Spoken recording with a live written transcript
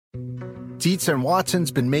Dietz and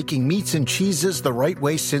Watson's been making meats and cheeses the right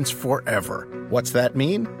way since forever. What's that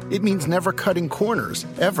mean? It means never cutting corners,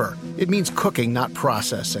 ever. It means cooking, not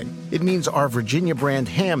processing. It means our Virginia brand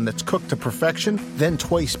ham that's cooked to perfection, then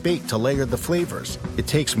twice baked to layer the flavors. It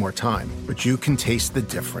takes more time, but you can taste the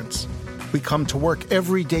difference. We come to work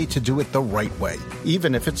every day to do it the right way,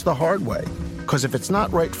 even if it's the hard way. Because if it's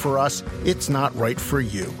not right for us, it's not right for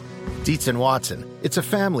you. Dietz and Watson, it's a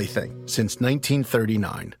family thing since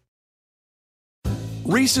 1939.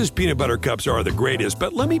 Reese's peanut butter cups are the greatest,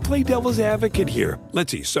 but let me play devil's advocate here.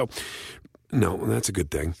 Let's see. So, no, that's a good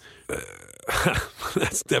thing.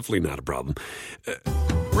 That's definitely not a problem.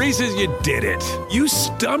 Reese's, you did it. You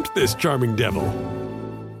stumped this charming devil.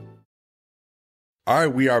 All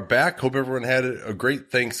right, we are back. Hope everyone had a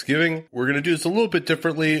great Thanksgiving. We're going to do this a little bit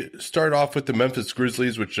differently. Start off with the Memphis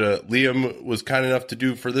Grizzlies, which Liam was kind enough to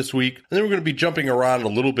do for this week. And then we're going to be jumping around a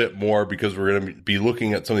little bit more because we're going to be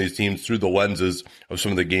looking at some of these teams through the lenses of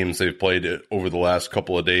some of the games they've played over the last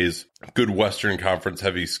couple of days. Good Western Conference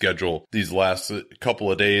heavy schedule these last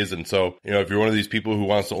couple of days. And so, if you're one of these people who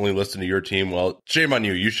wants to only listen to your team, well, shame on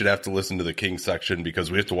you. You should have to listen to the Kings section because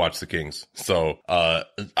we have to watch the Kings. So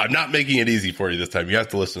I'm not making it easy for you this time. You have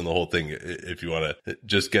to listen to the whole thing if you want to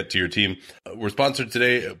just get to your team. We're sponsored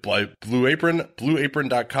today by Blue Apron,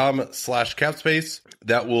 blueapron.com/capspace.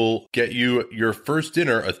 That will get you your first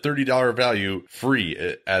dinner, a $30 value, free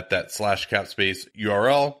at that /capspace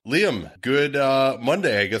URL. Liam, good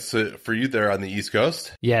Monday, I guess, for you there on the East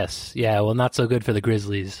Coast. Yes. Yeah. Well, not so good for the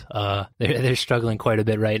Grizzlies. They're struggling quite a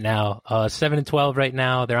bit right now. 7-12 right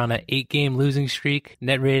now. They're on an 8-game losing streak.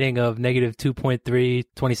 Net rating of -2.3,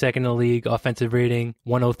 22nd in the league. Offensive rating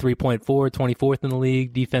 103.4, 24th in the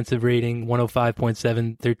league. Defensive rating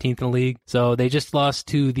 105.7, 13th in the league. So they just lost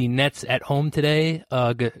to the Nets at home today.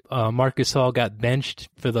 Marc Gasol got benched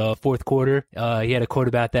for the fourth quarter. He had a quote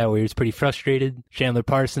about that where he was pretty frustrated. Chandler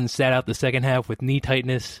Parsons sat out the second half with knee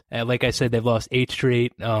tightness. Like I said, they've lost 8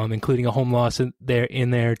 straight, including a home loss in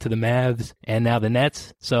there to the Mavs and now the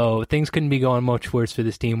Nets. So things couldn't be going much worse for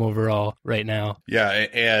this team overall right now. Yeah,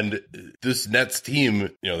 and this Nets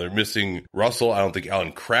team, they're missing Russell. I don't think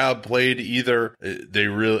Alan Crabb played either. They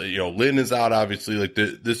really, Lynn is out, obviously. Like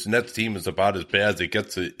this Nets team is about as bad as it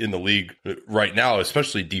gets in the league right now,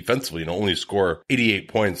 especially defensively, and only score 88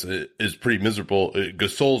 points is pretty miserable.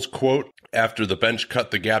 Gasol's quote after the bench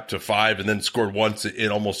cut the gap to 5 and then scored once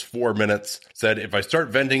in almost 4 minutes, said, "If I start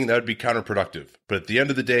venting, that would be counterproductive. But at the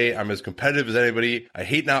end of the day, I'm as competitive as anybody. I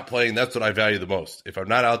hate not playing. That's what I value the most. If I'm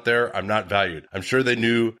not out there, I'm not valued." I'm sure they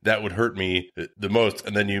knew that would hurt me the most.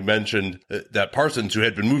 And then you mentioned that Parsons, who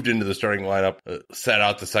had been moved into the starting lineup, sat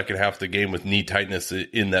out the second half of the game with knee tightness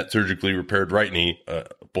in that surgically repaired right knee.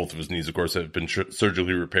 Both of his knees, of course, have been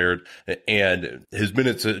surgically repaired, and his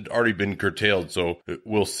minutes had already been curtailed. So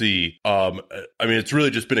we'll see. It's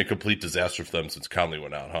really just been a complete disaster for them since Conley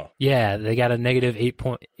went out, huh? Yeah, they got a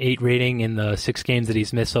 -8.8 rating in the 6 games that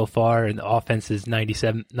he's missed so far, and the offense is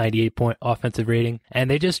 98 point offensive rating.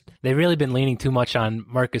 And they've really been leaning too much on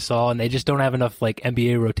Marc Gasol, and they just don't have enough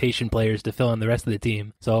NBA rotation players to fill in the rest of the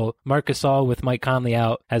team. So Marc Gasol with Mike Conley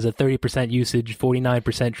out has a 30% usage,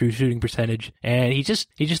 49% true shooting percentage, and he just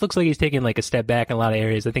looks like he's taking like a step back in a lot of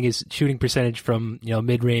areas. I think his shooting percentage from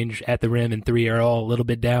mid-range, at the rim, and 3 are all a little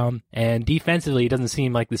bit down, and defensively, he doesn't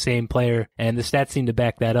seem like the same player, and the stats seem to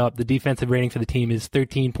back that up. The defensive rating for the team is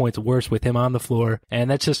 13 points worse with him on the floor, and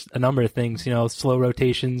that's just a number of things. Slow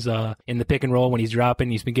rotations in the pick and roll when he's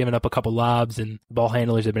dropping. He's been giving up a couple lobs, and ball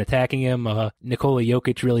handlers have been attacking him. Nikola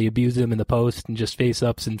Jokic really abused him in the post, and just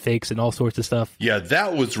face-ups and fakes and all sorts of stuff. Yeah,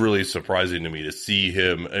 that was really surprising to me to see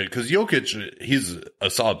him, because Jokic, he's a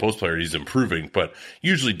solid post player. He's improving, but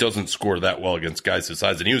usually doesn't score that well against guys his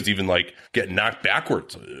size, and he was even getting knocked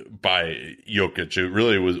backwards by Jokic. It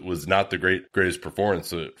really was not the greatest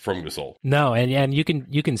performance from Gasol. No, and you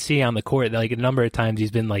can see on the court a number of times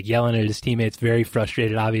he's been yelling at his teammates, very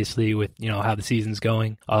frustrated, obviously, with how the season's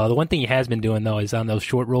going. The one thing he has been doing though is on those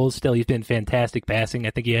short rolls. Still, he's been fantastic passing.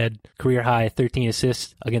 I think he had career high 13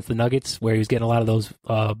 assists against the Nuggets, where he was getting a lot of those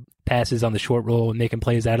passes on the short roll and making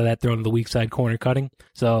plays out of that, throwing to the weak side corner cutting.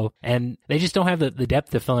 So, and they just don't have the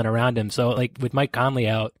depth to fill in around him. So, with Mike Conley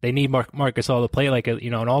out, they need Marc Gasol to play like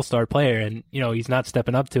an all-star player, and he's not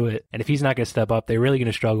stepping up to it. And if he's not going to step up, they're really going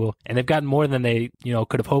to struggle. And they've gotten more than they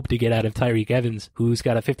could have hoped to get out of Tyreke Evans, who's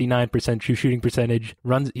got a 59% true shooting percentage.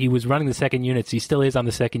 He was running the second units. He still is on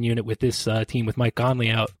the second unit with this team with Mike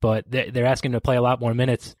Conley out, but they're asking him to play a lot more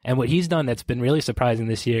minutes. And what he's done that's been really surprising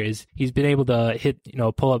this year is he's been able to hit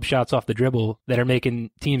pull-up shots shots off the dribble that are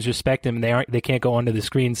making teams respect him, and they can't go under the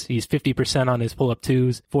screens. He's 50% on his pull-up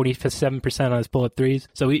twos, 47% on his pull-up threes.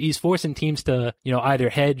 So he's forcing teams to, either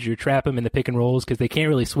hedge or trap him in the pick and rolls because they can't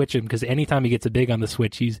really switch him, because anytime he gets a big on the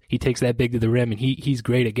switch, he takes that big to the rim, and he's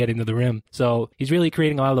great at getting to the rim. So he's really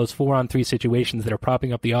creating a lot of those 4-on-3 situations that are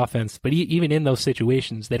propping up the offense. But even in those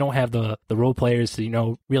situations, they don't have the role players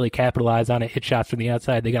to, really capitalize on it, hit shots from the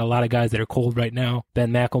outside. They got a lot of guys that are cold right now.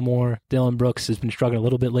 Ben McLemore, Dylan Brooks has been struggling a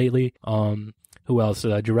little bit lately. Who else?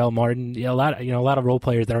 Jarrell Martin. Yeah, a lot of role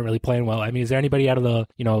players that aren't really playing well. I mean, is there anybody out of the,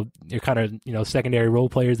 your kind of, secondary role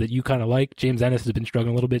players that you kind of like? James Ennis has been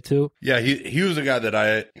struggling a little bit too. Yeah, he was a guy that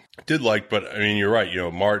I did like, but I mean, you're right.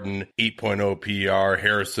 Martin, 8.0 PER,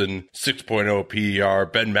 Harrison, 6.0 PER.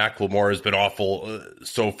 Ben McLemore has been awful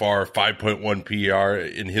so far, 5.1 PER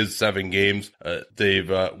in his 7 games.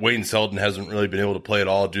 Wayne Selden hasn't really been able to play at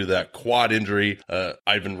all due to that quad injury.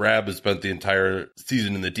 Ivan Rabb has spent the entire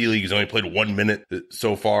season in the D-League. He's only played 1 minute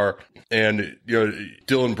so far. And,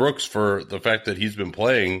 Dylan Brooks, for the fact that he's been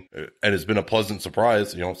playing and has been a pleasant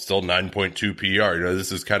surprise, still 9.2 PER.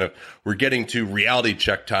 This is kind of, we're getting to reality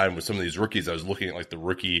check time with some of these rookies. I was looking at the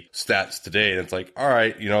rookie stats today, and it's like, all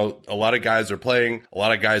right, a lot of guys are playing, a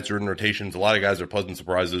lot of guys are in rotations, a lot of guys are pleasant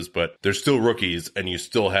surprises, but they're still rookies, and you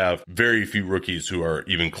still have very few rookies who are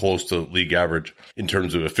even close to league average in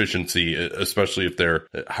terms of efficiency, especially if they're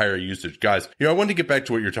higher usage guys. I wanted to get back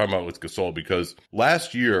to what you're talking about with Gasol, because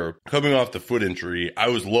last year, coming off the foot injury, I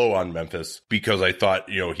was low on Memphis because I thought,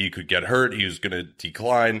 he could get hurt. He was going to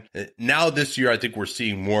decline. Now this year, I think we're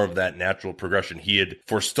seeing more of that natural progression. He had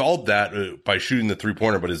forestalled that by shooting the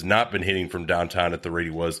 3-pointer, but has not been hitting from downtown at the rate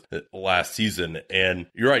he was last season. And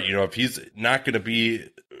you're right. If he's not going to be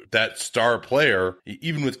that star player,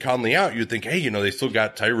 even with Conley out, you'd think, hey, they still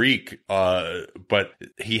got Tyreek, but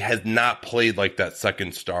he has not played like that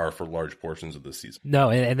second star for large portions of the season. No,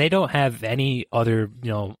 and they don't have any other,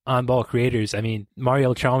 on-ball creators. I mean,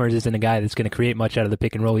 Mario Chalmers isn't a guy that's going to create much out of the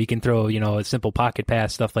pick and roll. He can throw, a simple pocket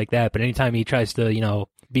pass, stuff like that, but anytime he tries to,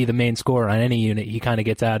 be the main scorer on any unit, he kind of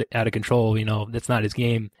gets out of control. That's not his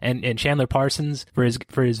game. And Chandler Parsons, for as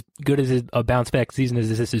good as a bounce back season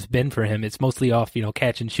as this has been for him, it's mostly off,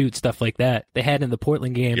 catch and shoot, stuff like that. They had in the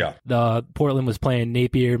Portland game, the Portland was playing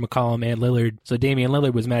Napier, McCollum, and Lillard. So Damian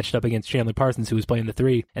Lillard was matched up against Chandler Parsons, who was playing the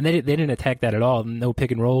 3. And they didn't attack that at all. No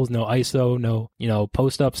pick and rolls, no ISO, no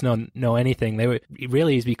post ups, no anything.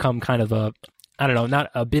 He's become kind of a, I don't know, not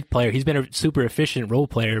a bit player. He's been a super efficient role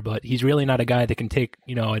player, but he's really not a guy that can take,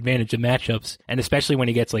 advantage of matchups. And especially when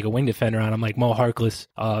he gets like a wing defender on him, like Mo Harkless,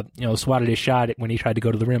 swatted his shot when he tried to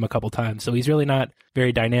go to the rim a couple times. So he's really not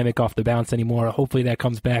very dynamic off the bounce anymore. Hopefully that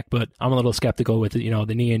comes back, but I'm a little skeptical with,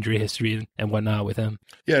 the knee injury history and whatnot with him.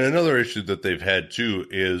 Yeah, and another issue that they've had too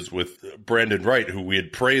is with Brandon Wright, who we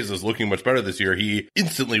had praised as looking much better this year. He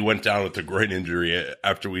instantly went down with a groin injury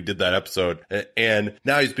after we did that episode, and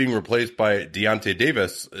now he's being replaced by Deontay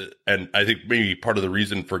Davis. And I think maybe part of the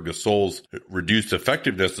reason for Gasol's reduced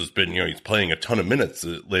effectiveness has been, he's playing a ton of minutes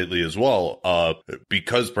lately as well,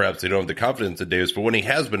 because perhaps they don't have the confidence in Davis. But when he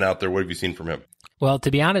has been out there, what have you seen from him? Well,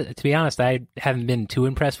 to be honest, I haven't been too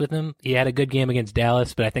impressed with him. He had a good game against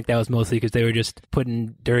Dallas, but I think that was mostly because they were just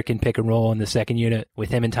putting Dirk in pick and roll in the second unit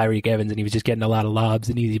with him and Tyreek Evans, and he was just getting a lot of lobs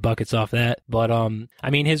and easy buckets off that. But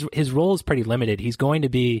I mean, his role is pretty limited. He's going to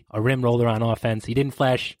be a rim roller on offense. He didn't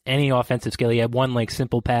flash any offensive skill. He had one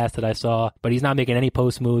simple pass that I saw, but he's not making any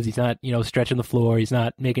post moves. He's not stretching the floor. He's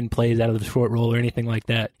not making plays out of the short roll or anything like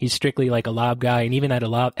that. He's strictly like a lob guy, and even as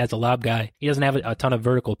a lob guy, he doesn't have a ton of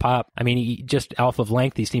vertical pop. I mean, he just off of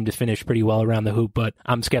length, he seemed to finish pretty well around the hoop, but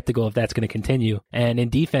I'm skeptical if that's going to continue. And in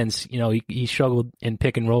defense, he struggled in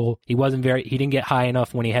pick and roll. He didn't get high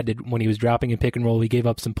enough when he was dropping in pick and roll. He gave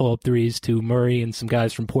up some pull-up threes to Murray and some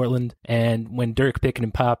guys from Portland. And when Dirk picked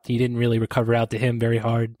and popped, he didn't really recover out to him very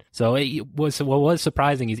hard. So what was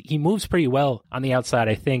surprising is he moves pretty well on the outside.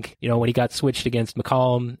 I think, when he got switched against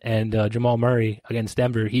McCollum and Jamal Murray against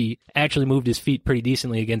Denver, he actually moved his feet pretty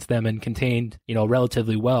decently against them and contained,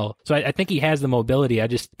 relatively well. So I think he has the mobility. I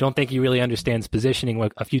just don't think he really understands positioning.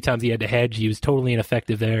 Like a few times he had to hedge. He was totally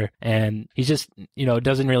ineffective there. And he just,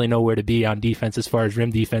 doesn't really know where to be on defense as far as rim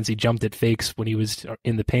defense. He jumped at fakes when he was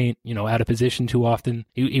in the paint, out of position too often.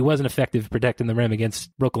 He wasn't effective protecting the rim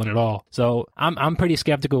against Brooklyn at all. So I'm pretty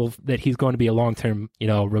skeptical that he's going to be a long-term,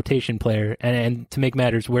 rotation player. And to make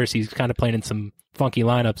matters worse, he's kind of playing in some funky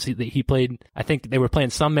lineups. He played, I think they were playing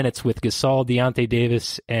some minutes with Gasol, Deontay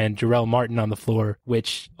Davis, and Jarrell Martin on the floor,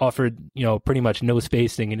 which offered, pretty much no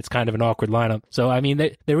spacing, and it's kind of an awkward lineup. So, I mean,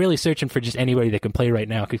 they're really searching for just anybody that can play right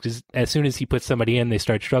now, because as soon as he puts somebody in, they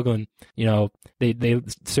start struggling. They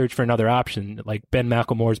search for another option. Like Ben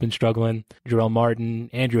McLemore's been struggling, Jarrell Martin,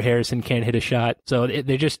 Andrew Harrison can't hit a shot. So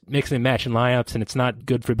they're just mixing and matching lineups, and it's not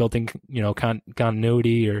good for building,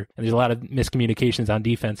 continuity, and there's a lot of miscommunications on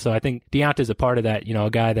defense. So I think Deontay's a part of that, a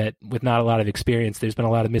guy that with not a lot of experience, there's been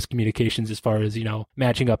a lot of miscommunications as far as,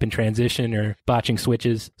 matching up in transition or botching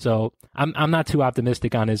switches. So I'm not too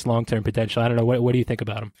optimistic on his long-term potential. I don't know. What do you think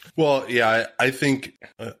about him? Well, yeah, I think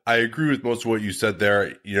I agree with most of what you said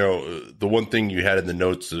there. The one thing you had in the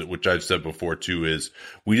notes, which I've said before too, is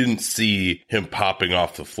we didn't see him popping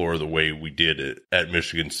off the floor the way we did at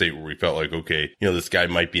Michigan State, where we felt like, okay, this guy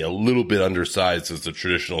might be a little bit undersized as a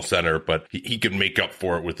traditional center, but he can make up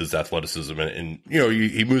for it with his athleticism. And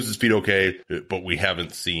he moves his feet okay, but we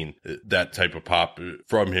haven't seen that type of pop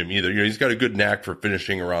from him either. He's got a good knack for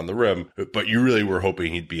finishing around the rim, but you really were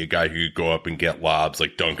hoping he'd be a guy who could go up and get lobs,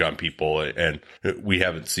 like dunk on people, and we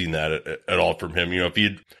haven't seen that at all from him. If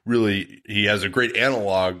he has a great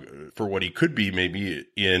analog for what he could be maybe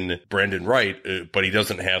in Brandon Wright, but he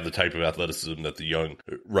doesn't have the type of athleticism that the young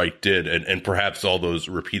Wright did, and perhaps all those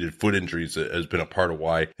repeated foot injuries has been a part of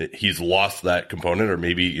why he's lost that component, or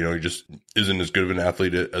maybe he just isn't as good of an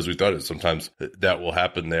athlete as we thought. Sometimes that will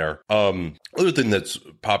happen there. Other thing that's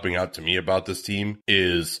popping out to me about this team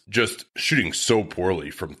is just shooting so poorly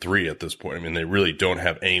from three at this point. I mean, they really don't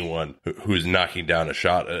have anyone who's knocking down a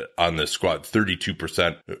shot on this squad.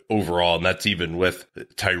 32% overall, and that's even with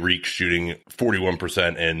Tyreek shooting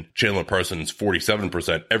 41% and Chandler Parsons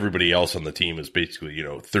 47%. Everybody else on the team is basically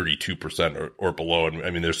 32% or below. And I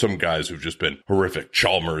mean, there's some guys who've just been horrific.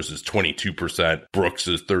 Chalmers is 22%, Brooks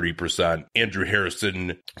is 30%, Andrew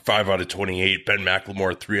Harrison 5 out of 28, Ben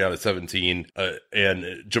McLemore 3 out of 17, and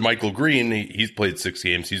JaMychal Green, he's played 6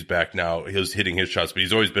 games. He's back now. He's hitting his shots, but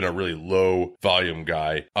he's always been a really low volume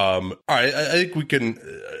guy. All right, I think we can.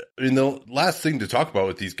 The last thing to talk about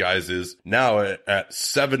with these guys is now at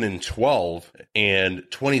 7-12 and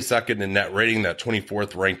 22nd in net rating, that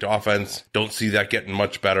 24th ranked offense. Don't see that getting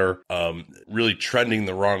much better. Really trending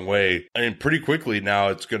the wrong way. I mean, pretty quickly now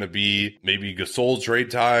it's going to be maybe Gasol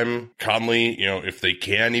trade time. Conley, if they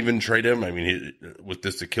can even trade him. I mean, with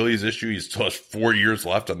this Achilles issue, he still has 4 years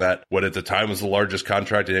left on that. What at the time was the largest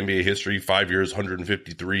contract in NBA history, 5 years,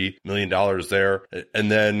 $153 million there.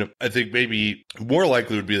 And then I think maybe more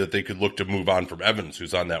likely would be that they could look to move on from Evans,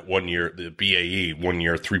 who's on that 1 year, the BAE 1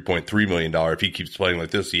 year, $3.3 million. If he keeps playing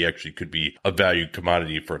like this, he actually could be a valued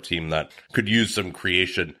commodity for a team that could use some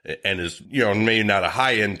creation and is, maybe not a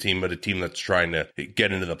high end team, but a team that's trying to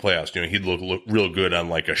get into the playoffs. He'd look real good on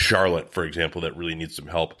like a Charlotte, for example, that really needs some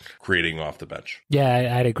help creating off the bench.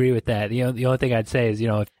 Yeah, I'd agree with that. The only thing I'd say is,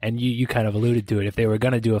 and you kind of alluded to it, if they were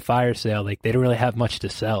going to do a fire sale, like they don't really have much to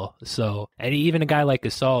sell. So, and even a guy like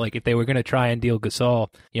Gasol, like if they were going to try and deal Gasol,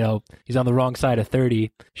 he's on the wrong side of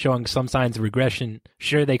 30, showing some signs of regression.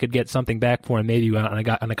 Sure, they could get something back for him maybe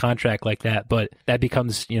on a contract like that, but that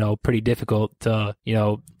becomes, pretty difficult to,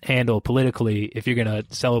 handle politically if you're going to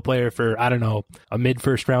sell a player for, I don't know, a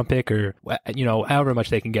mid-first round pick or, however much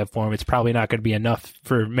they can get for him. It's probably not going to be enough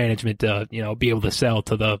for management to, be able to sell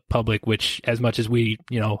to the public, which as much as we,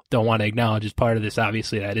 don't want to acknowledge as part of this,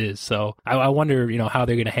 obviously that is. So I wonder, how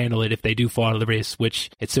they're going to handle it if they do fall out of the race, which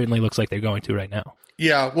it certainly looks like they're going to right now.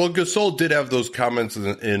 Yeah, well, Gasol did have those comments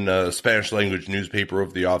in a Spanish language newspaper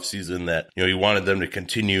over the offseason that, he wanted them to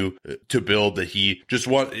continue to build, that he just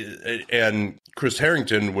and Chris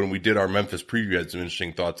Harrington, when we did our Memphis preview, had some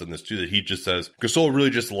interesting thoughts on this too, that he just says Gasol really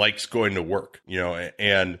just likes going to work,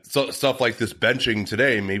 and so, stuff like this benching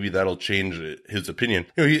today, maybe that'll change his opinion.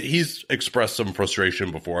 He's expressed some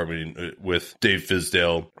frustration before, with Dave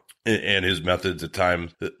Fizdale and his methods at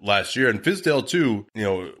times last year. And Fizdale too,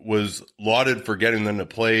 was lauded for getting them to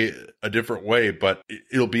play a different way, but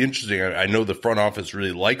it'll be interesting. I know the front office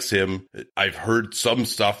really likes him. I've heard some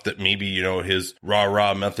stuff that maybe, his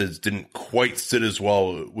rah-rah methods didn't quite sit as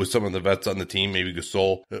well with some of the vets on the team, maybe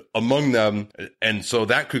Gasol among them. And so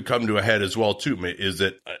that could come to a head as well too. Is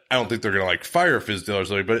that I don't think they're going to fire Fizdale or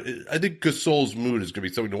something, but I think Gasol's mood is going to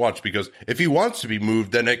be something to watch, because if he wants to be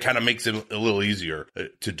moved, then it kind of makes it a little easier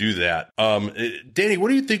to do do that. Danny, what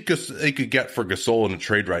do you think they could get for Gasol in a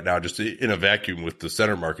trade right now, just in a vacuum with the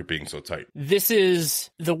center market being so tight? This is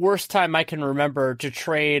the worst time I can remember to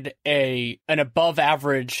trade an above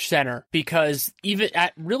average center, because even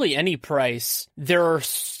at really any price, there are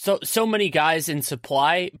so many guys in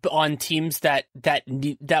supply on teams that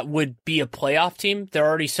would be a playoff team. There are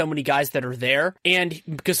already so many guys that are there, and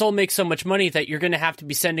Gasol makes so much money that you're going to have to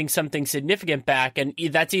be sending something significant back, and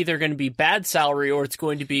that's either going to be bad salary or it's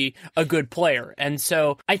going to be a good player. And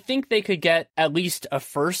so I think they could get at least a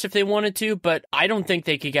first if they wanted to, but I don't think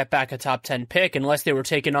they could get back a top 10 pick unless they were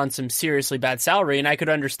taking on some seriously bad salary, and I could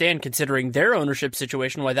understand, considering their ownership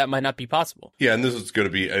situation, why that might not be possible. Yeah, and this is going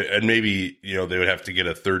to be, and maybe, they would have to get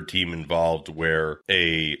a third team involved where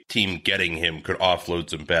a team getting him could offload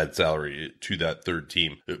some bad salary to that third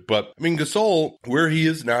team. But, I mean, Gasol, where he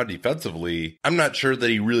is now defensively, I'm not sure that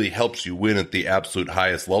he really helps you win at the absolute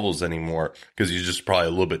highest levels anymore, because he's just probably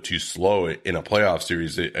a little bit too slow in a playoff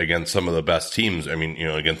series against some of the best teams. I mean,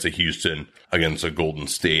 against a Houston, against a Golden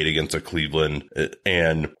State, against a Cleveland,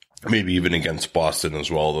 and maybe even against Boston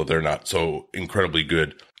as well, though they're not so incredibly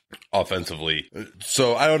good offensively.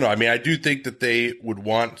 So I don't know. I mean, I do think that they would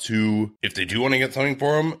want to, if they do want to get something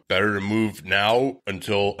for him, better to move now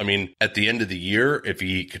until, at the end of the year, if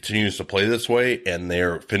he continues to play this way and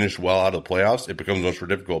they're finished well out of the playoffs, it becomes much more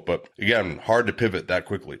difficult. But again, hard to pivot that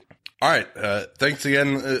quickly. All right. Thanks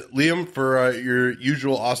again, Liam, for your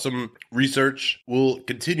usual awesome research. We'll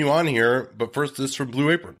continue on here, but first, this from Blue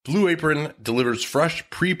Apron. Blue Apron delivers fresh,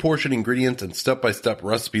 pre-portioned ingredients and step-by-step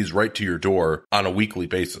recipes right to your door on a weekly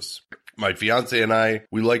basis. My fiance and I,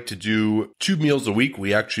 we like to do 2 meals a week.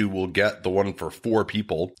 We actually will get the one for 4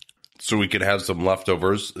 people, so we could have some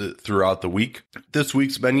leftovers throughout the week. This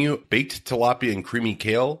week's menu, baked tilapia and creamy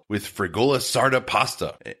kale with frigola sarda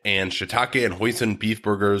pasta and shiitake and hoisin beef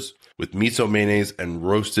burgers with miso mayonnaise and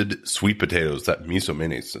roasted sweet potatoes. That miso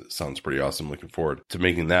mayonnaise sounds pretty awesome. Looking forward to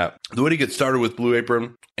making that. The way to get started with Blue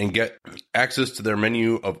Apron and get access to their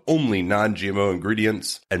menu of only non-GMO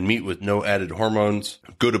ingredients and meat with no added hormones,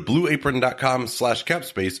 go to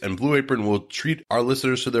blueapron.com/capspace and Blue Apron will treat our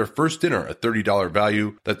listeners to their first dinner, a $30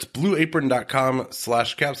 value. That's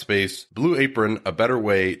blueapron.com/capspace. Blue Apron, a better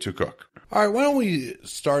way to cook. All right, why don't we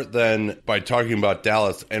start then by talking about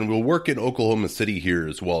Dallas, and we'll work in Oklahoma City here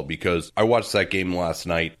as well, because I watched that game last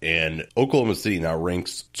night, and Oklahoma City now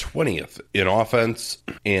ranks 20th in offense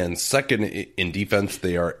and second in defense.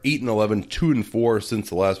 They are 8-11, 2-4 since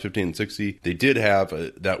the last 15 and 60. They did have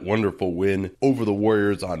that wonderful win over the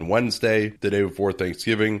Warriors on Wednesday, the day before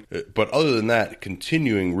Thanksgiving. But other than that,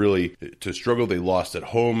 continuing really to struggle. They lost at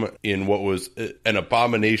home in what was an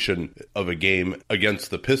abomination of a game against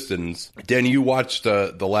the Pistons. Dan, you watched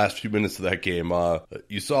the last few minutes of that game.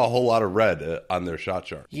 You saw a whole lot of red on their shot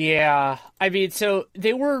chart. Yeah, so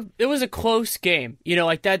it was a close game.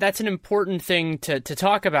 That's an important thing to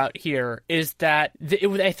talk about here, is that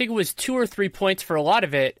I think it was 2 or 3 points for a lot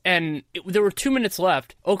of it, and there were 2 minutes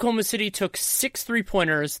left. Oklahoma City took 6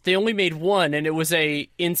 3-pointers. They only made 1, and it was a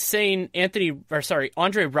insane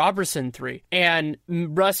Andre Robertson 3. And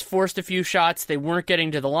Russ forced a few shots. They weren't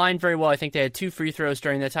getting to the line very well. I think they had 2 free throws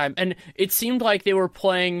during that time. And it seemed like they were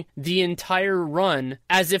playing the entire run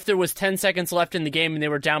as if there was 10 seconds left in the game and they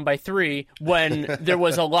were down by 3 when there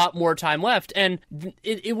was a lot more time left. And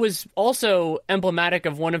it was also emblematic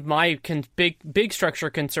of one of my big structure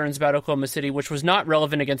concerns about Oklahoma City, which was not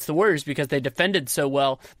relevant against the Warriors because they defended so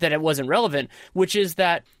well that it wasn't relevant, which is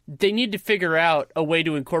that they need to figure out a way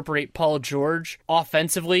to incorporate Paul George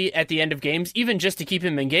offensively at the end of games, even just to keep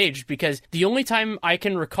him engaged, because the only time I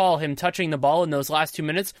can recall him touching the ball in those last 2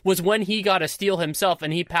 minutes was when he got a steal himself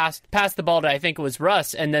and he passed the ball to, I think it was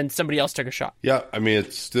Russ, and then somebody else took a shot. Yeah,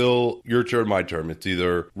 it's still your turn, my turn. It's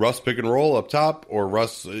either Russ pick and roll up top, or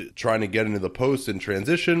Russ trying to get into the post in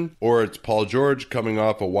transition, or it's Paul George coming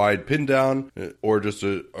off a wide pin down, or just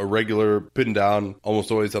a regular pin down,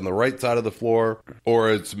 almost always on the right side of the floor, or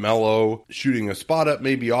it's Melo shooting a spot up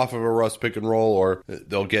maybe off of a Russ pick and roll, or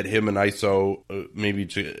they'll get him an ISO maybe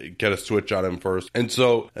to get a switch on him first. And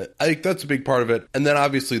so I think that's a big part of it. And then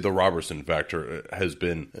obviously the Robertson factor has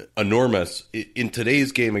been enormous. In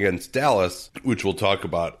today's game against Dallas, which we'll talk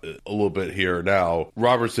about a little bit here now,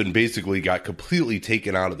 Robertson basically got completely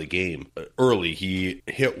taken out of the game early. He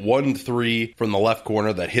hit 1 3 from the left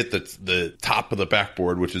corner that hit the top of the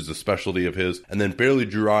backboard, which is a specialty of his, and then barely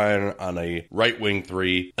drew on a right wing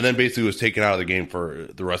 3. late, and then basically was taken out of the game for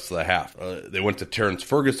the rest of the half. They went to Terrence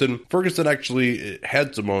Ferguson. Ferguson actually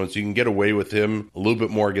had some moments. You can get away with him a little bit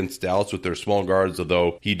more against Dallas with their small guards,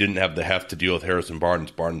 although he didn't have the heft to deal with Harrison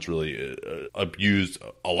Barnes. Barnes really abused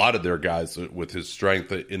a lot of their guys with his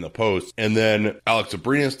strength in the post. And then Alex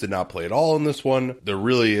Abrines did not play at all in this one. They're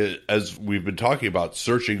really, as we've been talking about,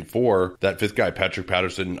 searching for that fifth guy. Patrick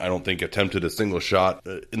Patterson, I don't think, attempted a single shot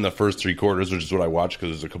in the first three quarters, which is what I watched because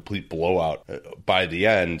it was a complete blowout by the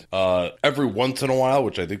end. Every once in a while,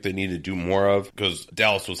 which I think they need to do more of, because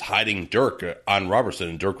Dallas was hiding Dirk on Robertson,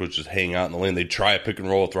 and Dirk was just hanging out in the lane. They'd try a pick and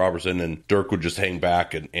roll with Robertson, and Dirk would just hang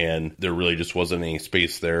back, and there really just wasn't any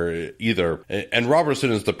space there either. And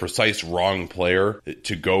Robertson is the precise wrong player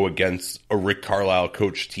to go against a Rick Carlisle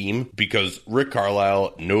coach team, because Rick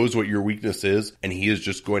Carlisle knows what your weakness is, and he is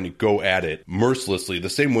just going to go at it mercilessly, the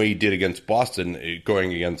same way he did against Boston,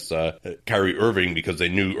 going against Kyrie Irving, because they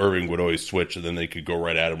knew Irving would always switch, and then they could go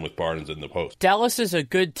right at him with Barnes in the post. Dallas is a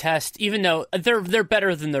good test, even though they're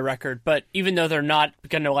better than the record, but even though they're not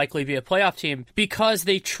going to likely be a playoff team, because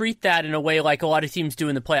they treat that in a way like a lot of teams do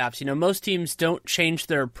in the playoffs. You know, most teams don't change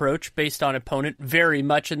their approach based on opponent very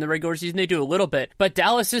much in the regular season. They do a little bit, but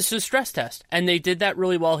Dallas is a stress test, and they did that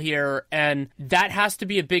really well here, and that has to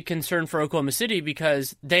be a big concern for Oklahoma City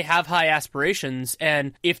because they have high aspirations,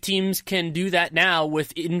 and if teams can do that now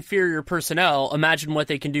with inferior personnel, imagine what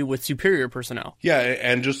they can do with superior personnel. Yeah,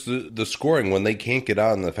 and just the scoring, when they can't get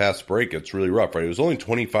out in the fast break, it's really rough, right? It was only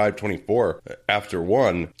 25-24 after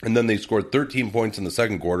one, and then they scored 13 points in the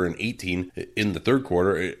second quarter and 18 in the third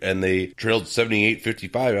quarter, and they trailed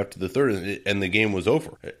 78-55 after the third, and the game was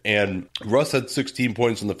over. And Russ had 16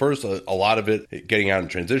 points in the first, a lot of it getting out in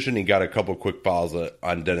transition. He got a couple quick fouls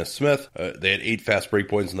on Dennis Smith. They had 8 fast break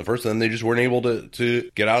points in the first, and then they just weren't able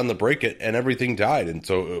to get out in the break, and everything died. And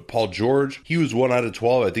so Paul George, he was 1 out of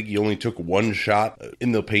 12. I think he only took one shot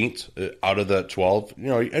in the paint out of that 12. You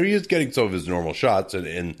know, he was getting some of his normal shots,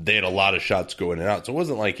 and they had a lot of shots going in and out. So it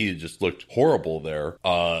wasn't like he just looked horrible there.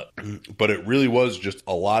 But it really was just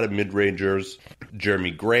a lot of mid-rangers.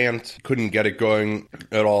 Jeremy Grant couldn't get it going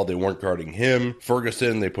at all. They weren't guarding him.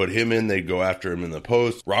 Ferguson, they put him in. They'd go after him in the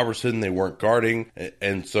post. Robertson, they weren't guarding.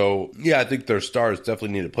 And so, yeah, I think their stars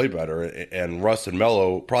definitely need to play better. And Russ and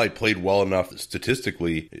Melo probably played well enough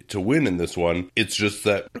statistically to win in this one. It's just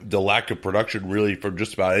that the lack of production really from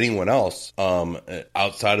just about anyone else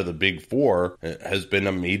outside of the big four has been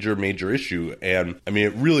a major, major issue. And I mean,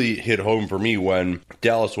 it really hit home for me when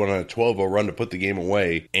Dallas went on a 12-0 run to put the game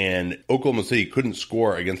away, and Oklahoma City couldn't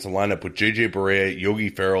score against the lineup with J.J. Barea, Yogi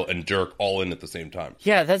Ferrell, and Dirk all in at the same time.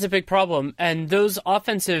 Yeah, that's a big problem. And those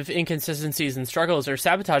offensive inconsistencies and struggles are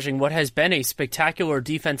sabotaging what has been a spectacular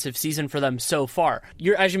defensive season for them so far.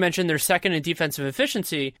 As you mentioned, they're second in defensive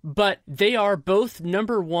efficiency, but they are both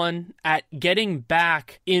number one at getting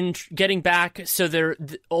back. So they're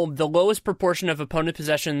the lowest proportion of opponent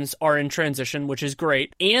possessions are in transition, which is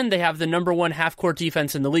great. And they have the number one half-court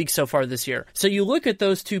defense in the league so far this year. So you look at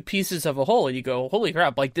those two pieces of a whole and you go, holy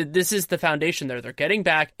crap, like this is the foundation there. They're getting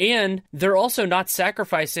back, and they're also not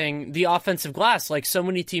sacrificing the offensive glass like so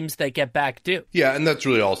many teams that get back do. Yeah, and that's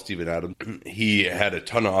really all Steven Adams. He had a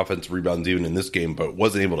ton of offensive rebounds even in this game, but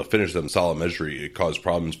wasn't able to finish them solid measure. It caused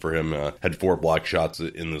problems for him. Had 4 block shots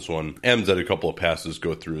in this one. Ems had a couple of passes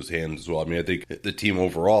go through his hands as well. I mean, I think the team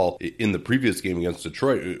overall, in the previous game against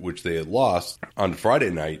Detroit, which they had lost on Friday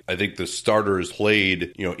night, I think the starters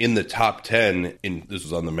played, in the top 10. This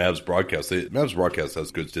was on the Mavs broadcast. The Mavs broadcast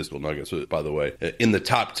has good statistical nuggets, by the way. In the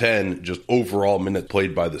top 10, just overall minutes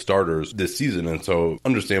played by the starters this season. And so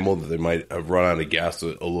understandable that they might have run out of gas a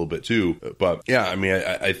little bit too. But yeah, I mean,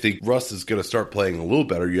 I think Russ is going to start playing a little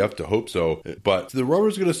better. You have to hope so. But the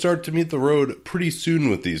rubber's going to start to meet the road pretty soon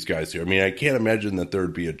with these guys here. I mean, I can't imagine that there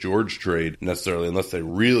would be a George trade necessarily unless they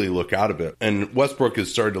really look out of it. And Westbrook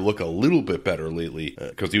has started to look a little bit better lately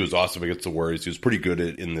because he was awesome against the Warriors. He was pretty good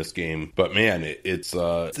in this game. But man, it's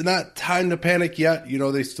not time to panic yet.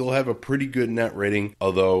 They still have a pretty good net rating,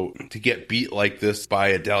 although to get beat like this by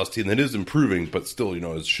a Dallas team that is improving, but still,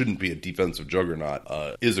 it shouldn't be a defensive juggernaut,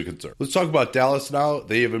 is a concern. Let's talk about Dallas now.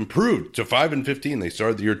 They have improved to 5-15. They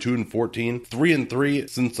started the year 2-14, 3-3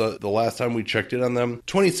 since the last time we checked in on them.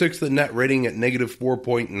 26th in net rating at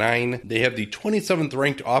 -4.9. They have the 27th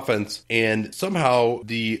ranked offense and somehow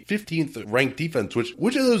the 15th ranked defense.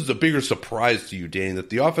 Which of those is a bigger surprise to you, Danny? That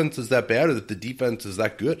the offense is that bad or that the defense is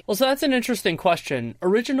that good? Well, so that's an interesting question.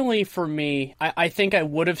 Originally for me, I think I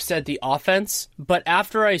would have said the offense, but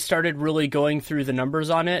after I started really going through the numbers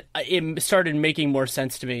on it started making more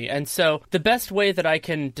sense to me. And so the best way that I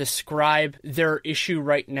can describe their issue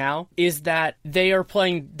right now is that they're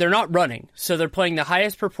not running. So they're playing the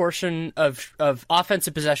highest proportion of of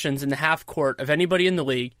offensive possessions in the half court of anybody in the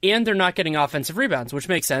league, and they're not getting offensive rebounds, which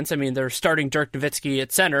makes sense. I mean, they're starting Dirk Nowitzki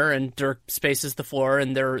at center, and Dirk spaces the floor,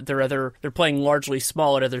 and they're playing largely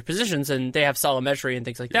small at other positions, and they have Salah Mejri and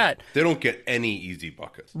things like that. They don't get any easy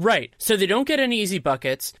buckets. Right. So they don't get any easy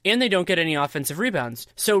buckets, and they don't get any offensive rebounds.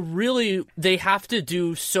 So really, they have to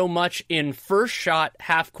do so much in first shot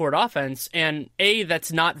half court offense, and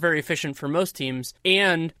that's not very efficient for most teams,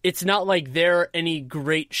 and it's not like they're any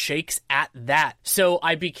great shakes at that. So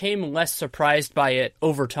I became less surprised by it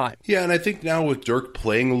over time. Yeah, and I think now with Dirk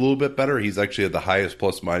playing a little bit better, he's actually at the highest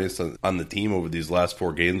plus minus on the team over these last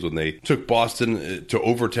 4 games. When they took Boston to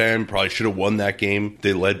overtime, probably should have won that game.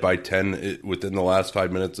 They led by 10 within the last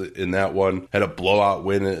 5 minutes in that one. Had a blowout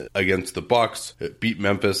win against the Bucks, beat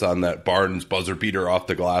Memphis on that Barnes buzzer beater off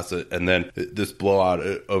the glass, and then this blowout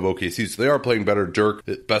of OKC. So they are playing better. Dirk,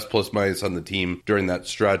 best plus minus on the team during that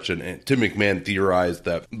stretch, and Tim McMahon theorized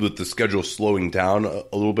that with the schedule slowing down a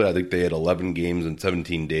little bit, I think they had 11 games in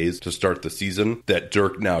 17 days to start the season, that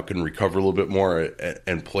Dirk now can recover a little bit more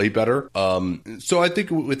and play better. So I think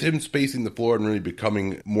with him spacing the floor and really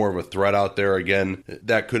becoming more of a threat out there again,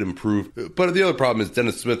 that could improve. But the other problem is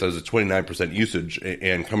Dennis Smith has a 29% usage,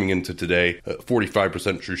 and coming into today,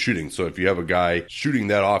 45% true shooting. So if you have a guy shooting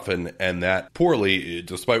that often and that poorly,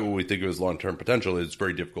 despite what we think of his long-term potential, it's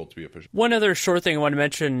very difficult to be efficient. One other short thing I want to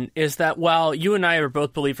mention is that while you and I are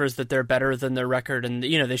both believers that they're better than their record and,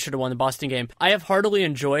 they should have won the Boston game, I have heartily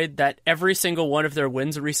enjoyed that every single one of their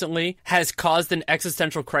wins recently has caused an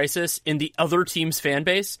existential crisis in the other team's fan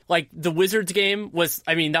base. Like the Wizards game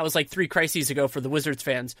that was like 3 crises ago for the Wizards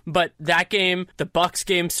fans. But that game, the Bucks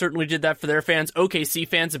game certainly did that for their fans. OKC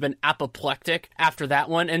fans have been apoplectic after that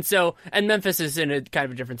one. And Memphis is in a kind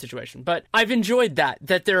of a different situation. But I've enjoyed that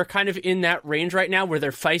they're kind of in that range right now where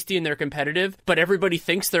they're feisty and they're competitive, but everybody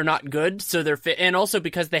thinks they're not good. So they're and also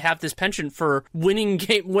because they have this penchant for winning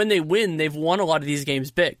game. When they win, they've won a lot of these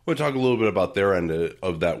games big. We'll talk a little bit about their end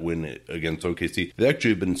of that win against OKC. They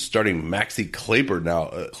actually have been starting Maxi Kleber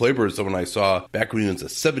now. Kleber is someone I saw back when he was a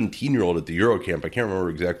 17-year-old at the Eurocamp. I can't remember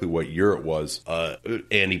exactly what year it was.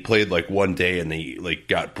 And he played like one day and he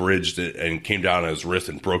got bridged and came down on his wrist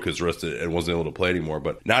and broke his wrist and wasn't able to play anymore.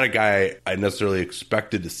 But not a guy I necessarily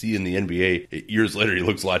expected to see in the NBA. Years later, he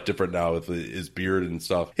looks a lot different now with his beard and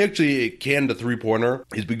stuff. He actually canned a 3-pointer.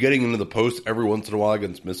 He's been getting into the post every once in a while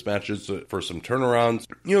against mismatches for some turnarounds.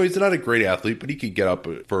 He's not a great athlete, but he could get up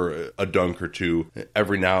for a dunk or two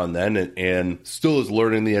every now and then, and still is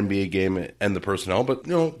learning the NBA game and the personnel. But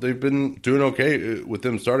they've been doing okay with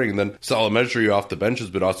him starting. And then Salah Mejri off the bench has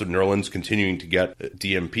been also Nerlens continuing to get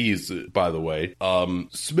DMPs, by the way.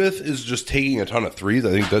 Smith is just taking a ton of threes.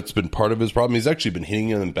 I think that's been part of his problem. He's actually been hitting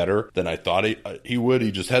them better than I thought he would.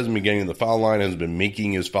 He just hasn't been getting the foul line, hasn't been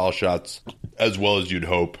making his foul shots as well as you'd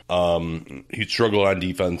hope. He struggled on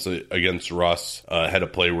defense against Russ. Had a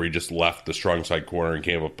play where he just left the strong side corner and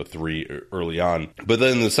came up a 3 early on. But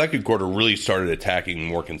then the second quarter really started attacking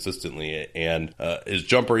more consistently, and his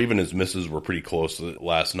jumper, even his misses, were pretty close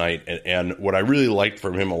last night. And what I really liked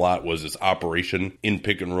from him a lot was his operation in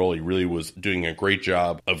pick and roll. He really was doing a great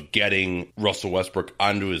job of getting Russell Westbrook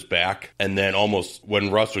onto his back, and then almost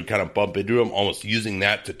when Russ would kind of bump into him, almost using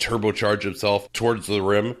that to turbocharge himself towards the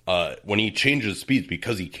rim. When he changes speeds,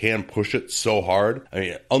 because he can push it so hard. I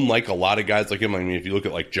mean, unlike a lot of guys like him, if you look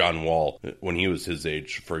at like John Wall, when he was his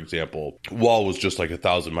age, for example, Wall was just like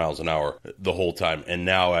 1,000 miles an hour the whole time. And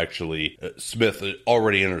now actually Smith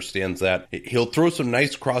already understands that. He'll throw some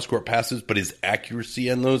nice cross-court passes, but his accuracy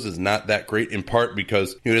on those is not that great, in part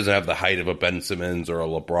because he doesn't have the height of a Ben Simmons or a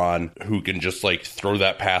LeBron who can just like throw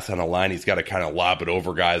that pass on a line. He's got to kind of lob it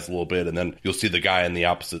over guys a little bit, and then you'll see the guy on the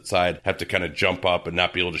opposite side have to kind of jump up and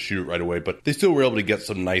not be able to shoot right away. But they still were able to get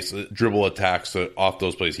some nice dribble attacks off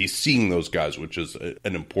those plays. He's seeing those guys, which is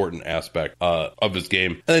an important aspect of his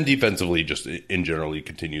game. And then defensively, just in general, he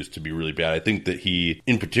continues to be really bad. I think that he,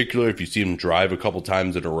 in particular, if you see him drive a couple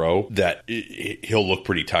times in a row, that he'll look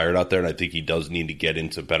pretty tired out there. And I think he does need to get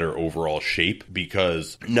into better overall shape,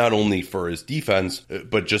 because not only for his defense,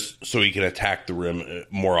 but just so he can attack the rim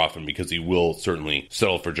more often, because he will certainly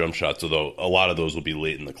settle for jump shots, although a lot of those will be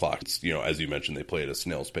late in the clock. It's, as you mentioned, they play at a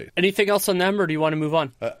snail's pace. Anything else on them, or do you want to move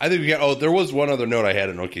on? I think we got, there was one other note I had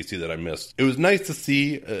in OKC that I missed. It was nice to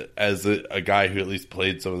see, as a guy who at least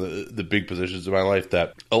played some of the big positions in my life,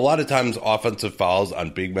 that a lot of times offensive fouls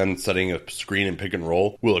on big men setting a screen and pick and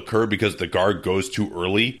roll will occur because the guard goes too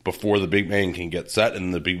early before the big man can get set,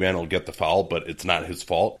 and the big man will get the foul, but it's not his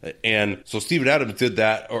fault. And so Steven Adams did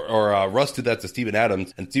that, or Russ did that to Steven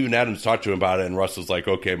Adams, and Steven Adams talked to him about it, and Russ was like,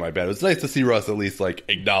 okay, my bad. It was nice to see Russ at least like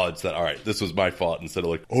acknowledge that, all right, this was my fault, instead of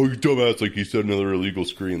like, oh, you dumbass, it's like you said another illegal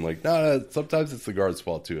screen. Like, no, sometimes it's the guard's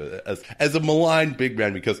fault too. As a maligned big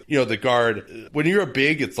man, because, you know, the guard, when you're a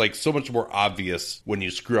big, it's like so much more obvious when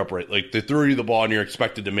you screw up, right? Like, they throw you the ball and you're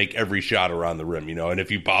expected to make every shot around the rim, you know, and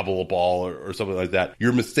if you bobble a ball or something like that,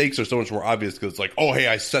 your mistakes are so much more obvious because it's like, oh, hey,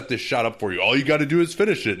 I set this shot up for you. All you got to do is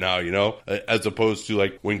finish it now, you know, as opposed to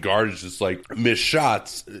like when guards just like miss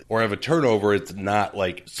shots or have a turnover, it's not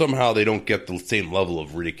like somehow they don't get the same level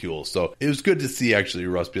of ridicule. So it was good to see actually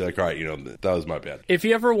Russ be like, all right, you know, that was my bad. If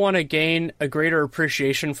you ever want to gain a greater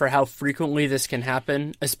appreciation for how frequently this can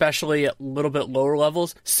happen, especially at a little bit lower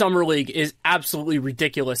levels, Summer League is absolutely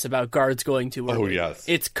ridiculous about guards going too early. Oh, yes.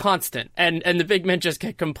 It's constant. And the big men just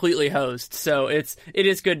get completely hosed. So it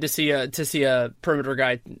is good to see a perimeter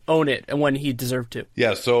guy own it and when he deserved to.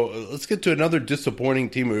 Yeah, so let's get to another disappointing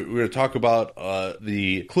team. We're going to talk about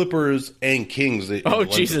the Clippers and Kings.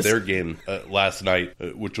 Jesus. Their game last night,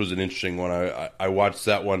 which was an interesting one. I watched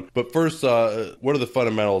that one. But first, what are the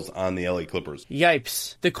fundamentals on the LA Clippers?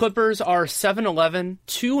 Yipes. The Clippers are 7-11,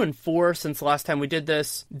 2-4 since the last time we did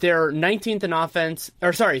this. They're 19th in offense,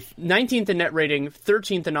 19th in net rating,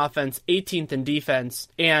 13th in offense, 18th in defense.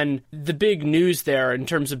 And the big news there in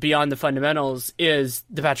terms of beyond the fundamentals is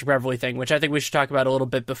the Patrick Beverley thing, which I think we should talk about a little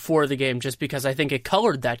bit before the game, just because I think it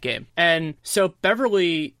colored that game. And so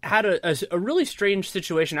Beverley had a really strange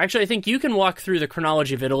situation. Actually, I think you can walk through the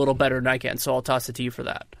chronology of it a little better than I can, so I'll toss it to you for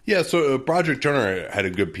that. Yeah, so Broderick Turner had a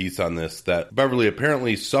good piece on this, that Beverley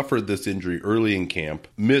apparently suffered this injury early in camp,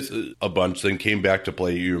 missed a bunch, then came back to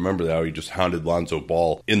play. You remember that, how he just hounded Lonzo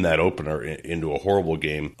Ball in that opener into a horrible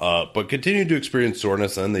game, but continued to experience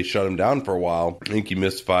soreness, and then they shut him down for a while. I think he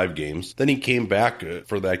missed 5 games. Then he came back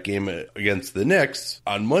for that game against the Knicks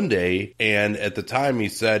on Monday, and at the time he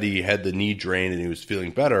said he had the knee drained and he was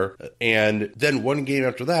feeling better. And then one game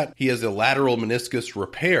after that, he has a lateral meniscus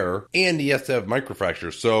repair and he has to have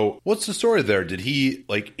microfracture. So what's the story there? Did he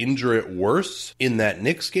like injure it worse in that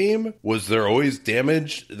Knicks game? Was there always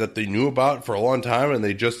damage that they knew about for a long time and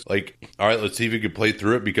they just like, all right, let's see if he could play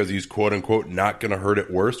through it because he's quote unquote not going to hurt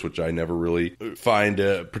it worse, which I never really find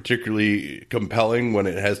particularly compelling when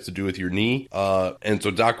it has to do with your knee. And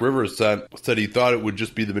so Doc Rivers said he thought it would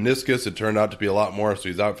just be the meniscus. It turned out to be a lot more, so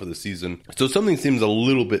he's out for the season. So something seems a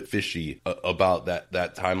little bit fishy about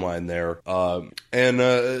that timeline there. And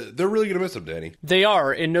they're really going to miss him, Danny. They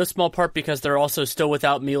are, in no small part because they're also still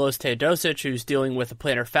without Milos Teodosic, who's dealing with a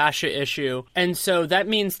plantar fascia issue. And so that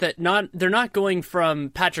means that they're not going from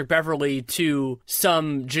Patrick Beverley to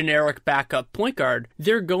some generic backup point guard.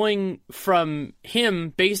 They're going from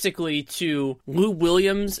him basically to Lou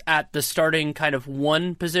Williams at the starting kind of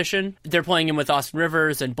one position. They're playing him with Austin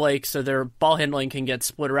Rivers and Blake, so their ball handling can get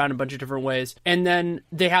split around a bunch of different ways. And then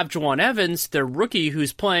they have Juwan Evans, their rookie,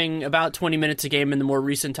 who's playing about 20 minutes a game in the more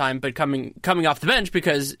recent time, but coming off the bench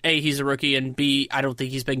because A, he's a rookie, and B, I don't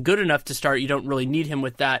think he's been good enough to start. You don't really need him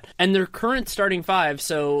with that. And their current starting 5,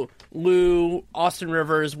 so Lou, Austin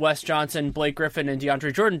Rivers, Wes Johnson, Blake Griffin, and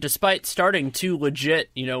DeAndre Jordan, despite starting 2 legit,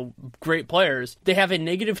 great players, they have a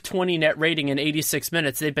negative 20 net rating in 86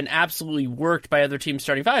 minutes. They've been absolutely worked by other teams'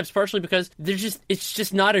 starting 5s, partially because it's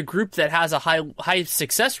just not a group that has a high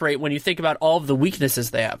success rate when you think about all of the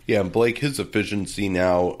weaknesses they have. Yeah, and Blake, his efficiency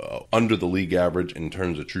now under the league average in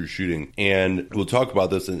terms of true shooting. And we'll talk about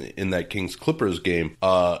this in that Kings-Clippers game.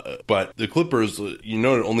 But the Clippers,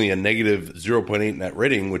 only a negative 0.8 net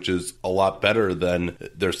rating, which is a lot better than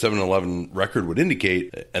their 7-11 record would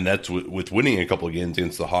indicate. And that's with winning a couple of games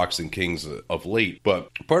against the Hawks and Kings of late. But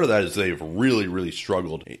part of that is they've really, really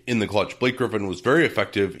struggled in the clutch. Blake Griffin was very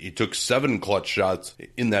effective. He took 7 clutch shots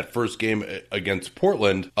in that first game against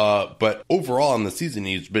Portland. But overall in the season,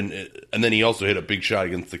 he's been, and then he also hit a big shot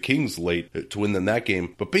against the Kings late to win them that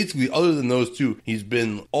game. But basically, other than those two, he's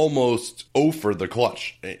been almost 0 for the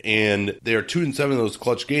clutch. And they are 2-7 in those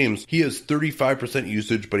clutch games. He has 35%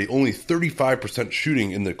 usage, but he only 35%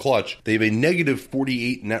 shooting in the clutch. They have a negative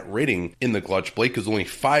 48 net rating in the clutch. Blake is only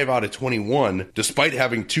 5 out of 21, despite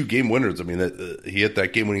having 2 game winners. I mean, he hit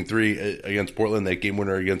that game-winning 3 against Portland, that game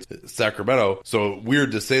winner against Sacramento. So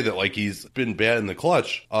weird to say that like he's been bad in the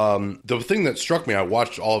clutch. The thing that struck me, I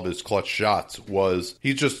watched all of his clutch shots, was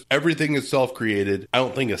everything is self-created. I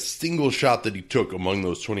don't think a single shot that he took among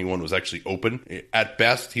those 21 was actually open. At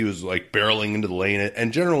best, he was like barreling into the lane,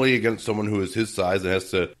 and generally against someone who is his size and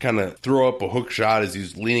has to kind of throw up a hook shot as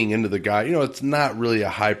he's leaning into the guy. It's not really a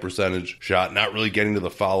high percentage shot, not really getting to the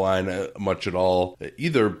foul line much at all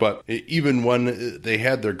either. But even when they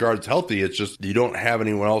had their guards healthy, it's just you don't have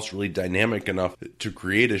anyone else really dynamic enough to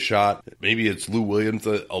create a shot. Maybe it's Lou Williams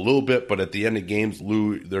a little bit, but at the end of games,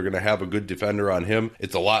 they're going to have a good defender on him.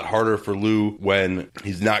 It's a lot harder for Lou when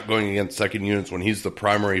he's not going against second units, when he's he's the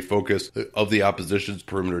primary focus of the opposition's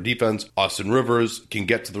perimeter defense. Austin Rivers can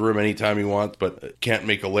get to the rim anytime he wants, but can't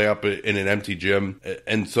make a layup in an empty gym.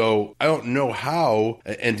 And so I don't know how,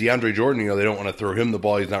 and DeAndre Jordan, they don't want to throw him the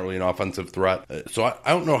ball. He's not really an offensive threat. So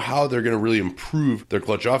I don't know how they're going to really improve their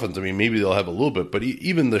clutch offense. I mean, maybe they'll have a little bit, but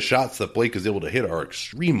even the shots that Blake is able to hit are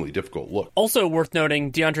extremely difficult look. Also worth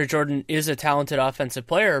noting, DeAndre Jordan is a talented offensive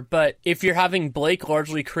player, but if you're having Blake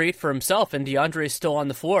largely create for himself and DeAndre is still on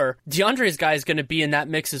the floor, DeAndre's guy is going to be in that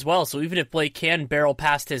mix as well. So even if Blake can barrel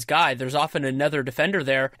past his guy, there's often another defender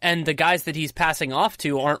there, and the guys that he's passing off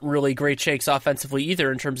to aren't really great shakes offensively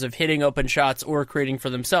either in terms of hitting open shots or creating for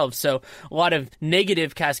themselves. So a lot of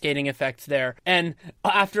negative cascading effects there. And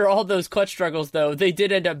after all those clutch struggles, though, they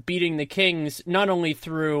did end up beating the Kings not only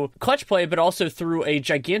through clutch play, but also through a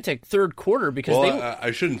gigantic third quarter because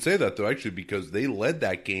I shouldn't say that, though, actually, because they led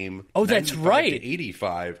that game. Oh, that's right. To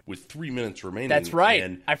 85 with 3 minutes remaining. That's right.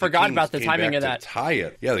 And I forgot about the timing of that. To tie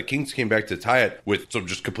it. Yeah, the Kings came back to tie it with some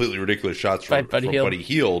just completely ridiculous shots from Buddy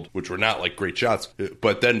Hield, which were not like great shots.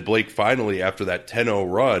 But then Blake finally, after that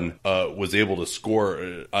 10-0 run, was able to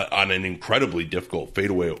score on an incredibly difficult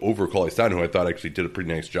fadeaway over Cauley-Stein, who I thought actually did a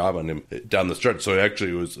pretty nice job on him down the stretch. So it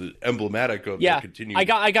was emblematic of the continued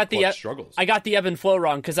struggles. I got the ebb and flow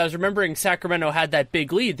wrong because I was remembering Sacramento had that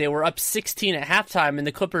big lead. They were up 16 at halftime, and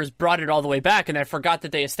the Clippers brought it all the way back, and I forgot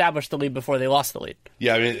that they established the lead before they lost the lead.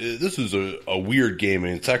 Yeah, I mean, this was a weird game. I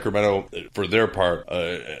mean, Sacramento, for their part,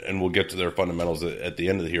 and we'll get to their fundamentals at the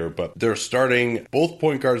end of the year, but they're starting both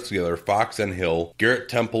point guards together, Fox and Hill, Garrett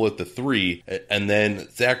Temple at the 3, and then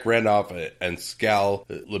Zach Randolph and Skal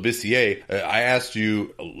Labissiere. I asked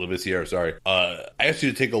you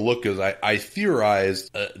to take a look because I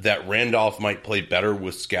theorized that Randolph might play better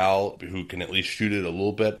with Skal, who can at least shoot it a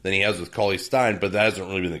little bit, than he has with Cauley-Stein, but that hasn't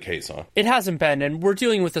really been the case, huh? It hasn't been, and we're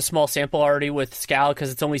dealing with a small sample already with Skal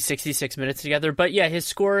because it's only 66 minutes together, but yeah, his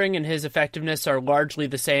scoring and his effectiveness are largely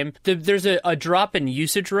the same. There's a drop in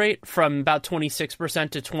usage rate from about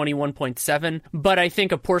 26% to 21.7%, but I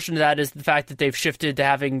think a portion of that is the fact that they've shifted to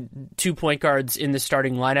having 2 point guards in the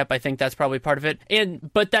starting lineup. I think that's probably part of it,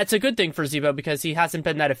 but that's a good thing for Z-Bo because he hasn't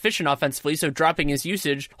been that efficient offensively, so dropping his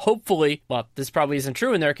usage, hopefully, well, this probably isn't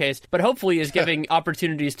true in their case, but hopefully is giving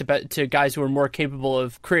opportunities to guys who are more capable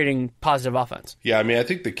of creating positive offense. Yeah, I mean, I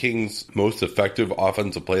think the Kings' most effective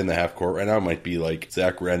offensive play in the half court right now might be like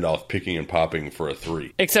Zach Randolph picking and popping for a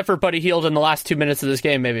 3. Except for Buddy Hield in the last 2 minutes of this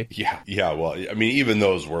game, maybe. Yeah, well, I mean, even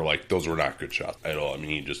those were not good shots at all. I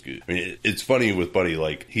mean, it's funny with Buddy,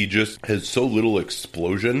 like, he just has so little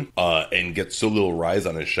explosion and gets so little rise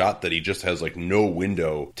on his shot that he just has, like, no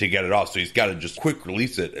window to get it off. So he's got to just quick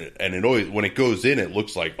release it. And it always, when it goes in, it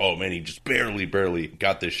looks like, oh, man, he just barely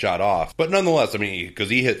got this shot off. But nonetheless, I mean, because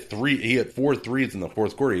he hit 4 threes in the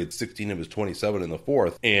fourth quarter. He had 16 of his 27 in the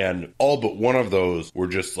fourth. And all but one of those were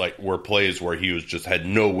just, like, were plays where he was just had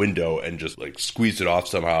no window and just, like, squeezed it off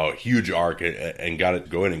somehow, huge arc, and got it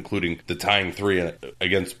going, including the tying 3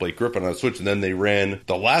 against Blake Griffin on a switch. And then they ran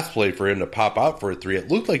the last play for him to pop out for a 3.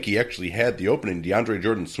 It looked like he actually had the opening. DeAndre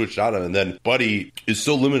Jordan switched out of him, and then Buddy is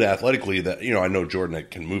so limited athletically that, I know Jordan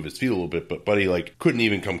can move his feet a little bit, but Buddy, like, couldn't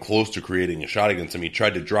even come close to creating a shot against him. He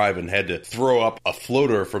tried to drive and had to throw up a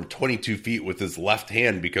floater from 22 feet with his left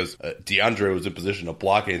hand because DeAndre was in position to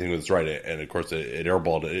block anything with his right, and of course it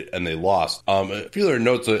airballed it, and they lost. A few other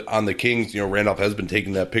notes on the Kings. Randolph has been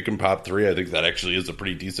taking that pick and pop 3. I think that actually is a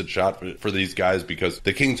pretty decent shot for these guys because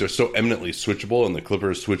the Kings are so eminently switchable, and the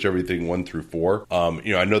Clippers switch everything 1 through 4.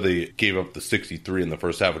 I know they gave up the 63 in the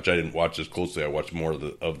first half, which I didn't watch as closely. I watched more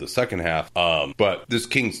of the second half. But this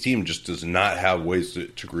Kings team just does not have ways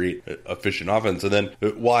to create efficient offense. And then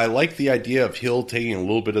while I like the idea of Hill taking a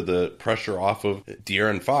little bit of the pressure off of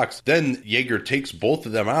De'Aaron Fox, then Jaeger takes both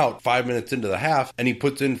of them out 5 minutes into the half, and he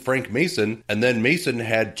puts in Frank Mason, and then Mason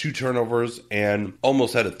had 2 turnovers and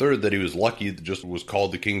almost had a third that he was lucky that just was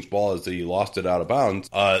called the Kings ball as he lost it out of bounds.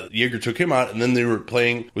 Jaeger took him out, and then they were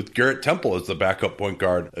playing with Garrett Temple as the backup point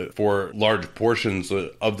guard for large portions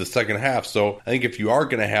of the second half. So I think if you are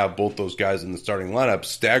going to have both those guys in the starting lineup,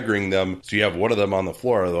 staggering them so you have one of them on the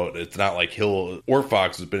floor, though it's not like Hill or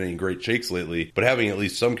Fox has been any great shakes lately, but having at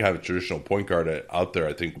least some kind of traditional point guard out there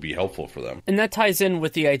I think would be helpful for them. And that ties in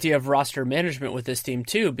with the idea of roster management with this team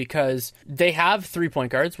too, because they have 3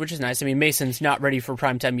 point guards, which is nice. I mean, Mason's not ready for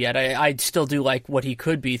primetime yet. I still do like what he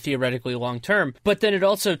could be theoretically long term, but then it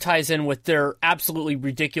also ties in with their absolutely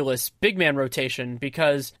ridiculous big man rotation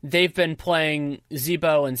because they've been playing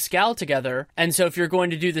Z-Bo and Skal together, and so if you're going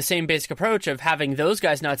to do the same basic approach of having those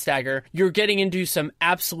guys not stagger, you're getting into some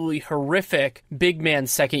absolutely horrific big man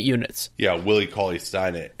second units. Yeah, Willie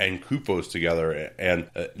Cauley-Stein and Kufos together, and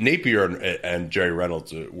Napier and Jerry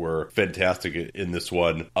Reynolds were fantastic in this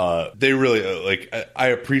one. They really, I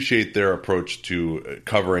appreciate their approach to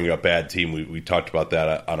covering a bad team. We talked about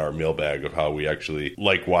that on our mailbag of how we actually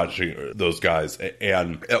like watching those guys.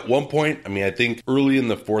 And at one point, I think early in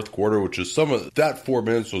the fourth quarter, which is that 4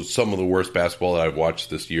 minutes was some of the worst basketball that I've watched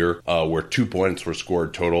this year, where 2 points were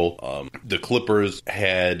scored total. The Clippers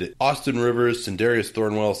had Austin Rivers, Sindarius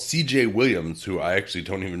Thornwell, CJ Williams, who I actually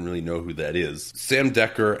don't even really know who that is, Sam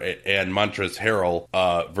Decker and Montrezl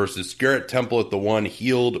Harrell versus Garrett Temple at the 1,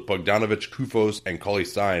 Hield, Bogdanovic, Kufos, and Cauley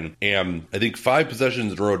Stein. And I think 5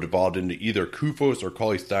 possessions in a row devolved into either Kufos or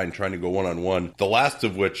Cauley Stein trying to go one-on-one, the last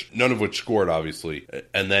of which, none of which scored, obviously.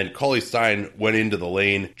 And then Cauley Stein went into the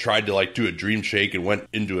lane, tried to do a dream shake, and went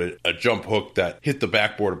into a jump hook that hit the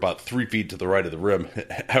backboard about 3 feet to the right of the rim.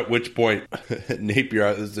 At which point,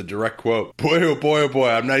 Napier, this is a direct quote, boy, oh boy,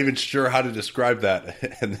 I'm not even sure how to describe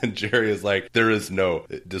that. And then Jerry is like, there is no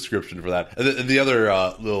description for that. And the other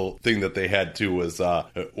little thing that they had too was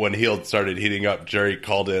when Hield started heating up, Jerry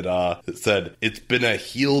called it, said, it's been a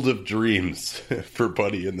Hield of dreams for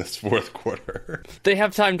Buddy in this fourth quarter. They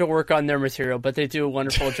have time to work on their material, but they do a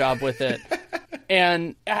wonderful job with it.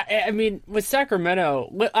 And with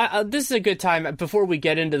Sacramento, this is a good time before we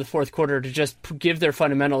get into the fourth quarter to just give their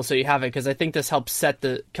fundamentals so you have it, because I think this helps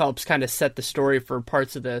kind of set the story for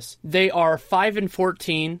parts of this. They are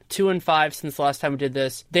 5-14, 2-5 since the last time we did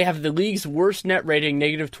this. They have the league's worst net rating,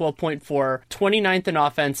 -12.4, 29th in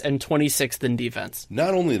offense, and 26th in defense.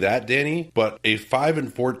 Not only that, Danny, but a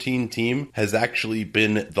 5-14 team has actually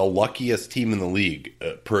been the luckiest team in the league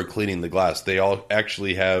per Cleaning the Glass. They all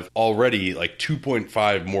actually have already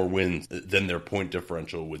 2.5 more wins than their point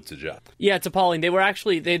differential would suggest. Yeah, it's appalling. They were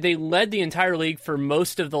actually, they led the entire league for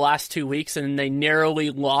most of the last 2 weeks, and they narrowly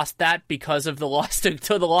lost that because of the loss to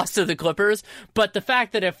the Clippers. But the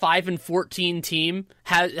fact that a 5-14 team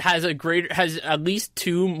has at least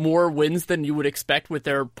 2 more wins than you would expect with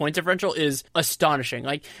their point differential is astonishing.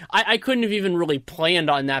 I couldn't have even really planned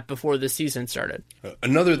on that before the season started.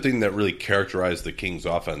 Another thing that really characterized the Kings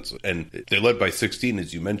offense, and they led by 16,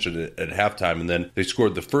 as you mentioned, at halftime, and then they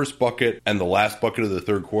scored the first bucket and the last bucket of the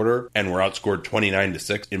third quarter and were outscored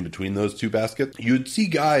 29-6 in between those 2 baskets. You'd see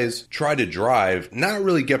guys try to drive, not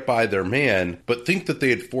really get by their man, but think that they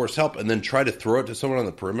had forced help and then try to throw it to someone on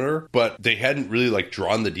the perimeter, but they hadn't really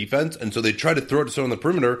drawn the defense, and so they try to throw it to someone on the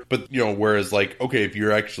perimeter, but whereas okay, if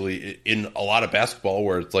you're actually in a lot of basketball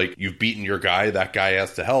where it's you've beaten your guy, that guy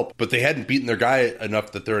has to help, but they hadn't beaten their guy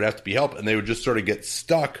enough that there would have to be help, and they would just sort of get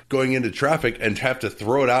stuck going into traffic and have to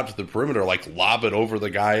throw it out to the perimeter, lob it over the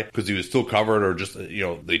guy because he was still covered, or just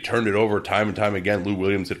they turned it over time and time again. Lou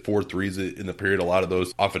Williams hit 4 threes in the period, a lot of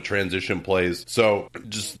those off of transition plays. So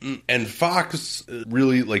and Fox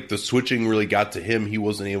really, the switching really got to him. He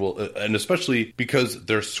wasn't able, and especially because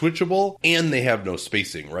they're switchable and they have no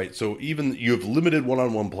spacing, right? So even you have limited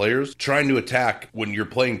one-on-one players trying to attack when you're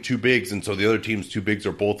playing 2 bigs, and so the other team's 2 bigs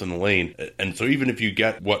are both in the lane. And so even if you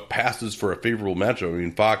get what passes for a favorable matchup,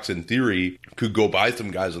 Fox in theory could go by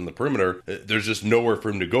some guys on the perimeter. There's just nowhere for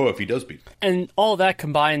him to go if he does beat. And all that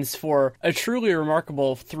combines for a truly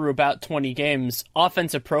remarkable, through about 20 games,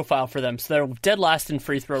 offensive profile for them. So they're dead last in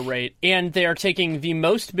free throw rate, and they are taking the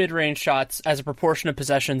most mid-range shots as a proportion of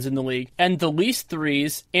possessions in the league, and the least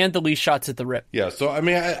threes and the least shots at the rim. Yeah, so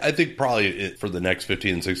I think probably for the next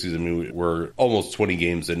 15 and 16, we're almost 20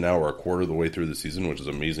 games in now, or a quarter of the way through the season, which is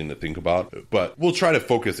amazing to think about. But we'll try to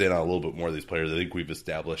focus in on a little bit more of these players. I think we've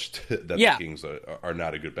established that the Kings are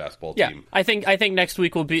not a good basketball team. I think next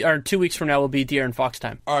week will be, or 2 weeks from now will be De'Aaron Fox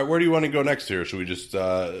time. All right, where do you want to go next here? Should we just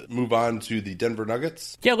move on to the Denver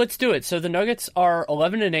Nuggets? Yeah, let's do it. So the Nuggets are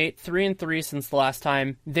 11-8, 3-3 since the last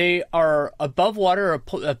time. They are above water, a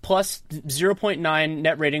plus 0.9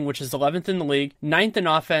 net rating, which is 11th in the league, 9th in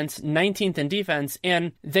offense, 19th in defense,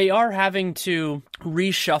 and they are having to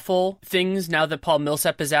reshuffle things now that Paul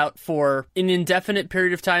Millsap is out for an indefinite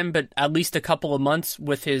period of time, but at least a couple of months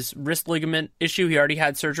with his wrist ligament issue. He already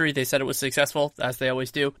had surgery. They said it was successful, as they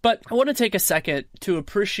always do. But I want to take a second to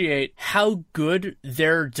appreciate how good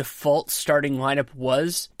their default starting lineup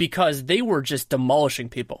was, because they were just demolishing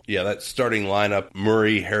people. Yeah, that starting lineup,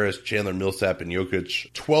 Murray, Harris, Chandler, Millsap, and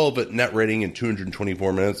Jokic, 12 at net rating in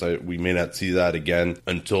 224 minutes. We may not see that again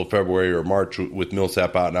until February or March with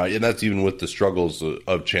Millsap out now, and that's even with the struggles struggles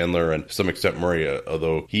of Chandler and to some extent Murray,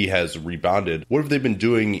 although he has rebounded. What have they been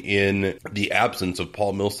doing in the absence of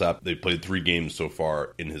Paul Millsap? They played 3 games so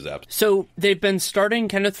far in his absence. So they've been starting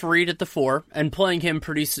Kenneth Faried at the 4 and playing him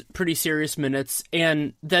pretty serious minutes,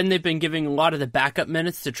 and then they've been giving a lot of the backup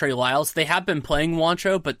minutes to Trey Lyles. They have been playing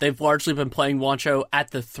Juancho, but they've largely been playing Juancho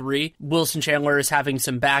at the 3. Wilson Chandler is having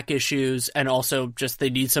some back issues, and also just they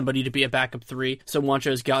need somebody to be a backup 3, so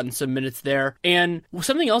Juancho's gotten some minutes there. And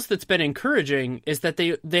something else that's been encouraging is that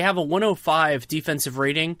they have a 105 defensive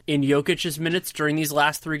rating in Jokic's minutes during these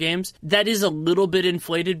last 3 games. That is a little bit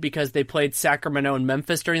inflated because they played Sacramento and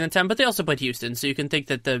Memphis during that time, but they also played Houston, so you can think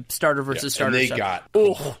that the starter versus starter. And they got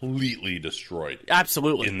completely destroyed.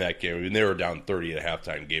 Absolutely. In that game. I mean, they were down 30 at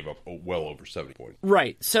halftime, gave up well over 70 points.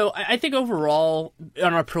 Right. So I think overall,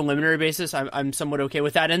 on a preliminary basis, I'm somewhat okay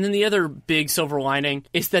with that. And then the other big silver lining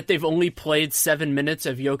is that they've only played 7 minutes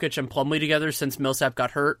of Jokic and Plumlee together since Millsap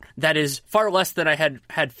got hurt. That is far less than I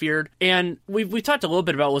had feared. And we talked a little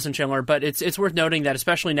bit about Wilson Chandler, but it's worth noting that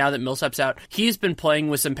especially now that Millsap's out, he's been playing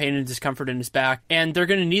with some pain and discomfort in his back, and they're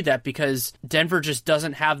going to need that because Denver just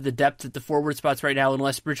doesn't have the depth at the forward spots right now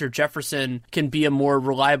unless Richard Jefferson can be a more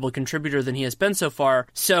reliable contributor than he has been so far.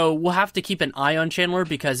 So we'll have to keep an eye on Chandler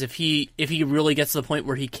because if he really gets to the point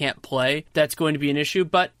where he can't play, that's going to be an issue.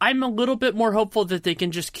 But I'm a little bit more hopeful that they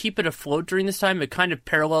can just keep it afloat during this time. It kind of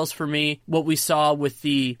parallels for me what we saw with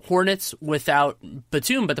the Hornets without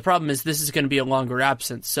Batum, but the problem is this is going to be a longer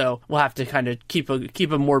absence, so we'll have to kind of keep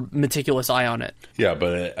a more meticulous eye on it. Yeah,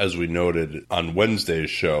 but as we noted on Wednesday's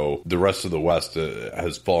show, the rest of the West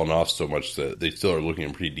has fallen off so much that they still are looking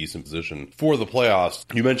in a pretty decent position for the playoffs.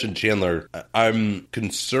 You mentioned Chandler. I'm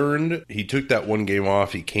concerned. He took that 1 game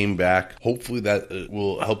off. He came back. Hopefully that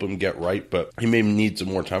will help him get right, but he may need some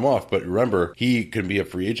more time off. But remember, he can be a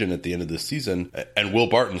free agent at the end of this season, and Will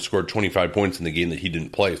Barton scored 25 points in the game that he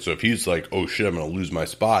didn't play. So if he's like, oh shit, I'm going to lose my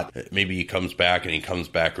spot, maybe he comes back and he comes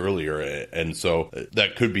back earlier. And so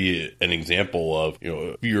that could be an example of,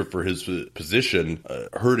 fear for his position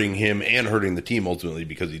hurting him and hurting the team ultimately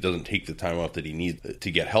because he doesn't take the time off that he needs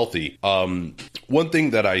to get healthy. One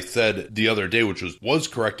thing that I said the other day, which was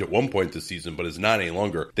correct at one point this season, but is not any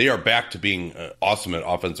longer, they are back to being awesome at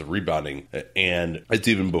offensive rebounding, and it's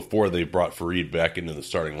even before they brought Faried back into the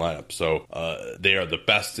starting lineup. So they are the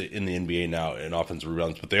best in the NBA now in offensive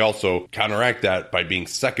rebounds, but they also counteract that by being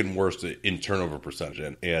second worst in turnover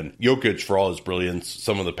percentage. And Jokic, for all his brilliance,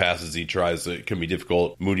 some of the passes he tries can be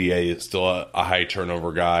difficult. Moutier is still a high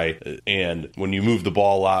turnover guy, and when you move the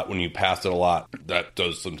ball a lot, when you pass it a lot, that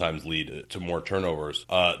does sometimes lead to more turnovers.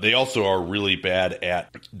 They also are really bad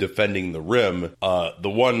at defending the rim. The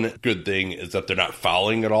one good thing is that they're not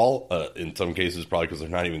fouling at all. In some cases, probably because they're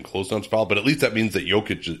not even close enough to foul, but at least that means that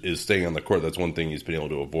Jokic is staying on the court. That's one thing he's been able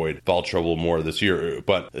to avoid foul trouble more this year.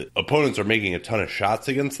 But opponents are making a ton of shots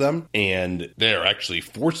against them, and they're actually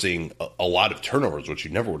forcing a lot of turnovers, which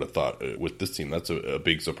you never would have thought with this team. That's a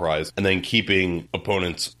big surprise. And then keeping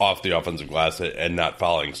opponents off the offensive glass and not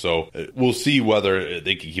fouling. So we'll see whether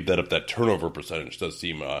they can keep that up. That turnover percentage does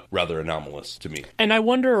seem rather anomalous to me. And I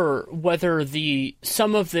wonder whether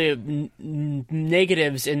some of the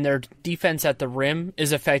negatives in their defense at the rim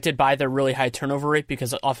is affected by their really high turnover rate,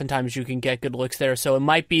 because oftentimes you can get good looks there. So it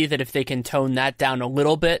might be that if they can tone that down a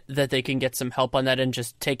little bit, that they can get some help on that and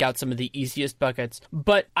just take out some of the easiest buckets.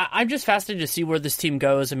 But I'm just fascinated to see where this team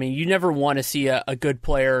goes. I mean, you never want to see a good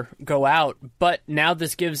player go out, but now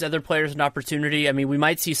this gives other players an opportunity. I mean, we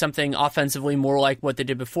might see something offensively more like what they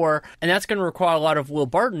did before, and that's going to require a lot of Will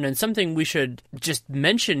Barton. And something we should just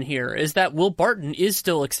mention here is that Will Barton is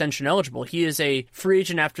still extension eligible. He is a free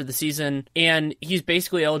agent after the season, and he's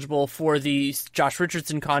basically eligible for the Josh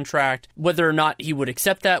Richardson contract. Whether or not he would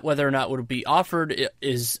accept that, whether or not it would be offered,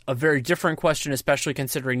 is a very different question, especially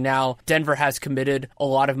considering now Denver has committed a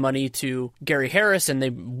lot of money to Gary Harris, and they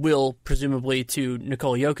will presumably to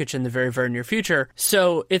Nikola Jokic in the very, very near future.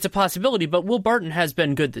 So it's a possibility, but Will Barton has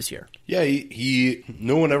been good this year. Yeah,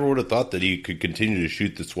 no one ever would have thought that he could continue to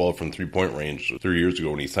shoot this well from three-point range 3 years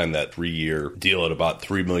ago when he signed that 3-year deal at about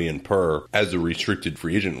 $3 million per as a restricted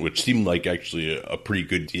free agent, which seemed like actually a pretty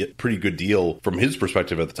good deal from his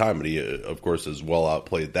perspective at the time. But he, of course, has well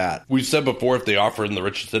outplayed that. We've said before, if they offer him the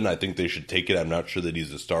Richardson, I think they should take it. I'm not sure that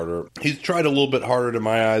he's a starter. He's tried a little bit harder to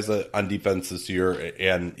my eyes on defense this year,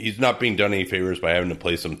 and he's not being done any favors by having to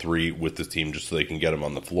play some 3 with this team just so they can get him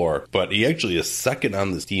on the floor. But he actually is second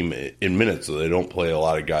on this team in minutes, so they don't play a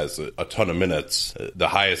lot of guys a ton of minutes. The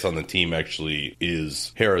highest on the team actually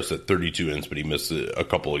is Harris at 32 minutes, but he missed a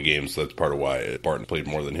couple of games, so that's part of why Barton played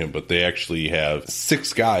more than him. But they actually have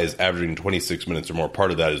 6 guys averaging 26 minutes or more.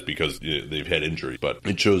 Part of that is because they've had injuries, but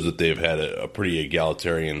it shows that they've had a pretty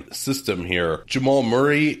egalitarian system here. Jamal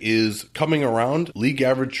Murray is coming around, league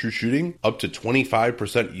average true shooting, up to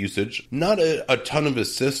 25% usage. Not a ton of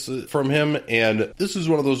assists from him, and this is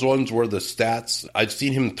one of those ones where the stats, I've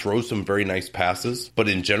seen him throw some very nice passes, but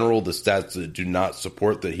in general, the stats do not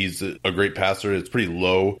support that he's a great passer. It's pretty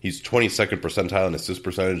low. He's 22nd percentile in assist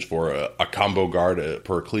percentage for a combo guard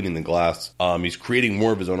per cleaning the glass. He's creating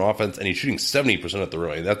more of his own offense, and he's shooting 70% at the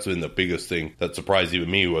rim. That's been the biggest thing that surprised even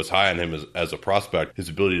me, who was high on him as a prospect, his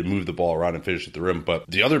ability to move the ball around and finish at the rim. But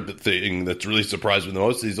the other thing that's really surprised me the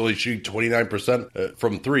most is he's only shooting 29%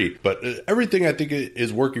 from three. But everything I think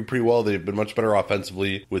is working pretty well. They've been much better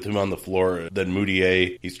offensively with him on the floor than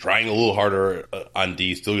Mudiay. He's trying a little harder on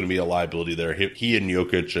D, still going to be a liability there. He and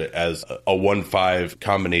Jokic as a 1-5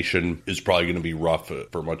 combination is probably going to be rough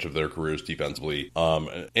for much of their careers defensively.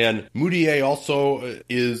 And Mudiay also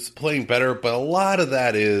is playing better, but a lot of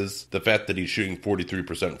that is the fact that he's shooting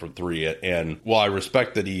 43% from three. And while I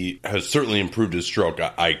respect that he has certainly improved his stroke,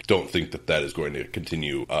 I don't think that is going to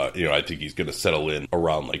continue. I think he's going to settle in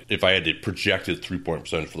around, like, if I had to project his 3-point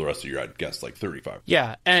percentage for the rest of the year, I'd guess like 35.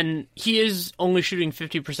 Yeah, and he is only shooting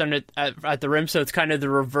 50% at the rim, so it's kind of the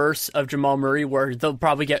reverse of Jamal Murray, where he'll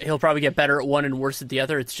probably get better at one and worse at the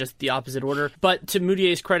other. It's just the opposite order. But to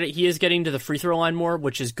Mudiay's credit, he is getting to the free throw line more,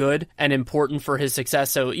 which is good and important for his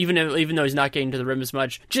success. So even though he's not getting to the rim as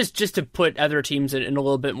much, just to put other teams in a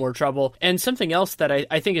little bit more trouble. And something else that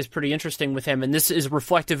I think is pretty interesting with him, and this is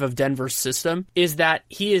reflective of Denver's system, is that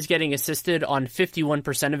he is getting assisted on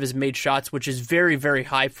 51% of his made shots, which is very, very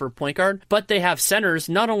high for a point guard. But they have centers,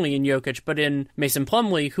 not only in Jokic, but in Mason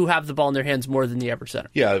Plumlee, who have the ball in their hands more than the ever center.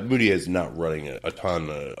 Yeah, Mudiay is not running a ton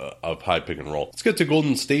of high pick and roll. Let's get to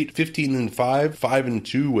Golden State, 15-5,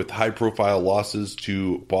 5-2 with high profile losses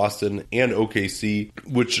to Boston and OKC,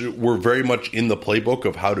 which were very much in the playbook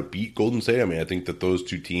of how to beat Golden State. I mean, I think that those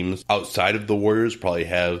two teams outside of the Warriors probably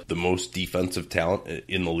have the most defensive talent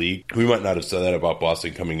in the league. We might not have said that about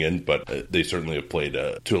Boston coming in, but they certainly have played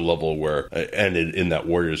to a level where, and in that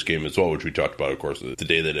Warriors game as well, which we talked about, of course, the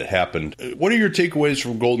day that it happened. What are your takeaways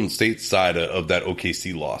from Golden State's side of that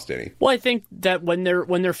OKC loss, Danny? Well, I think that when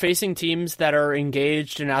they're facing teams that are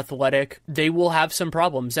engaged and athletic, they will have some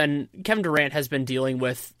problems. And Kevin Durant has been dealing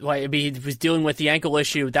with, he was dealing with the ankle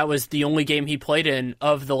issue. That was the only game he played in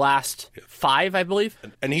of the last 5, I believe.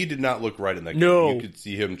 And he did not look right in that game. No. You could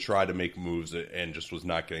see him try to make moves and just was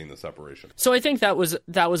not getting the separation. So I think that was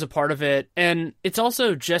a part of it. And it's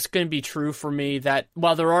also just going to be true for me that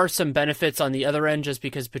while there are some benefits on the other end, just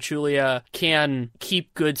because Pachulia can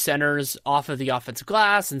keep good centers off of the offensive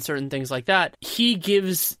glass and certain things like that, he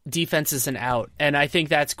gives defenses an out. And I think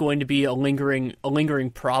that's going to be a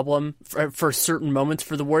lingering problem for certain moments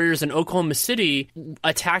for the Warriors. And Oklahoma City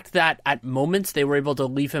attacked that at moments. They were able to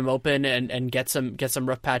leave him open and get some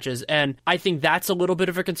rough patches. And I think that's a little bit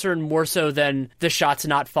of a concern, more so than the shots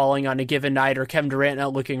not falling on a given night or Kevin Durant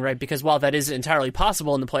not looking right, because while that is entirely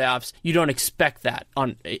possible in the playoffs, you don't expect that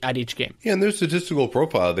at each game. Yeah, and their statistical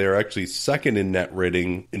profile, they're actually second in net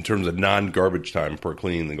rating in terms of non-garbage time per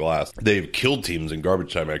cleaning the glass. They've killed teams in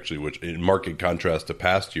garbage time, actually, which in marked contrast to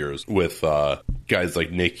past years with guys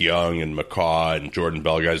like Nick Young and McCaw and Jordan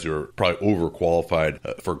Bell, guys who are probably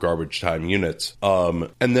overqualified for garbage time units. And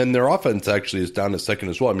then their offense actually is down to second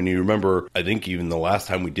as well. I mean, you remember, I think even the last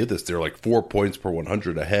time we did this, they're like 4 points per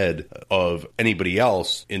 100 ahead of anybody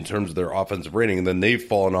else in terms of their offensive rating. And then they've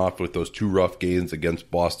fallen off with those 2 rough games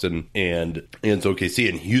against Boston and OKC.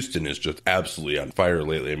 And Houston is just absolutely on fire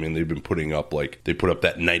lately. I mean, they've been putting up they put up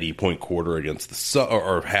that 90-point quarter against the Sun,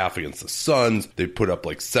 or half against the Suns. They put up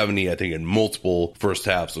like 70, I think, in multiple first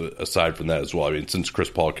halves aside from that as well. I mean, since Chris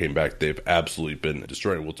Paul came back, they've absolutely been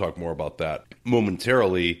destroying. We'll talk more about that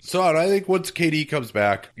momentarily. So, and I think once KD comes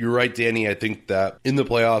back, you're right, Danny. I think that in the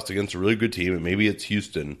playoffs against a really good team, and maybe it's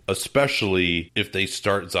Houston, especially if they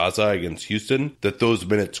start Zaza against Houston, that those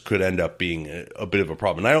minutes could end up being a bit of a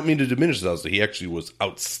problem. And I don't mean to diminish Zaza. He actually was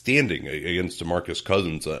outstanding against DeMarcus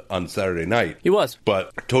Cousins on Saturday night. He was.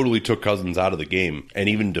 But totally took Cousins out of the game and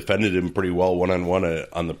even defended him pretty well one-on-one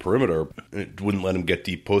on the perimeter. It wouldn't let him get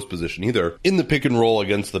deep post position either. In the pick and roll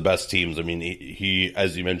against the best teams, I mean, he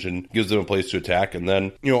as you mentioned, gives them a place to attack. And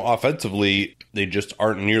then, offensively, they just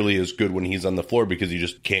aren't nearly as good when he's on the floor because he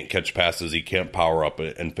just can't catch passes. He can't power up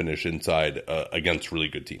and finish inside against really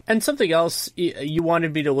good teams. And something else you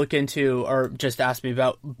wanted me to look into or just ask me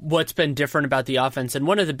about what's been different about the offense. And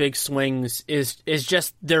one of the big swings is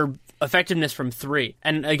just their effectiveness from three.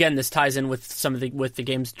 And again, this ties in with some of the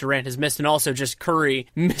games Durant has missed, and also just Curry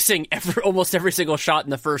missing almost every single shot in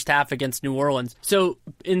the first half against New Orleans. So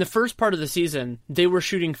in the first part of the season, they were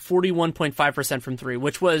shooting 41.5% from three,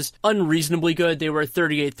 which was unreasonably good. They were at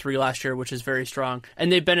 38.3 last year, which is very strong.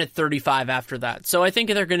 And they've been at 35 after that. So I think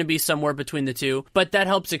they're going to be somewhere between the two. But that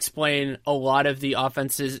helps explain a lot of the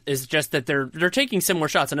offenses, is just that they're taking similar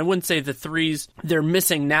shots. And I wouldn't say the threes they're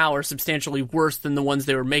missing now are substantially worse than the ones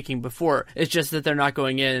they were making before. It's just that they're not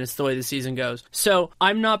going in, and it's the way the season goes. So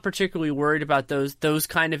I'm not particularly worried about those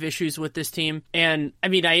kind of issues with this team. And I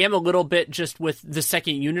mean, I am a little bit just with the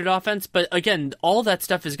second unit offense, but again, all that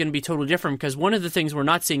stuff is going to be totally different, because one of the things we're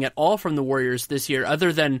not seeing at all from the Warriors this year,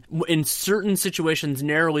 other than in certain situations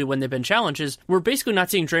narrowly when they've been challenged, is we're basically not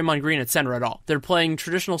seeing Draymond Green at center at all. They're playing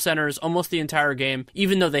traditional centers almost the entire game,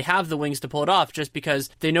 even though they have the wings to pull it off, just because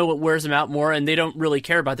they know what wears them out more, and they don't really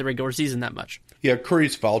care about the regular season that much. Yeah,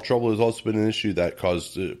 Curry's foul trouble has also been an issue that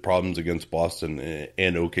caused problems against Boston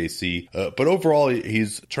and OKC. But overall,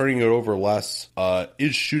 he's turning it over less,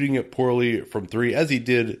 is shooting it poorly from three, as he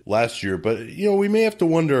did last year. But, we may have to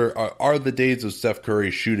wonder, are the days of Steph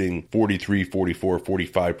Curry shooting 43, 44,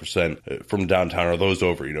 45% from downtown, are those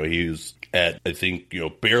over? He was at, I think,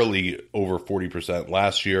 barely over 40%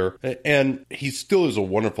 last year. And he still is a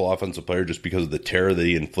wonderful offensive player just because of the terror that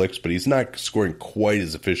he inflicts, but he's not scoring quite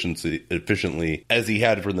as efficiently as he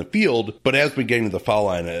had from the field, but has been getting to the foul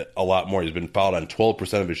line a lot more. He's been fouled on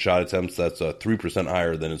 12% of his shot attempts. That's 3%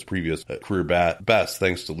 higher than his previous career best,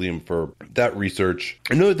 thanks to Liam for that research.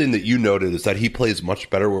 Another thing that you noted is that he plays much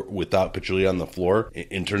better without Pachulia on the floor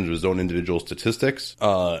in terms of his own individual statistics.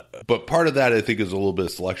 But part of that, I think, is a little bit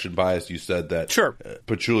of selection bias. You said that sure.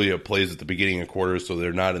 Pachulia plays at the beginning of quarters, so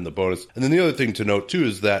they're not in the bonus. And then the other thing to note, too,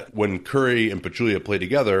 is that when Curry and Pachulia play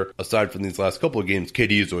together, aside from these last couple of games,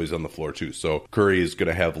 KD is always on the floor, too. So Curry is going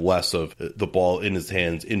to have less of the ball in his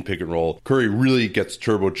hands in pick and roll. Curry really gets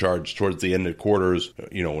turbocharged towards the end of quarters,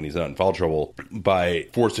 when he's not in foul trouble, by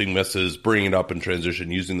forcing misses, bringing it up in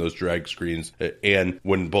transition, using those drag screens. And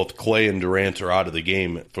when both Clay and Durant are out of the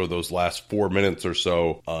game for those last 4 minutes or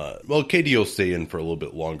so, KD will stay in for a little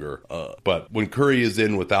bit longer. But when Curry is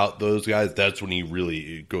in without those guys, that's when he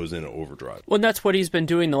really goes into overdrive. Well, that's what he's been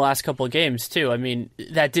doing the last couple of games, too. I mean,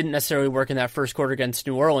 that didn't necessarily work in that first quarter against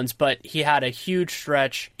New Orleans, but he had a huge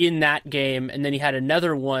stretch in that game, and then he had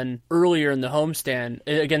another one earlier in the homestand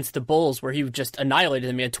against the Bulls where he just annihilated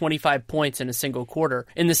them. He had 25 points in a single quarter.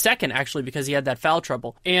 In the second, actually, because he had that foul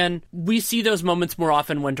trouble. And we see those moments more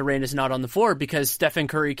often when Durant is not on the floor, because Stephen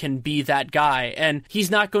Curry can be that guy. And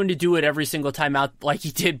he's not going to do it every single time out like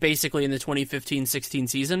he did basically in the 2015-16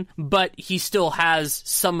 season, but he still has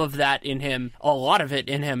some of that in him, a lot of it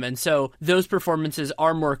in him. And so those performances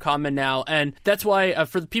are more common now. And that's why,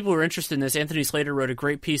 for the people who are interested in this, Anthony Slater wrote a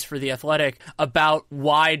great piece for The Athletic about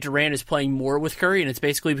why Durant is playing more with Curry. And it's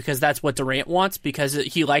basically because that's what Durant wants, because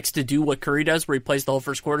he likes to do what Curry does, where he plays the whole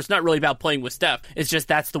first quarter. It's not really about playing with Steph. It's just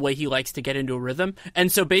that's the way he likes to get into a rhythm.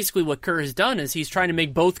 And so basically what Curry has done is he's trying to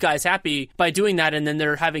make both guys happy by doing that. And then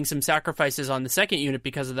they're having some sacrifices on the second unit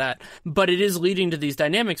because of that. But it is leading to these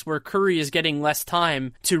dynamics where Curry is getting less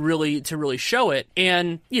time to really show it.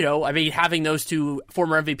 And, having those two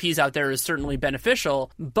former MVPs out there is certainly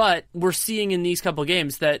beneficial, but we're seeing in these couple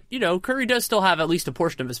games that, Curry does still have at least a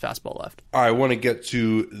portion of his fastball left. All right, I want to get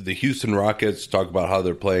to the Houston Rockets, talk about how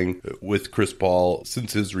they're playing with Chris Paul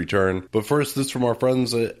since his return. But first, this from our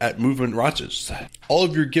friends at Movement Watches. All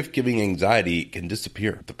of your gift-giving anxiety can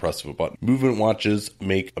disappear at the press of a button. Movement Watches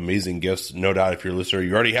make amazing gifts. No doubt if you're a listener,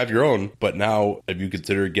 you already have your own, but now have you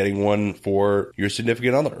considered getting one for your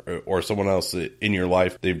significant other or someone else in your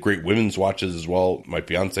life? They have great women's watches as well. My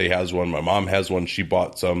fiance has one. My mom has one. She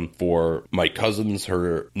bought some for my cousins,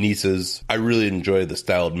 her nieces. I really enjoy the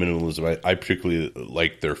style of minimalism. I particularly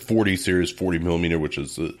like their 40 series, 40 millimeter, which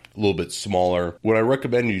is a little bit smaller. What I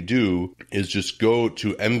recommend you do is just go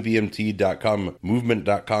to mvmt.com,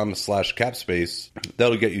 movement.com/capspace.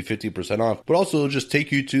 That'll get you 50% off, but also it'll just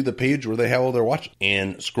take you to the page where they have all their watches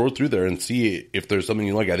and scroll through there and see if there's something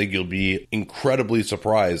you like. I think you'll be incredibly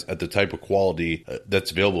surprised at the type of quality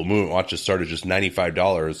that's available. Movement watches start at just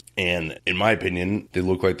 $95, and in my opinion, they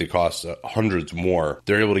look like they cost hundreds more.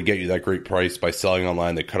 They're able to get you that great price by selling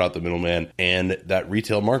online. They cut out the middleman, and that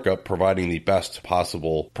retail markup providing the best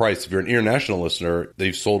possible price. If you're an international listener,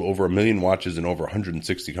 they've sold over 1 million watches in over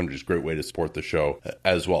 160 countries. Great way to support the show. show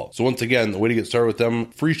as well. So once again, the way to get started with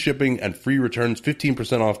them, free shipping and free returns,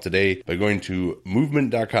 15% off today by going to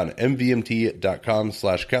movement.com,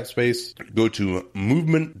 mvmt.com/capspace. Go to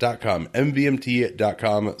movement.com,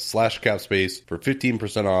 mvmt.com/capspace for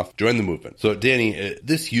 15% off. Join the movement. So Danny,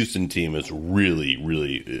 this Houston team has really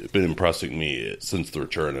been impressing me since the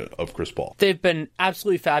return of Chris Paul. They've been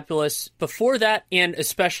absolutely fabulous before that, and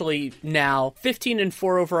especially now.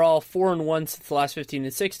 15-4 overall, 4-1 since the last 15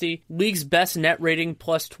 and 60. League's best net rating,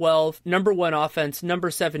 +12. Number 1 offense,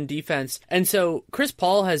 number 7 defense. And so Chris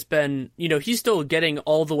Paul has been, he's still getting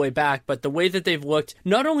all the way back, but the way that they've looked,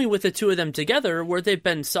 not only with the two of them together, where they've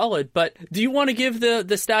been solid, but do you want to give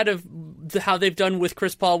the stat of how they've done with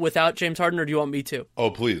Chris Paul without James Harden, or do you want me to?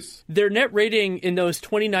 Oh, please. Their net rating in those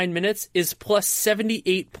 29 minutes is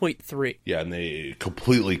 +78.3. Yeah, and they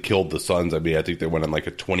completely killed the Suns. I mean, I think they went on like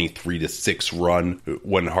a 23-6 run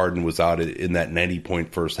when Harden was out in that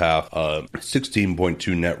 90-point first half.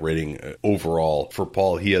 16.2 net rating overall for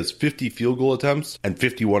Paul. He has 50 field goal attempts and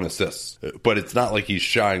 51 assists, but it's not like he's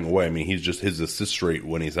shying away. I mean, his assist rate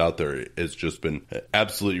when he's out there has just been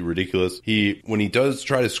absolutely ridiculous. When he does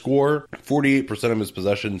try to score, 48% of his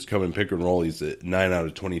possessions come in pick and roll. He's at 9 out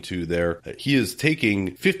of 22 there. He is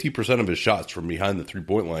taking 50% of his shots from behind the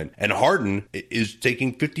three-point line, and Harden is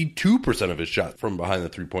taking 52% of his shots from behind the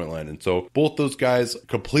three-point line. And so both those guys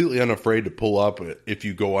completely unafraid to pull up if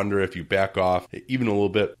you go under, if you back off even a little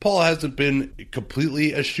bit. Paul hasn't been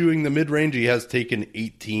completely eschewing the mid-range. He has taken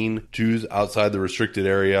 18 twos outside the restricted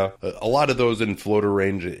area. A lot of those in floater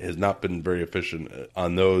range, has not been very efficient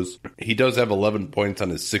on those. He does have 11 points on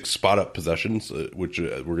his 6 spot-up possessions, which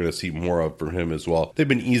we're going to see more of from him as well. They've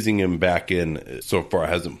been easing him back in so far.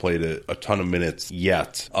 Hasn't played a ton of minutes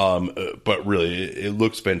yet, but really, it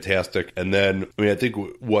looks fantastic. And then, I think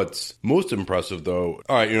what's most impressive, though,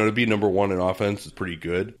 all right, to be number 1 in offense is pretty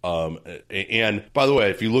good. And by the way,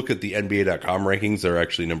 if you look at the NBA.com rankings, they're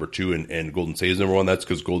actually number 2 and Golden State is number 1. That's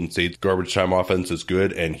because Golden State's garbage time offense is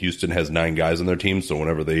good, and Houston has 9 guys on their team, so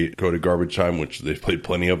whenever they go to garbage time, which they've played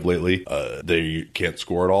plenty of lately, they can't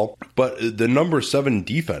score at all. But the number 7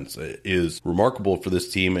 defense is remarkable for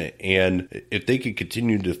this team, and if they can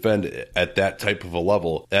continue to defend at that type of a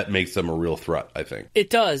level, that makes them a real threat, I think. It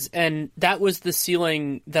does, and that was the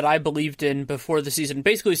ceiling that I believed in before the season.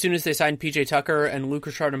 Basically, as soon as they signed PJ Tucker and Luc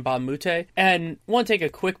Richard and Mbah a Moute. And I want to take a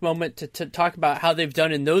quick moment to talk about how they've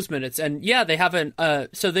done in those minutes. And yeah, they haven't,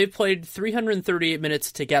 so they've played 338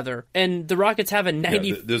 minutes together, and the Rockets have a 90...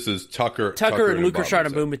 Yeah, this is Tucker and Luc Richard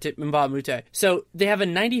and Mbah a Moute. So they have a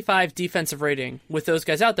 95 defensive rating with those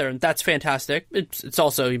guys out there, and that's fantastic. It's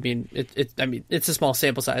also, it's a small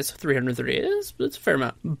sample size. 338 it's a fair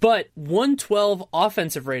amount. But 112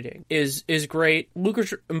 offensive rating is great.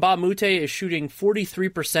 Mbah a Moute is shooting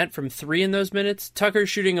 43% from 3 in those minutes. Tucker's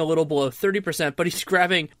shooting a little below 30%, but he's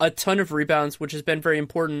grabbing a ton of rebounds, which has been very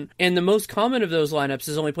important. And the most common of those lineups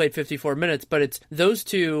has only played 54 minutes, but it's those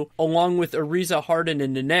two along with Ariza, Harden,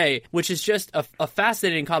 and Nene, which is just a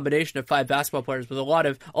fascinating combination of 5 basketball players with a lot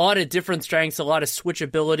of different strengths, a lot of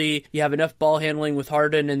switchability. You have enough ball handling with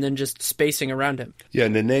Harden, and then just spacing around him. Yeah,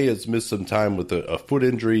 Nene has missed some time with a foot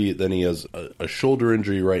injury. Then he has a shoulder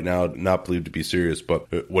injury right now, not believed to be serious, but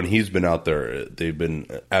when he's been out there, they've been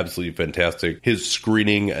absolutely fantastic. His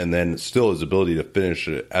screening and then still his ability to finish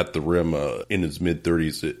at the rim in his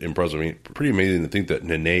mid-30s, impressive. I mean, pretty amazing to think that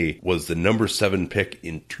Nene was the number 7 pick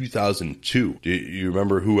in 2002. Do you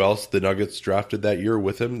remember who else the Nuggets drafted that year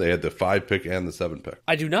with him? They had the 5 pick and the 7 pick.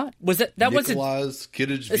 I do not. Was that wasn't Nicolas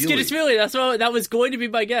Kiddich-Vili? Kiddich-Vili. That was going to be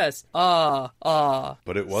my guess. But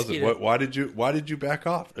it wasn't. Why did you back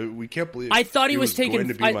off? We can't believe. I thought he was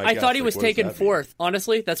taken. I thought he was taken 4th.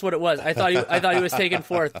 Honestly, that's what it was. I thought he was taken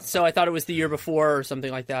 4th. So I thought it was the year before or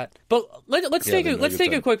something like that. But let's take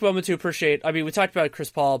a quick moment to appreciate. I mean, we talked about Chris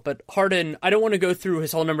Paul, but Harden. I don't want to go through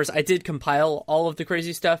his whole numbers. I did compile all of the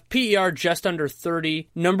crazy stuff. PER just under 30,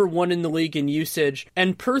 number 1 in the league in usage,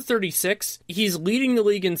 and per 36, he's leading the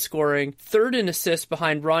league in scoring, 3rd in assists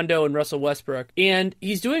behind Rondo and Russell Westbrook, and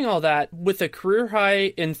he's doing all that with a career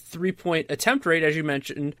high in 3-point attempt rate, as you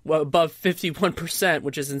mentioned, above 51%,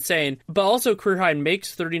 which is insane, but also career high in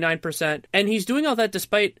makes, 39%, and he's doing all that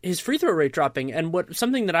despite his free throw rate dropping. And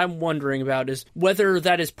something that I'm wondering about is whether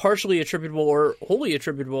that is partially attributable or wholly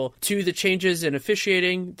attributable to the changes in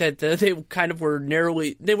officiating that they kind of weren't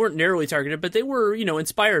narrowly targeted, but they were,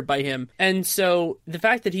 inspired by him. And so the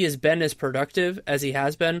fact that he has been as productive as he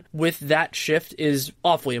has been with that shift is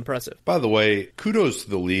awfully impressive. By the way, kudos to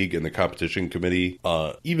the league and the competition committee.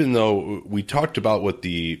 Even though we talked about what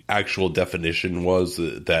the actual definition was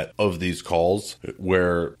that of these calls,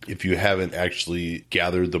 where if you haven't actually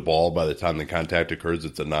gathered the ball by the time the contact occurs,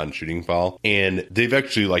 it's a non-shooting foul. And they've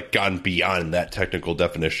actually like gone beyond that technical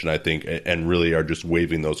definition, I think, and really are just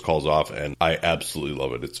waving those calls off. And I absolutely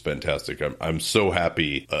love it. It's fantastic. I'm so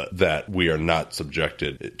happy that we are not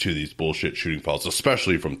subjected to these bullshit shooting fouls,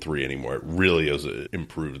 especially from three anymore. It really has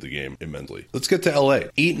improved the game immensely. Let's get to LA.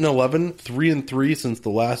 8-11, 3-3 since the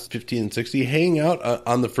last 50-60, hanging out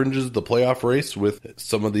on the fringes of the playoff race with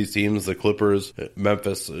some of these teams, the Clippers,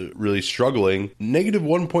 Memphis, really struggling. Negative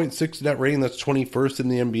 1.6 net rating, that's 21st in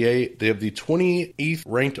the NBA. They have the 28th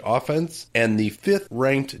ranked offense and the 5th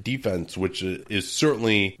ranked defense, which is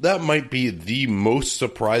certainly, that might be the most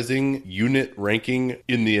surprising unit ranking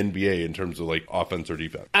in the NBA in terms of like offense or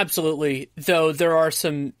defense. Absolutely, though there are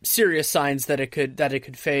some serious signs that it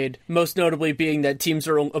could fade. Most notably being that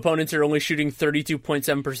opponents are only shooting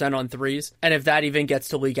 32.7% on threes, and if that even gets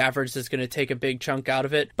to league average, it's going to take a big chunk out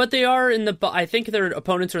of it. But they are I think their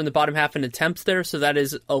opponents are in the bottom half in attempts there, so that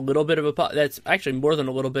is a little bit of that's actually more than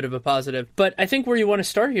a little bit of a positive. But I think where you want to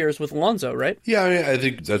start here is with Lonzo, right? Yeah, I mean, I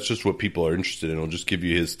think that's just what people are interested in. I'll just give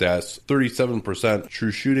you his stats: 37%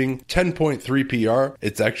 true shooting, 10.3 PR.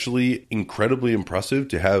 It's actually incredibly impressive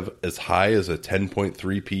to have as high as a 10.3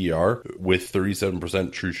 PER with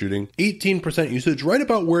 37% true shooting. 18% usage, right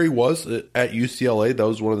about where he was at UCLA. That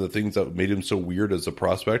was one of the things that made him so weird as a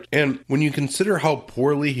prospect. And when you consider how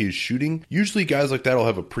poorly he's shooting, usually guys like that will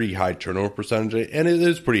have a pretty high turnover percentage, and it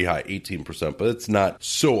is pretty high, 18%, but it's not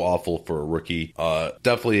so awful for a rookie.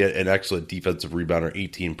 Definitely an excellent defensive rebounder,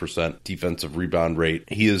 18% defensive rebound rate.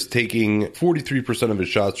 He is taking 43% of his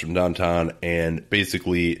shots from downtown and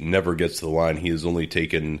basically never gets to the line. He has only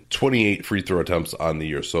taken 28 free throw attempts on the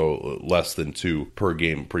year, so less than 2 per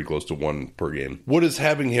game, pretty close to 1 per game. What is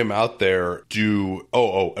having him out there do?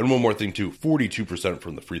 And one more thing too, 42%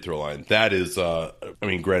 from the free throw line. That is,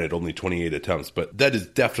 granted, only 28 attempts, but that is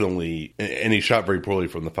definitely, and he shot very poorly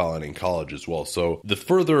from the foul line in college as well. So the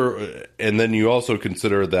further, and then you also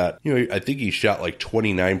consider that, I think he shot like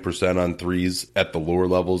 29% on threes at the lower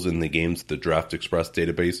levels in the games the Draft Express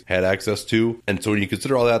database had access to. And so when you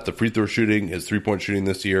consider all that, the free throw shooting, his 3-point shooting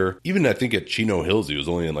this year, even I think at Chino Hills, he was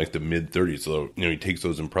only in like the mid 30s. So, he takes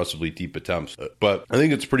those impressively deep attempts. But I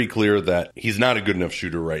think it's pretty clear that he's not a good enough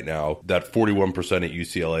shooter right now. That 41% at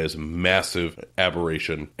UCLA is a massive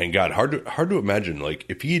aberration. And God, hard to imagine, like,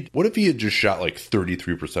 what if he had just shot like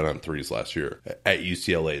 33% on threes last year at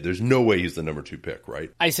UCLA? There's no way he's the number 2 pick,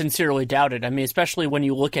 right? I sincerely doubt it. I mean, especially when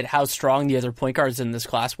you look at how strong the other point guards in this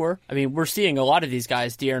class were. I mean, we're seeing a lot of these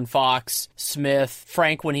guys, De'Aaron Fox, Smith,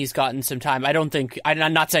 Frank, when he's gotten some time.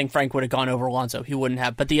 I'm not saying Frank would have gone over Lonzo. He wouldn't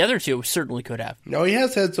have, but the other two certainly could have. No, he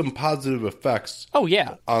has had some positive effects. Oh,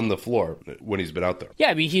 yeah. On the floor when he's been out there. Yeah,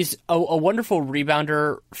 I mean, he's a wonderful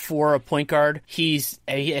rebounder for a point guard.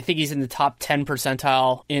 I think he's in the top 10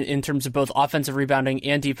 percentile in terms of both offensive rebounding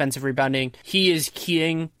and defensive rebounding. He is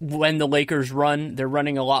keying when the Lakers run. They're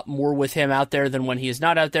running a lot more with him out there than when he is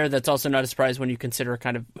not out there. That's also not a surprise when you consider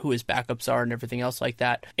kind of who his backups are and everything else like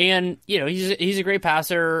that. And, he's a great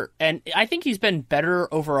passer, and I think he's been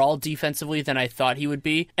better overall defensively than I thought he would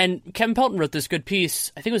be. And Kevin Pelton wrote this good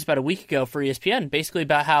piece, I think it was about a week ago for ESPN, basically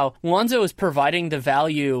about how Lonzo is providing the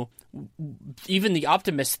value even the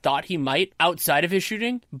optimists thought he might outside of his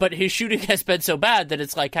shooting, but his shooting has been so bad that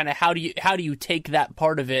it's like kind of how do you take that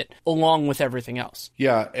part of it along with everything else?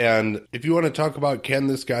 Yeah, and if you want to talk about can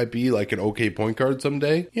this guy be like an okay point guard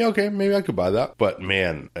someday? Yeah, okay, maybe I could buy that. But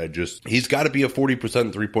man, he's got to be a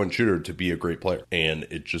 40% 3-point shooter to be a great player. And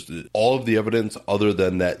it just, all of the evidence other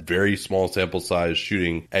than that very small sample size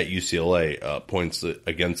shooting at UCLA points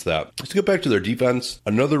against that. Let's get back to their defense.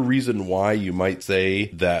 Another reason why you might say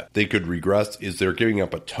that they could regress is they're giving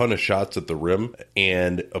up a ton of shots at the rim,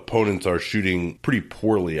 and opponents are shooting pretty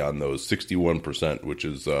poorly on those, 61%, which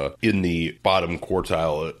is in the bottom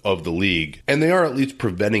quartile of the league. And they are at least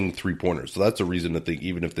preventing 3-pointers. So that's a reason to think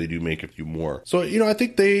even if they do make a few more. So, I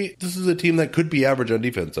think this is a team that could be average on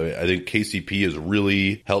defense. I think KCP has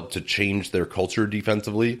really helped to change their culture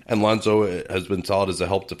defensively. And Lonzo has been solid as a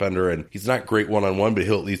help defender, and he's not great one-on-one, but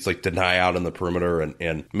he'll at least deny out on the perimeter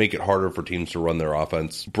and make it harder for teams to run their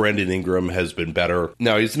offense. Brandon Brandon Ingram has been better.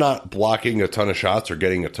 Now, he's not blocking a ton of shots or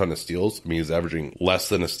getting a ton of steals. I mean, he's averaging less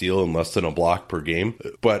than a steal and less than a block per game,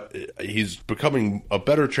 but he's becoming a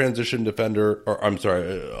better transition defender,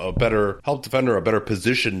 a better help defender, a better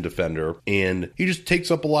position defender, and he just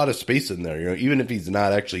takes up a lot of space in there. Even if he's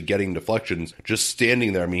not actually getting deflections, just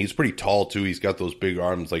standing there. I mean, he's pretty tall too. He's got those big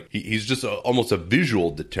arms. Like he's just almost a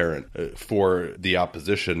visual deterrent for the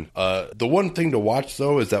opposition. The one thing to watch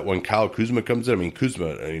though is that when Kyle Kuzma comes in,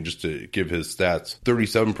 just to give his stats,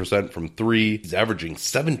 37% from three. He's averaging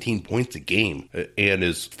 17 points a game and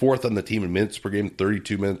is fourth on the team in minutes per game,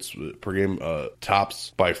 32 minutes per game,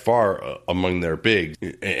 tops by far among their bigs.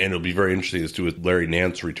 And it'll be very interesting as to with Larry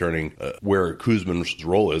Nance returning where Kuzma's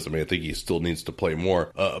role is. I mean, I think he still needs to play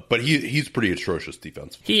more, but he's pretty atrocious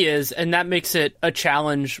defensively. He is, and that makes it a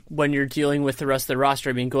challenge when you're dealing with the rest of the roster.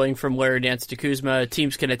 I mean, going from Larry Nance to Kuzma,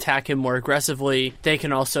 teams can attack him more aggressively. They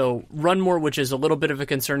can also run more, which is a little bit of a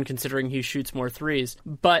concern considering he shoots more threes.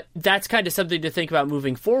 But that's kind of something to think about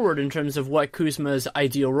moving forward in terms of what Kuzma's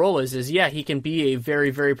ideal role is he can be a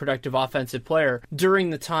very, very productive offensive player. During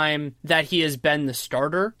the time that he has been the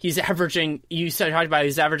starter, he's averaging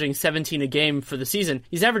 17 a game for the season.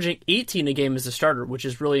 He's averaging 18 a game as a starter, which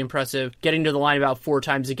is really impressive, getting to the line about 4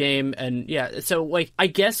 times a game. And so I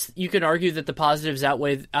guess you could argue that the positives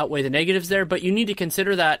outweigh the negatives there, but you need to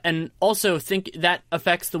consider that and also think that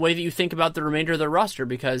affects the way that you think about the remainder of their roster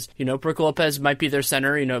because, Brook Lopez might be their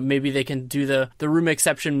center. Maybe they can do the room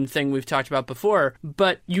exception thing we've talked about before,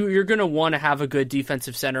 but you're going to want to have a good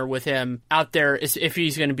defensive center with him out there if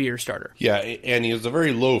he's going to be your starter. Yeah, and he has a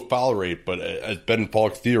very low foul rate, but as Ben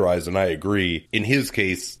Falk theorized, and I agree, in his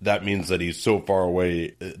case, that means that he's so far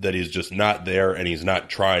away that he's just not there and he's not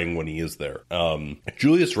trying when he is there.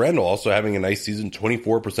 Julius Randle also having a nice season,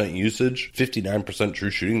 24% usage, 59% true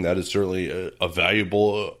shooting. That is certainly a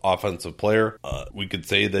valuable offensive player. We could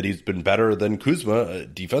say that he's been better than Kuzma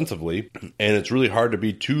defensively, and it's really hard to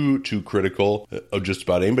be too critical of just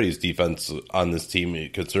about anybody's defense on this team,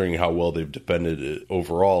 considering how well they've defended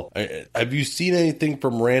overall. Have you seen anything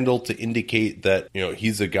from Randle to indicate that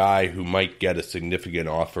he's a guy who might get a significant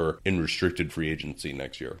offer in restricted free agency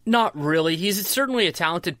next year? Not really. He's certainly a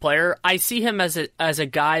talented player. I see him as a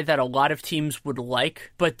guy that a lot of teams would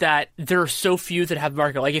like, but that there are so few that have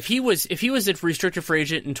market. Like if he was a restricted free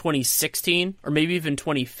agent in 2016 or maybe even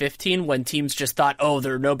 2015 when teams just thought, oh,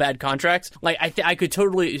 there are no bad contracts, like I could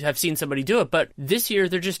totally have seen somebody do it, but this year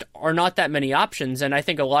there just are not that many options, and I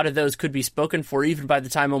think a lot of those could be spoken for even by the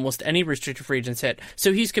time almost any restricted free agents hit.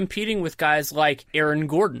 So he's competing with guys like Aaron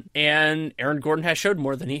Gordon, and Aaron Gordon has showed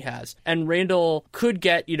more than he has. And Randle could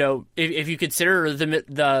get, if you consider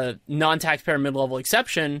the non-taxpayer mid-level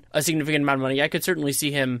exception a significant amount of money, I could certainly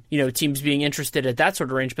see him, teams being interested at that sort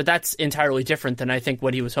of range, but that's entirely different than I think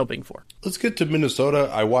what he was hoping for. Let's get to Minnesota.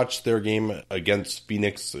 I watched their game against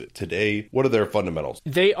Phoenix today. What are their fundamentals?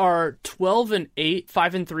 They are 12-8,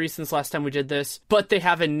 5-3 since last time we did this, but they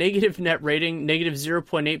have a negative net rating. Negative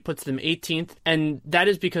 0.8 puts them 18th, and that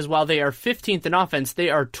is because while they are 15th in offense, they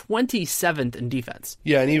are 27th in defense.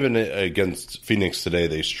 Yeah, and even against Phoenix today,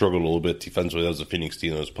 they struggled a little bit defensively. That was a Phoenix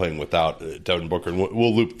team that was playing without Devin Booker, and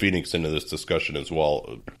we'll loop Phoenix into this discussion as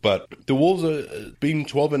well. But the Wolves being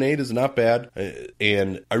 12-8 is not bad,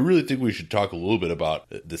 and I really think we should talk a little bit about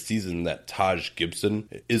the season that Taj Gibson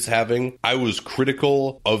is having. I was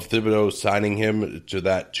critical of Thibodeau signing him to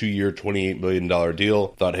that 2-year, $28 million deal.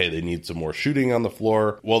 Thought, hey, they need some more shooting on the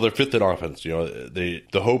floor. Well, they're fifth in offense. The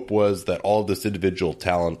hope was that all of this individual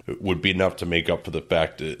talent would be enough to make up for the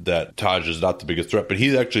fact that Taj is not the biggest threat, but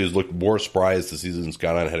he actually has looked more spry as the season's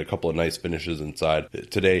gone on, had a couple of nice finishes inside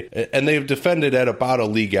today, and they've defended at about a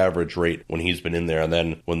league average rate when he's been in there, and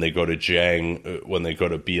then when they go to Jang, when they go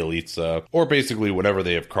to Bielitsa, or basically whenever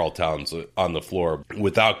they have Karl Towns on the floor,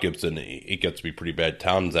 without Gibson, it gets to be pretty bad.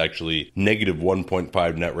 Towns actually negative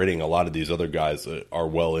 1.5 net rating. A lot of these other guys are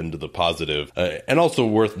well into the positive. And also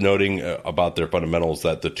worth noting about their fundamentals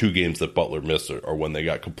that the 2 games that Butler missed are when they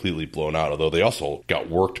got completely blown out, although they also got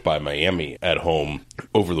worked by Miami at home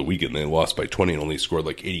over the weekend. They lost by 20 and only scored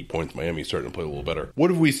like 80 points. Miami starting to play a little better. What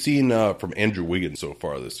have we seen from Andrew Wiggins so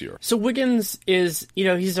far this year? So Wiggins is,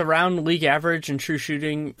 he's around league average in true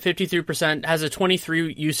shooting, 53%, has a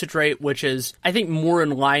 23 usage rate, which is, I think, more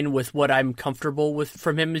in line with what I'm comfortable with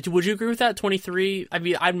from him. Would you agree with that? 23? I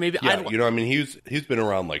mean, he's been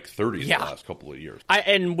around like 30 the last couple of years.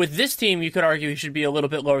 And with this team, you could argue he should be a little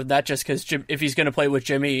bit lower than that just because if he's going to play with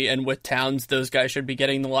Jimmy and with Towns, those guys should be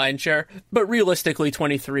getting the lion's share. But realistically,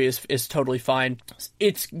 23 is totally fine.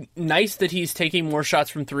 It's nice that he's taking more shots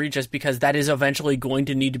from 3 just because that is eventually going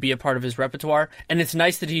to need to be a part of his repertoire. And it's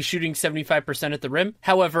nice that he's shooting 75% at the rim.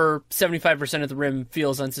 However, 75% 50% at the rim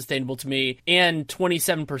feels unsustainable to me, and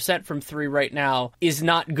 27% from three right now is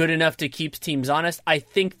not good enough to keep teams honest. I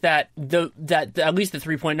think that at least the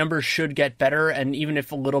 3-point numbers should get better, and even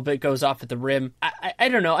if a little bit goes off at the rim, I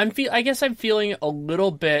don't know. I guess I'm feeling a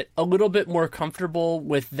little bit more comfortable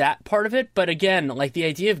with that part of it. But again, like the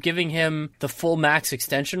idea of giving him the full max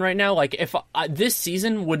extension right now, like if this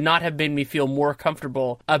season would not have made me feel more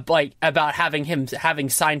comfortable about having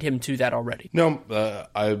signed him to that already. No,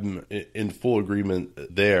 I'm in full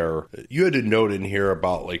agreement there. You had a note in here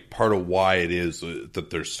about like part of why it is that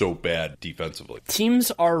they're so bad defensively.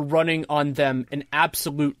 Teams are running on them an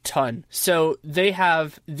absolute ton. So they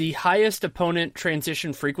have the highest opponent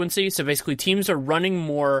transition frequency. So basically teams are running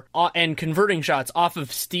more and converting shots off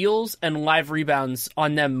of steals and live rebounds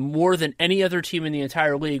on them more than any other team in the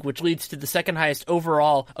entire league, which leads to the second highest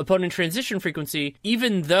overall opponent transition frequency,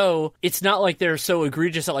 even though it's not like they're so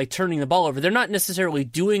egregious at like turning the ball over. They're not necessarily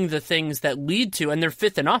doing the things that lead to, and they're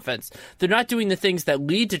fifth in offense. They're not doing the things that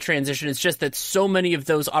lead to transition. It's just that so many of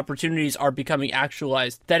those opportunities are becoming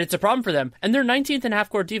actualized that it's a problem for them. And they're 19th in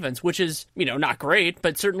half-court defense, which is, not great,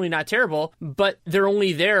 but certainly not terrible. But they're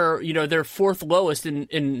only there, they're fourth lowest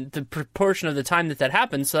in the proportion of the time that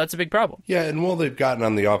happens. So that's a big problem. Yeah, and while they've gotten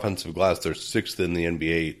on the offensive glass, they're sixth in the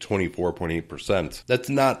NBA, 24.8%. That's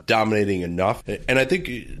not dominating enough. And I think,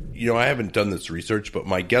 I haven't done this research, but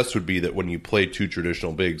my guess would be that when you play two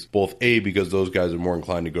traditional bigs, both A, because those guys are more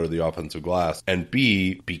inclined to go to the offensive glass, and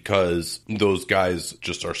B, because those guys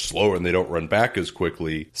just are slower and they don't run back as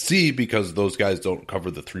quickly, C, because those guys don't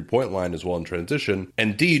cover the three-point line as well in transition,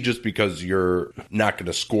 and D, just because you're not going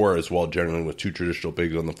to score as well generally with two traditional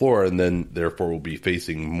bigs on the floor, and then therefore will be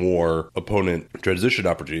facing more opponent transition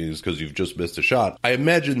opportunities because you've just missed a shot. I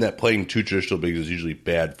imagine that playing two traditional bigs is usually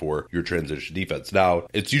bad for your transition defense. Now,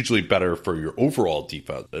 it's usually better for your overall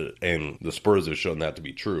defense, and the Spurs have shown that to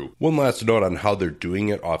be true. One last note on how they're doing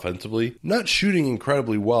it offensively. Not shooting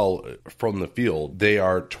incredibly well from the field. They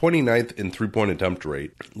are 29th in three-point attempt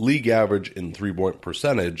rate, league average in three-point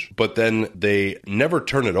percentage, but then they never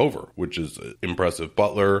turn it over, which is impressive.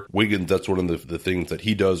 Butler, Wiggins, that's one of the things that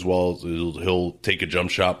he does well. He'll take a jump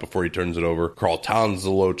shot before he turns it over. Karl Towns is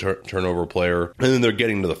a low turnover player. And then they're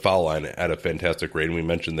getting to the foul line at a fantastic rate. And we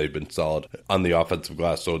mentioned they've been solid on the offensive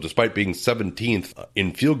glass. So despite being 17th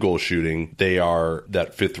in field goal shooting, they are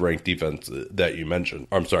that fifth-ranked defense that you mentioned.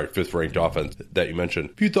 I'm sorry, fifth-ranked offense that you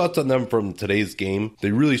mentioned. A few thoughts on them from today's game.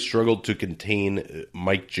 They really struggled to contain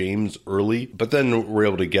Mike James early, but then were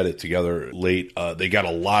able to get it together late. They got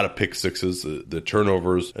a lot of pick sixes. The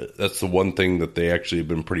turnovers, that's the one thing that they actually have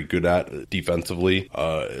been pretty good at defensively,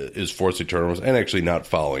 is forcing turnovers and actually not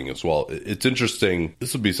fouling as well. It's interesting.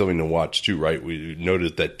 This would be something to watch too, right? We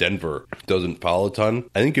noticed that Denver doesn't foul a ton.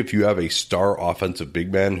 I think if you have a star offensive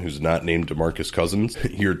big man who's not named DeMarcus Cousins,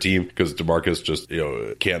 your team, because DeMarcus just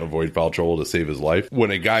can't avoid foul trouble to save his life.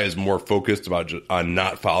 When a guy is more focused on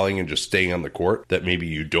not fouling and just staying on the court, that maybe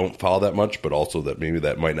you don't foul that much, but also that maybe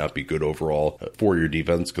that might not be good overall for your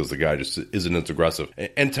defense because the guy just isn't as aggressive.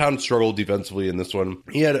 And Towns struggled defensively in this one.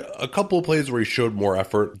 He had a couple of plays where he showed more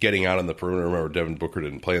effort getting out on the perimeter. Remember, Devin Booker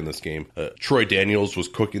didn't play in this game. Troy Daniels was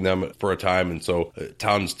cooking them for a time, and so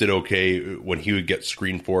Towns did okay when he would get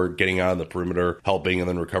screened for, getting out on the perimeter, helping, and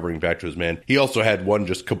then recovering back to his man. He also had one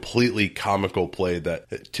just completely comical play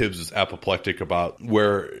that Tibbs is apoplectic about,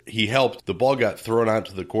 where he helped, the ball got thrown out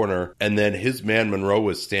to the corner, and then his man Monroe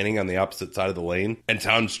was standing on the opposite side of the lane, and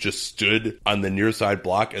Towns just stood on the near side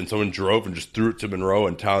block, and someone drove and just threw it to Monroe,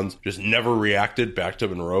 and Towns just never reacted back to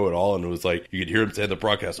Monroe at all, and it was like, you could hear him say in the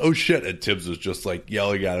broadcast, "Oh shit," and Tibbs was just like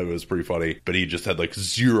yelling at him. It was pretty funny, but he just had like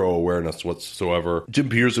zero awareness whatsoever. Jim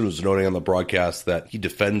Pearson was noting on the broadcast that he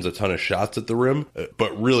defends a ton of shots at the rim,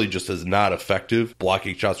 but really just is not effective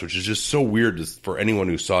blocking shots, which is just so weird for anyone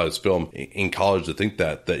who saw his film in college to think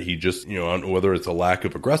that he just, whether it's a lack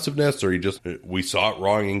of aggressiveness or we saw it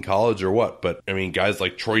wrong in college or what. But I mean, guys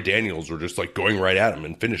like Troy Daniels were just like going right at him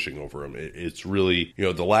and finishing over him. It's really,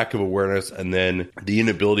 the lack of awareness and then the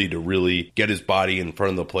inability to really get his body in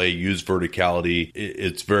front of the play, use verticality.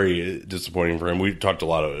 It's very disappointing for him. We talked a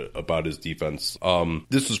lot about his defense.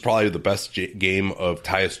 This was probably the best game of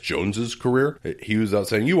Tyus Jones's career. He was out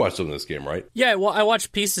saying, you watched some of this game, right? Yeah, well, I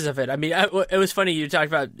watched pieces of it. I mean, it was funny you talked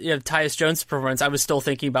about Tyus Jones' performance. I was still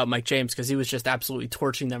thinking about Mike James because he was just absolutely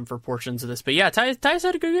torching them for portions of this. But yeah, Tyus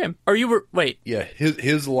had a good game. Yeah,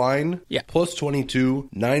 his line, plus 22,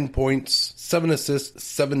 9 points, 7 assists,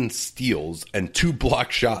 7 steals, and 2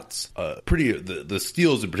 block shots. The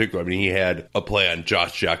steals in particular, I mean, he had a play on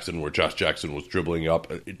Josh Jackson where Josh Jackson was dribbling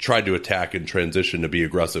up, tried to attack in transition to be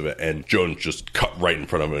aggressive, and Jones just cut right in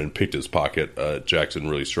front of him and picked his pocket. Jackson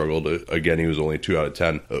really struggled. Again, he was only 2 out of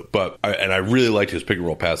 10. I really liked his pick and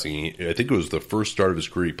roll passing. I think it was the first start of his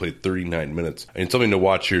career. He played 39 minutes. And something to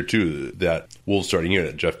watch here, too, that Wolves starting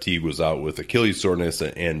unit, Jeff Teague was out with Achilles soreness,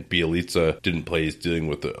 and Bielitsa didn't play. He's dealing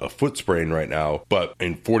with a foot sprain right now. But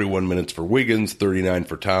in 41 minutes for Wiggins, 39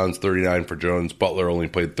 for Towns, 39 for Jones. Butler only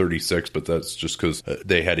played 36, but that's just because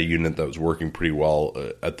they had a unit that was working pretty well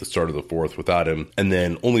at the start of the fourth without him. And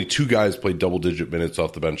then only 2 guys played double-digit minutes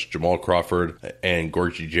off the bench, Jamal Crawford and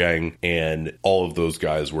Gorgui Dieng, and all of those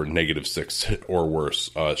guys were -6 or worse.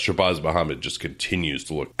 Shabazz Muhammad just continues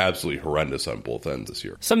to look absolutely horrendous on both ends this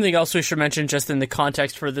year. Something else we should mention just in the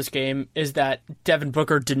context for this game is that Devin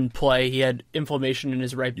Booker didn't play. He had inflammation in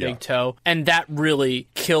his right big toe, and that really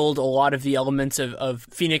killed a lot of the elements of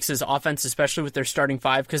Phoenix's offense, especially with their starting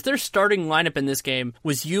five, because their starting lineup in this game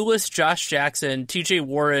was Ulis, Josh Jackson, TJ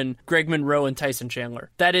Warren, Greg Monroe, and Tyson Chandler.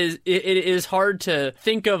 That is, it is hard to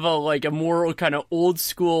think of a more kind of old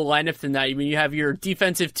school lineup than that. I mean, you have your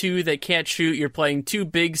defensive two that can't shoot. You're playing 2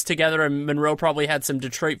 bigs together, and Monroe probably had some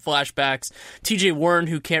Detroit flashbacks. TJ Warren,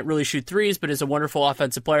 who can't really shoot threes, but is a wonderful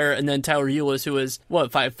offensive player, and then Tyler Ulis, who is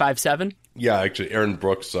 5'7". Yeah, actually, Aaron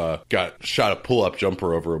Brooks got shot a pull-up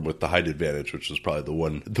jumper over him with the height advantage, which was probably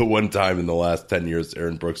the one time in the last 10 years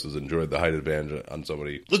Aaron Brooks has enjoyed the height advantage on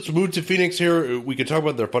somebody. Let's move to Phoenix here. We could talk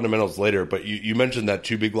about their fundamentals later, but you mentioned that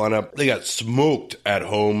 2 big lineup. They got smoked at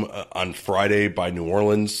home on Friday by New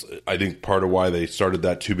Orleans. I think part of why they started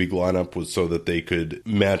that 2 big lineup was so that they could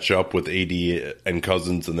match up with AD and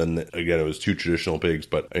Cousins, and then again it was 2 traditional bigs.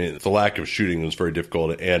 But I mean, the lack of shooting was very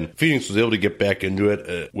difficult, and Phoenix was able to get back into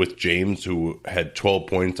it with James, who had 12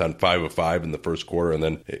 points on 5 of 5 in the first quarter, and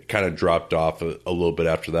then it kind of dropped off a little bit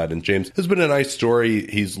after that. And James has been a nice story.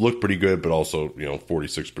 He's looked pretty good, but also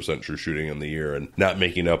 46% true shooting in the year and not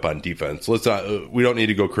making up on defense. We don't need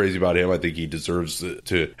to go crazy about him. I think he deserves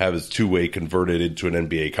to have his 2-way converted into an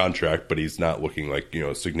NBA contract, but he's not looking like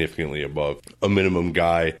significantly above a minimum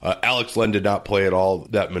guy. Alex Len did not play at all.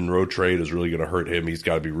 That Monroe trade is really going to hurt him. He's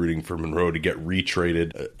got to be rooting for Monroe to get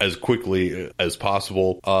retraded as quickly as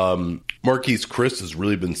possible. Marquise Chris has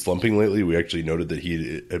really been slumping lately. We actually noted that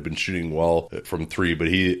he had been shooting well from 3, but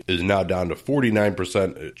he is now down to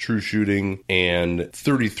 49% true shooting and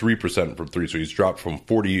 33% from 3. So he's dropped from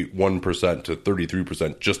 41% to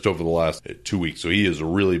 33% just over the last 2 weeks. So he has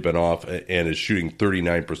really been off and is shooting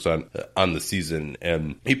 39% on the season.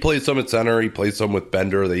 And he plays some at center. He plays some with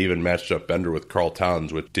Bender. They even matched up Bender with Karl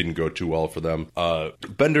Towns, which didn't go too well for them.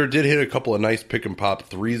 Bender did hit a couple of nice pick and pop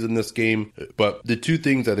 3s in this game, but the 2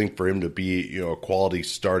 things I think for him to be a quality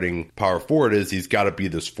starting power forward is he's got to be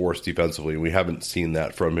this force defensively. We haven't seen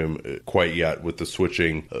that from him quite yet with the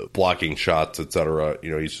switching, blocking shots, etc.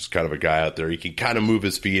 He's just kind of a guy out there. He can kind of move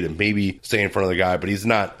his feet and maybe stay in front of the guy, but he's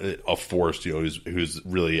not a force, who's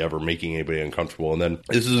really ever making anybody uncomfortable. And then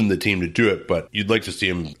this isn't the team to do it, but you'd like to see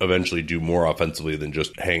him eventually do more offensively than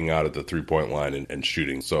just hanging out at the 3-point line and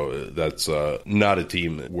shooting. So that's not a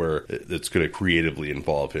team where that's going to creatively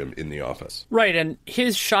involve him in the offense. Right, and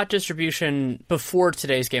his shot distribution before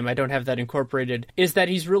today's game, I don't have that incorporated, is that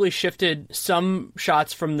he's really shifted some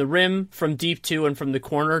shots from the rim, from deep 2, and from the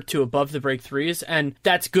corner to above the break 3s, and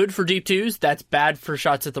that's good for deep 2s. That's bad for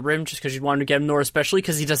shots at the rim, just because you'd want to get him more, especially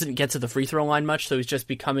because he doesn't get to the free throw line much, so he's just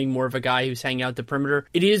becoming more of a guy who's hanging out the perimeter.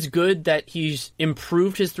 It is good that he's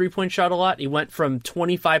improved his 3-point shot a lot. He went from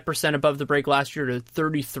 25% above the break last year to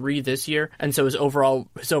 33 this year, and so his overall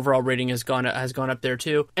rating has gone up there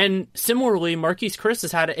too. And similarly, Marquise Chris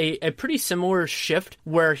has had a pretty similar shift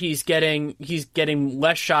where he's getting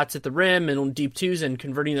less shots at the rim and on deep 2s and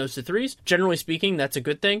converting those to 3s. Generally speaking, that's a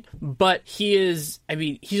good thing. But he's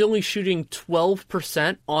only shooting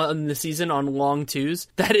 12% on the season on long 2s.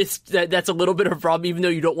 That's a little bit of a problem. Even though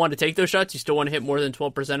you don't want to take those shots, you still want to hit more than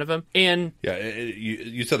 12% of them. And yeah,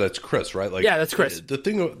 you said that's Chris, right? Yeah, that's Chris. The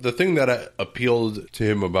thing that appealed to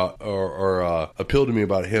him about or appealed to me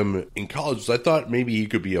about him in college was I thought maybe he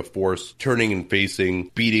could be a force turning and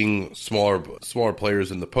facing, beating smaller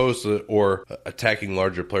players in the post or attacking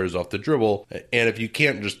larger players off the dribble. And if you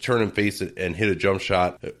can't just turn and face it and hit a jump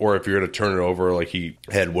shot, or if you're going to turn it over, like he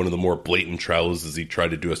had one of the more blatant travels as he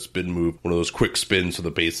tried to do a spin move, one of those quick spins to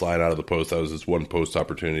the baseline out of the post. That was his one post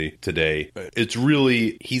opportunity today. It's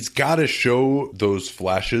really, he's got to show those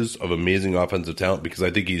flashes of amazing offensive talent, because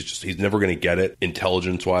I think he's never going to get it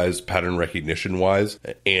intelligence wise, pattern recognition wise.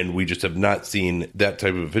 And we just have not seen that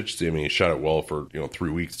type of efficiency. I mean, he shot it well for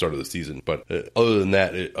 3 weeks starting start of the season. But other than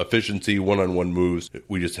that, efficiency, one-on-one moves,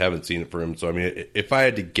 we just haven't seen it for him. So, I mean, if I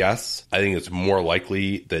had to guess, I think it's more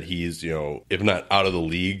likely that he's, if not out of the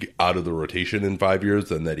league, out of the rotation in 5 years,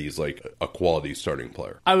 than that he's like a quality starting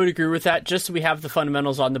player. I would agree with that. Just so we have the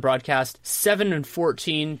fundamentals on the broadcast,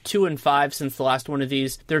 7-14, 2-5 since the last one of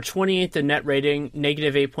these. They're 28th in net rating,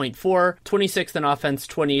 negative 8.4, 26th in offense,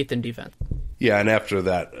 28th in defense. Yeah, and after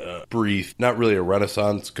that brief, not really a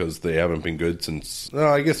renaissance because they haven't been good since,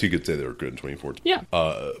 I guess you could say they were good in 2014. Yeah.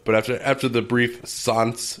 But after the brief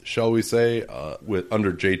sans, shall we say, with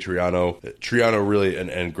under Jay Triano really,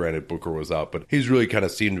 and granted Booker was out, but he's really kind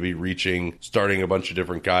of seemed to be reaching, starting a bunch of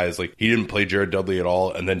different guys. Like, he didn't play Jared Dudley at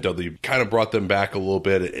all, and then Dudley kind of brought them back a little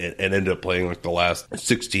bit and ended up playing like the last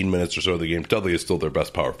 16 minutes or so of the game. Dudley is still their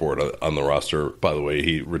best power forward on the roster. By the way,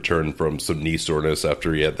 he returned from some knee soreness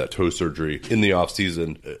after he had that toe surgery in the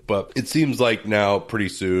offseason. But it seems like now pretty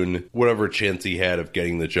soon, whatever chance he had of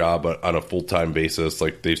getting the job on a full-time basis,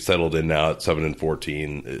 like they've settled in now at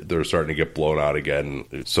 7-14. They're starting to get blown out again.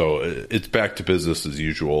 So it's back to business as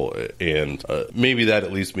usual. And maybe that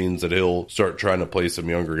at least means that he'll start trying to play some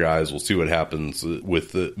younger guys. We'll see what happens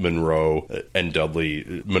with Monroe and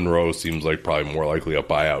Dudley. Monroe seems like probably more likely a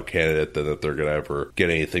buyout candidate than that they're going to ever get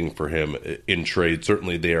anything for him in trade.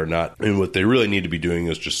 Certainly they are not. And what they really need to be doing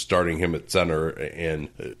is just starting him at center and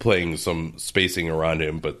playing some spacing around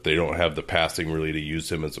him, but they don't have the passing really to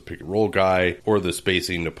use him as a pick and roll guy or the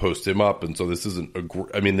spacing to post him up. And so this isn't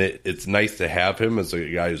it's nice to have him as a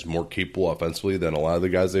guy who's more capable offensively than a lot of the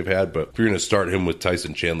guys they've had, but if you're going to start him with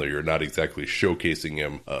Tyson Chandler, you're not exactly showcasing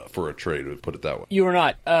him for a trade, to put it that way. You are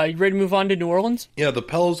not. You ready to move on to New Orleans? Yeah, the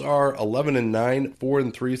Pels are 11-9,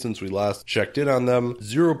 4-3 since we last checked in on them.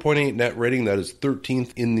 0.8 net rating, that is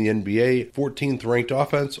 13th in the NBA, 14th ranked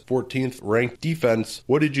offense, 14th ranked defense.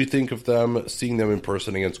 What did you think of them, seeing them in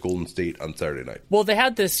person against Golden State on Saturday night? Well, they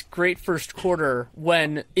had this great first quarter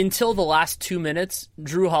when, until the last 2 minutes,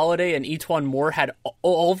 Drew Holiday and Etuan Moore had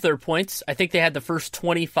all of their points. I think they had the first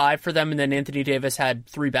 25 for them, and then Anthony Davis had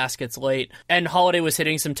 3 baskets late. And Holiday was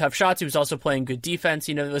hitting some tough shots. He was also playing good defense.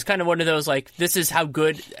 It was kind of one of those, like, this is how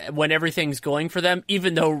good when everything's going for them.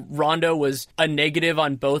 Even though Rondo was a negative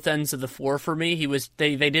on both ends of the floor for me,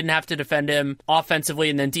 they didn't have to defend him offensively,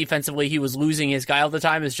 and then defensively he was losing his guy all the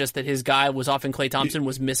time. It's just that his guy was often Klay Thompson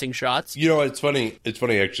was missing shots. It's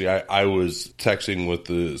funny actually. I was texting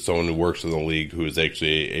with someone who works in the league who is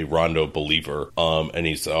actually a Rondo believer, and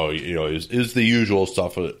he said, is the usual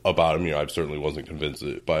stuff about him. I certainly wasn't convinced,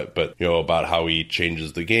 but about how he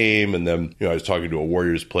changes the game. And then I was talking to a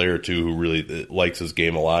Warriors player too who really likes his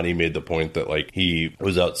game a lot. He made the point that like he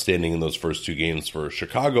was outstanding in those first 2 games for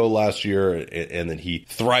Chicago last year, and that he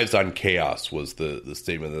thrives on chaos was the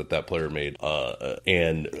statement that player made.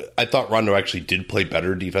 And I thought Rondo actually did play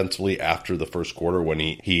better defensively after the first quarter when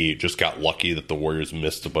he just got lucky that the Warriors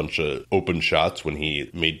missed a bunch of open shots when he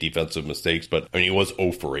made defensive mistakes. But I mean, he was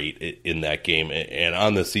 0 for 8 in that game. And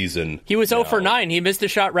on the season, he was 0 for 9. He missed a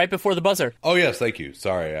shot right before the buzzer. Oh yes, thank you.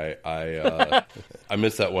 Sorry, I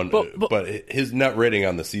missed that one. But his net rating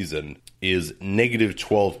on the season is negative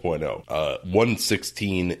 12.0,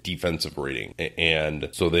 116 defensive rating. And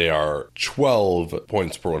so they are 12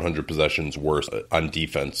 points per 100 possessions worse on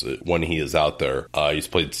defense when he is out there. He's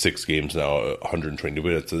played 6 games now, 122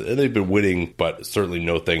 minutes, and they've been winning, but certainly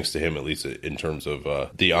no thanks to him, at least in terms of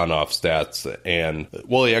the on-off stats. And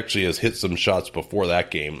while he actually has hit some shots before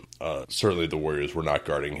that game, certainly the Warriors were not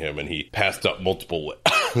guarding him, and he passed up multiple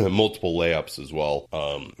layups as well.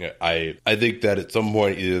 I think that at some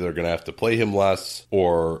point either they're going to have to play him less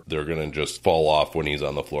or they're going to just fall off when he's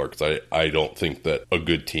on the floor, because I don't think that a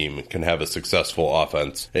good team can have a successful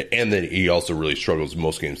offense, and then he also really struggles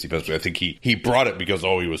most games defensively. I think he brought it because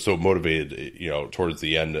he was so motivated towards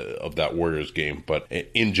the end of that Warriors game, but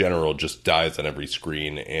in general just dies on every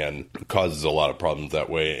screen and causes a lot of problems that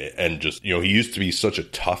way. And just he used to be such a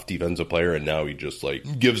tough defensive player, and now he just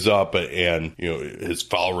like gives up, and his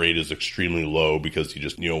foul rate is extremely low because he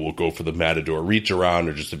just will go for the Matador reach around,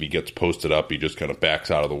 or just if he gets posted up he just kind of backs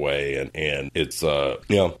out of the way, and it's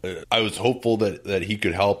I was hopeful that he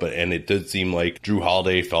could help, and it did seem like Drew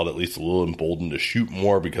Holiday felt at least a little emboldened to shoot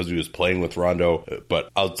more because he was playing with Rondo. But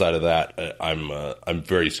outside of that, I'm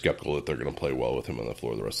very skeptical that they're going to play well with him on the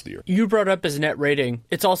floor the rest of the year. You brought up his net rating.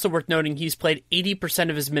 It's also worth noting he's played 80%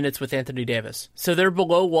 of his minutes with Anthony Davis, so they're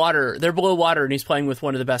below water, and he's playing with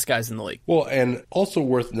one of the best guys in the league. Well, and also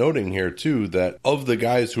worth noting here, too, that of the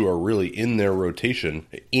guys who are really in their rotation,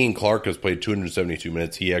 Ian Clark has played 272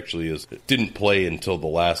 minutes. He actually didn't play until the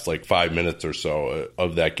last 5 minutes or so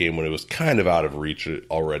of that game when it was kind of out of reach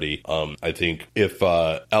already. I think if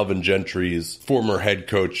Alvin Gentry's former head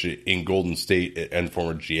coach in Golden State and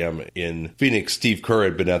former GM in Phoenix, Steve Kerr,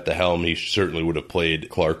 had been at the helm, he certainly would have played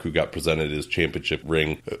Clark, who got presented his championship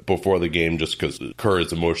ring before the game, just because Kerr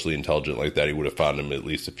is emotionally intelligent like that. He would have found him at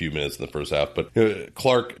least a few minutes in the first half. But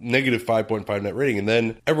Clark, negative 5.5 net rating, and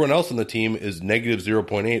then everyone else on the team is negative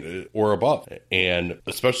 0.8 or above. And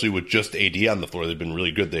especially with just AD on the floor, they've been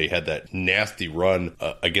really good. They had that nasty run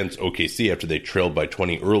against OKC after they trailed by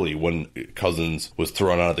 20 early when Cousins was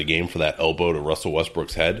thrown out of the game for that elbow to Russell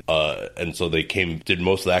Westbrook's head. And so they did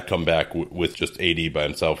most of that comeback with just AD by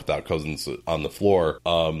himself without Cousins on the floor.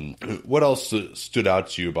 What else stood out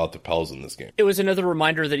to you about the Pels in this game? It was another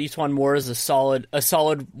reminder that E'Twaun Moore is a solid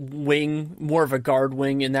wing, more of a guard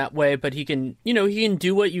wing in that way, but he can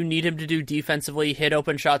do what you need him to do defensively, hit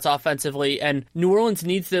open shots offensively, and New Orleans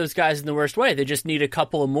needs those guys in the worst way. They just need a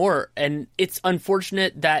couple of more, and it's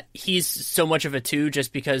unfortunate that he's so much of a two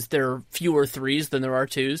just because there are fewer threes than there are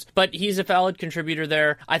twos, but he's a valid contributor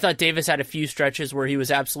there. I thought Davis had a few stretches where he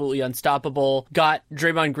was absolutely unstoppable, got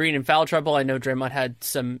Draymond Green in foul trouble. I know Draymond had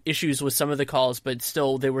some issues with some of the calls, but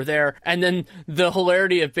still they were there. And then the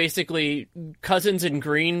hilarity of basically Cousins and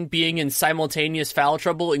Green being in simultaneous foul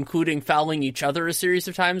trouble, including fouling each other a series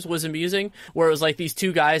of times, was amusing, where it was like these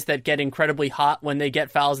two guys that get incredibly hot when they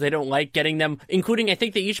get fouls. They don't like getting them, including I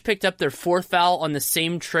think they each picked up their fourth foul on the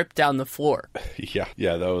same trip down the floor. Yeah,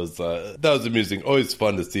 that was amusing. Always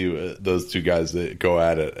fun to see those two guys go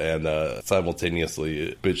at it and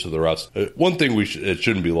simultaneously bitch to the refs. One thing it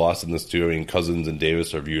shouldn't be lost in this too. I mean, Cousins and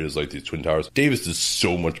Davis are viewed as like these twin towers. Davis is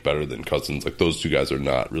so much better than Cousins. Like, those two guys are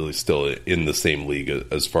not really still in the same league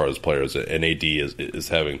as far as players. And AD is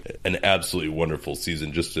having an absolutely wonderful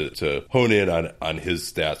season. Just to hone in on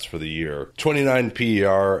his stats for the year: 29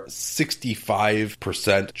 PER,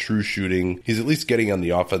 65% true shooting. He's at least getting on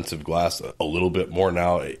the offensive glass a little bit more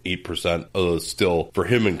now, 8%. Still, for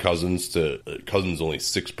him and Cousins only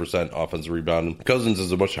 6% offensive rebounding. Cousins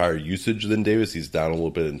has a much higher usage than Davis. He's down a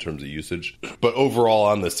little bit in terms of usage. But overall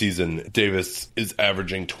on the season, Davis is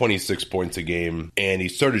averaging 26 points a game, and he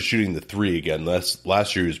started shooting the three again.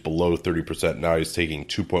 Last year he was below 30%. Now he's taking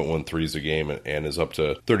 2.1 threes a game and is up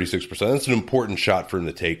to 36%. That's an important shot for him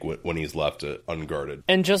to take when he's left unguarded.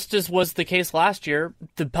 And just as was the case last year,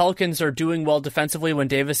 the Pelicans are doing well defensively when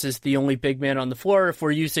Davis is the only big man on the floor. If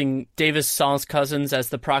we're using Davis sans Cousins as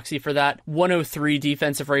the proxy for that, 103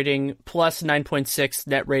 defensive rating plus 9.6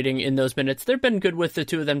 net rating in those minutes. They've been good with the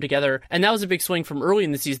two of them together, and that was a big swing from early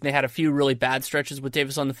in the season. They had a few really bad stretches with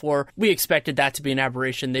Davis on the floor. We expected that to be an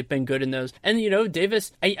aberration. They've been good in those. And,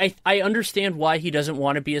 Davis, I understand why he doesn't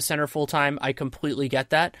want to be a center full-time. I completely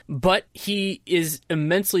get that. But he is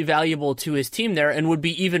immensely valuable to his team there and would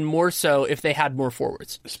be even more so if they had more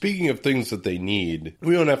forwards. Speaking of things that they need,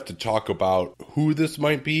 we don't have to talk about who this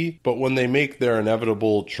might be, but when they make their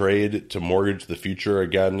inevitable trade to mortgage the future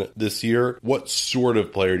again this year, what sort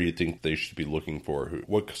of player do you think they should be looking for?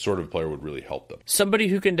 What sort of player would really help them? Somebody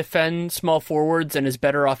who can defend small forwards and is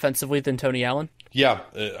better offensively than Tony Allen? Yeah,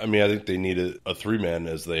 I mean, I think they need a three-man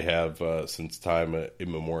as they have since time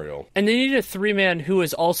immemorial. And they need a three-man who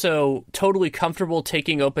is also totally comfortable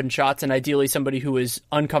taking open shots, and ideally somebody who is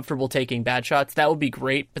uncomfortable taking bad shots. That would be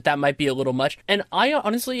great, but that might be a little much. And I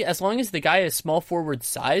honestly, as long as the guy is small forward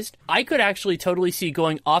sized, I could actually totally see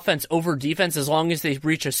going offense over defense as long as they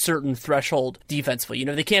reach a certain threshold defensively.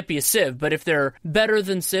 They can't be a sieve, but if they're better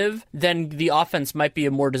than sieve, then the offense might be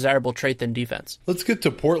a more desirable trait than defense. Let's get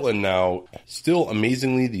to Portland now. Still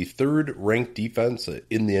amazingly the third ranked defense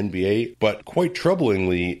in the NBA, but quite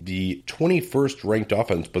troublingly the 21st ranked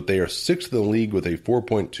offense, but they are sixth in the league with a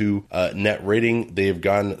 4.2 net rating. They have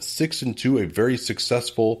gone 6-2, a very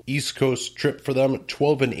successful East Coast trip for them,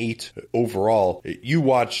 12-8 overall. You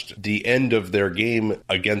watched the end of their game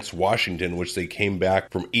against Washington, which they came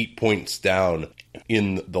back from 8 points down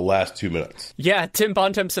in the last 2 minutes. Yeah, Tim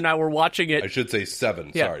Bontemps and I were watching it. I should say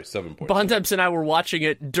 7. Yeah. Sorry, 7 points. Bontemps and I were watching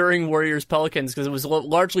it during Warriors-Pelicans because it was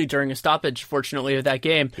largely during a stoppage, fortunately, of that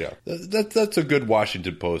game. Yeah, that's a good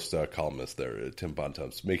Washington Post columnist there, Tim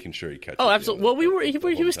Bontemps, making sure he catches. Oh, absolutely.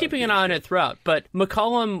 Well, he was keeping an eye on it throughout, but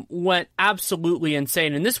McCollum went absolutely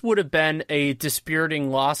insane, and this would have been a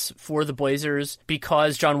dispiriting loss for the Blazers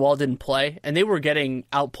because John Wall didn't play, and they were getting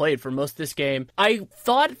outplayed for most of this game. I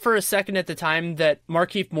thought for a second at the time that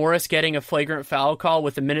Markieff Morris getting a flagrant foul call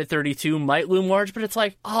with a minute 32 might loom large, but it's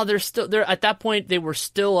like, they're at that point they were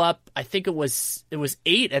still up I think it was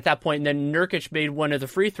 8 at that point, and then Nurkic made one of the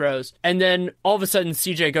free throws. And then all of a sudden,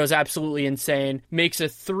 CJ goes absolutely insane, makes a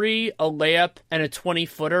 3, a layup, and a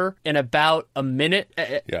 20-footer in about a minute.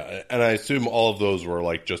 Yeah, and I assume all of those were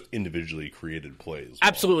like just individually created plays.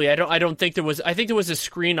 Absolutely. I don't think there was, I think there was a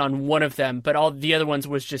screen on one of them, but all the other ones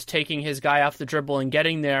was just taking his guy off the dribble and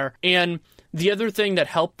getting there. And the other thing that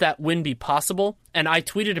helped that win be possible, and I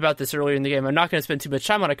tweeted about this earlier in the game, I'm not going to spend too much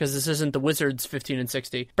time on it because this isn't the Wizards 15 and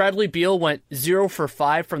 60. Bradley Beal went 0 for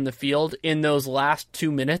 5 from the field in those last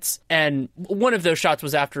 2 minutes, and one of those shots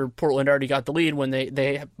was after Portland already got the lead when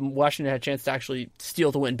Washington had a chance to actually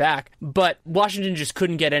steal the win back. But Washington just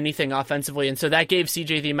couldn't get anything offensively, and so that gave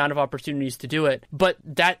CJ the amount of opportunities to do it. But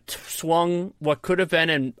that swung what could have been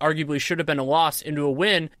and arguably should have been a loss into a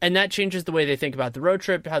win, and that changes the way they think about the road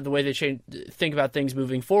trip, how the way they think about things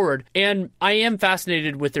moving forward. And I am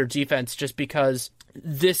fascinated with their defense just because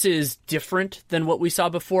this is different than what we saw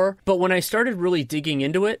before. But when I started really digging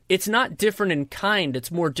into it, it's not different in kind, it's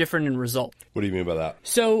more different in result. What do you mean by that?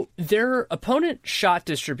 So their opponent shot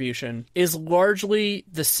distribution is largely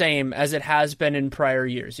the same as it has been in prior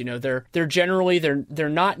years. You know, they're generally they're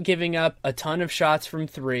not giving up a ton of shots from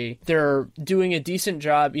 3. They're doing a decent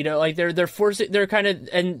job. You know, like they're forcing, they're kind of,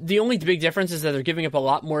 and the only big difference is that they're giving up a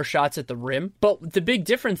lot more shots at the rim. But the big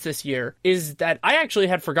difference this year is that I actually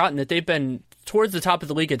had forgotten that they've been towards the top of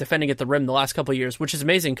the league at defending at the rim the last couple of years, which is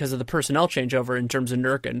amazing because of the personnel changeover in terms of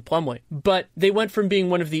Nurk and Plumlee. But they went from being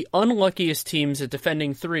one of the unluckiest teams at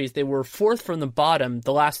defending threes, they were 4th from the bottom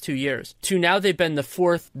the last 2 years, to now they've been the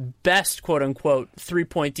 4th best, quote-unquote,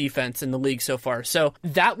 three-point defense in the league so far. So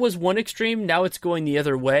that was one extreme, now it's going the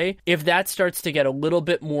other way. If that starts to get a little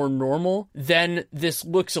bit more normal, then this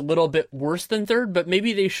looks a little bit worse than 3rd, but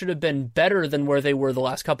maybe they should have been better than where they were the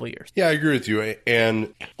last couple of years. Yeah, I agree with you.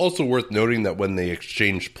 And also worth noting that when they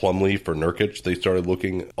exchanged Plumlee for Nurkic, they started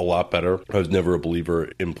looking a lot better. I was never a believer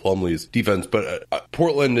in Plumlee's defense, but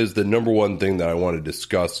Portland is the number one thing that I want to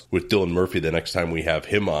discuss with Dylan Murphy the next time we have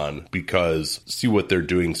him on, because see what they're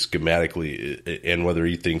doing schematically and whether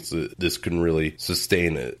he thinks that this can really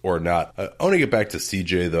sustain it or not. I want to get back to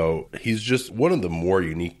CJ, though. He's just one of the more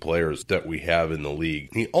unique players that we have in the league.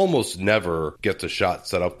 He almost never gets a shot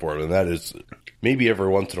set up for him, and that is maybe every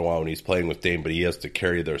once in a while when he's playing with Dame, but he has to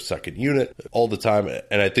carry their second unit all the time.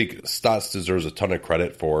 And I think Stotts deserves a ton of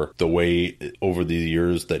credit for the way over the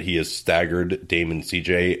years that he has staggered Dame and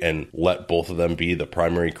CJ and let both of them be the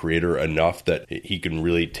primary creator enough that he can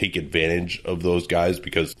really take advantage of those guys,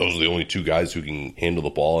 because those are the only 2 guys who can handle the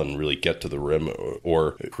ball and really get to the rim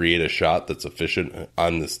or create a shot that's efficient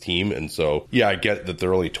on this team. And so, yeah, I get that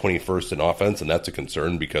they're only 21st in offense, and that's a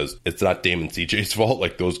concern because it's not Dame and CJ's fault.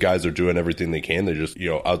 Like, those guys are doing everything they can. They're just,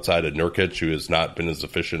 outside of Nurkic, who has not been as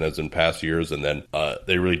efficient as in past years, and then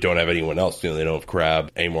they really don't have anyone else. They don't have Crabbe.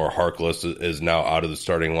 Amor Harkless is now out of the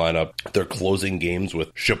starting lineup. They're closing games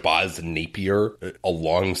with Shabazz Napier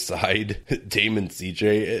alongside Dame and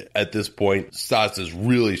CJ. At this point, Stotts is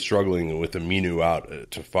really struggling with Aminu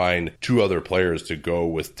out to find 2 other players to go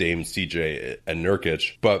with Dame, CJ, and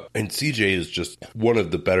Nurkic. And CJ is just one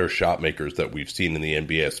of the better shot makers that we've seen in the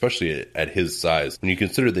NBA, especially at his size. When you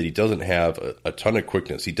consider that he doesn't have a ton of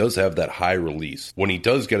quickness, he does have that high release. When he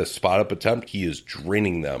does get a spot-up attempt, he is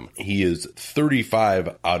draining them. He is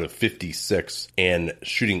 35 out of 56 and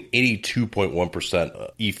shooting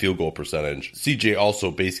 82.1% field goal percentage. CJ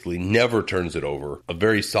also basically never turns it over. A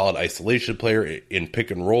very solid isolation player in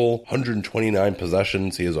pick and roll. 129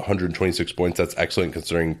 possessions. He has 126 points. That's excellent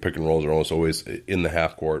considering pick and rolls are almost always in the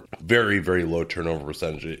half court. Very, very low turnover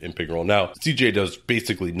percentage in pick and roll. Now, CJ does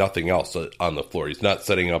basically nothing else on the floor. He's not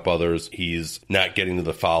setting up others. He's not getting to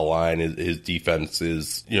the foul line. His defense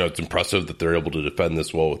is, it's impressive that they're able to defend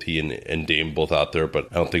this well with he and Dame both out there, but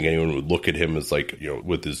I don't think anyone would look at him as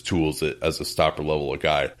with his tools as a stopper level of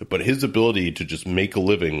guy. But his ability to just make a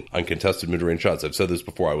living on contested mid-range shots, I've said this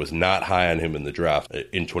before, I was not high on him in the draft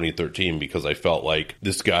in 2013 because I felt like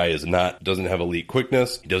this guy doesn't have elite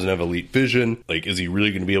quickness. He doesn't have elite vision. Like, is he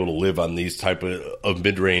really going to be able to live on these type of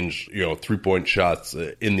mid-range, 3-point shots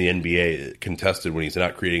in the NBA contested when he's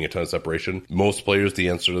not creating a ton of separation? Most players, the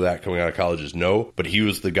answer to that coming out of college is no, but he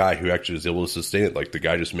was the guy who actually was able to sustain it. Like, the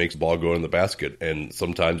guy just makes the ball go in the basket, and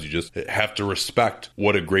sometimes you just have to respect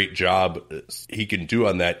what a great job he can do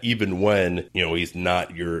on that, even when, he's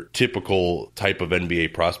not your typical type of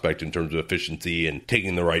NBA prospect in terms of efficiency and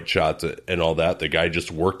taking the right shots and all that. The guy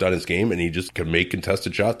just worked on his game, and he just can make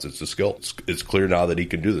contested shots. It's a skill. It's clear now that he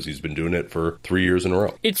can do this. He's been doing it for 3 years in a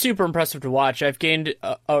row. It's super impressive to watch. I've gained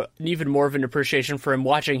even more of an appreciation for him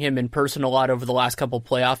watching him in person a lot over the last couple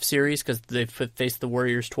playoff series because they've faced the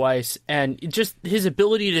Warriors twice. And just his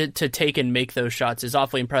ability to take and make those shots is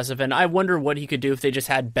awfully impressive. And I wonder what he could do if they just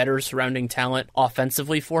had better surrounding talent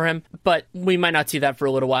offensively for him. But we might not see that for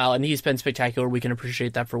a little while. And he's been spectacular. We can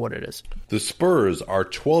appreciate that for what it is. The Spurs are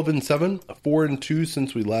 12-7, 4-2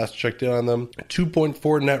 since we last checked in on them.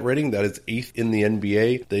 2.4 net rating. That is 8th in the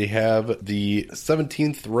NBA. They have the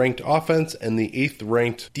 17th ranked offense and the 8th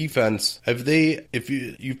ranked defense. If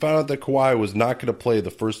you found out that Kawhi was not going to play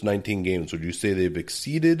the first 19 games, would you say they've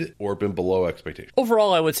exceeded or been below expectations?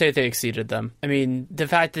 Overall, I would say they exceeded them. I mean, the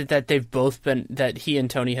fact that they've both been, that he and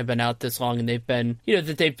Tony have been out this long and they've been,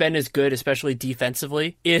 that they've been as good, especially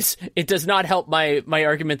defensively, it does not help my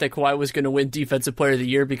argument that Kawhi was going to win Defensive Player of the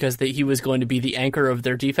Year because he was going to be the anchor of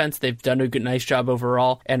their defense. They've done a nice job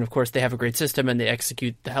overall. And of course, they have a great system and they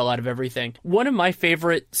execute the hell out of everything. One of my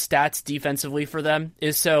favorite stats defensively for them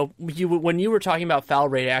is, when you were talking about foul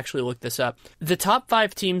rate, I actually looked this up. The top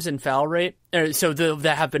 5 teams in foul rate,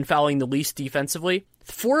 that have been fouling the least defensively,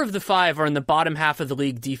 4 of the 5 are in the bottom half of the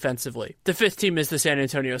league defensively. The 5th team is the San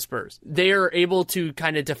Antonio Spurs. They are able to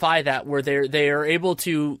kind of defy that, where they are able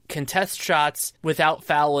to contest shots without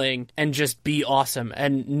fouling and just be awesome.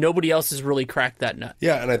 And nobody else has really cracked that nut.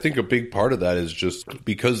 Yeah, and I think a big part of that is just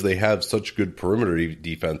because they have such good perimeter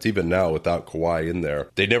defense, even now without Kawhi in there,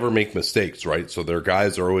 they never make mistakes, right? So their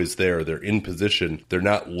guys are always there. They're in position. They're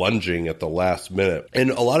not lunging at the last minute. And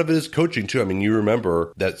a lot of it is coaching, too. I mean, you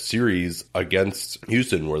remember that series against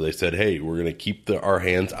Houston where they said, hey, we're going to keep our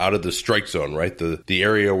hands out of the strike zone, right? The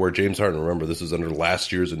area where James Harden, remember, this is under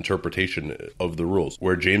last year's interpretation of the rules,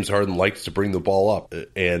 where James Harden likes to bring the ball up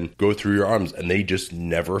and go through your arms, and they just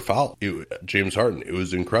never foul. James Harden, it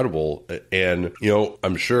was incredible. And,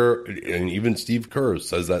 I'm sure, and even Steve Kerr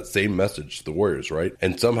says that same message to the Warriors, right?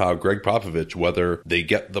 And somehow Greg Popovich, whether they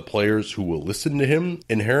get the players who will listen to him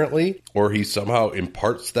inherently, or he somehow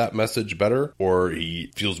imparts that message better, or he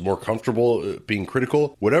feels more comfortable being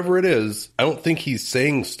critical, whatever it is, I don't think he's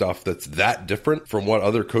saying stuff that's that different from what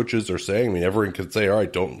other coaches are saying. I mean, everyone could say, all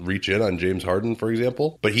right, don't reach in on James Harden, for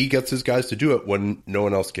example, but he gets his guys to do it when no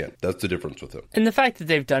one else can. That's the difference with him. And the fact that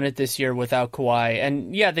they've done it this year without Kawhi,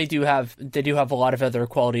 and yeah, they do have a lot of other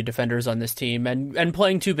quality defenders on this team, and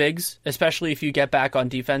playing two bigs, especially if you get back on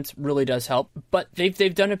defense, really does help. But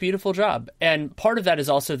they've done a beautiful job, and part of that is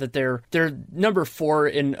also that they're number 4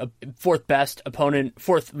 in fourth best opponent,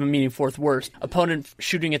 fourth worst opponent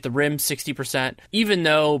shooting at the rim, 60%. Even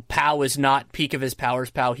though Pau is not peak of his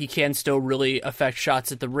powers, he can still really affect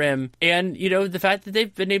shots at the rim. And the fact that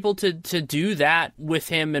they've been able to do that with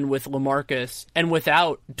him and with LaMarcus and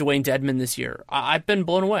without Dwayne Dedmon this year, I've been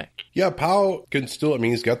blown away. Yeah, Pau can still,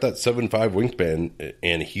 he's got that 7'5" wingspan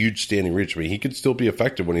and a huge standing reach. He could still be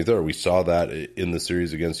effective when he's there. We saw that in the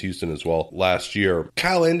series against Houston as well last year.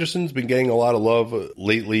 Kyle Anderson's been getting a lot of love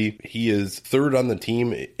lately. He is 3rd on the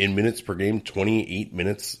team in minutes per game, 28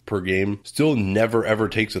 minutes per game. Still never ever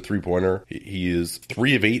takes a three-pointer. He is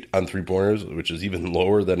 3 of 8 on three-pointers, which is even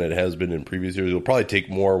lower than it has been in previous years. He'll probably take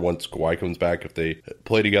more once Kawhi comes back if they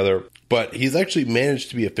play together. But he's actually managed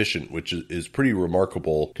to be efficient, which is pretty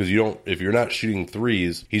remarkable, because if you're not shooting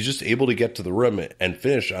threes, he's just able to get to the rim and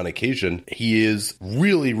finish on occasion. He is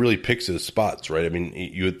really picks his spots, right?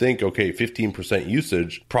 You would think, okay, 15%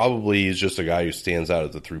 usage, probably he's just a guy who stands out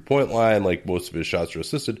at the three-point line, like most of his shots are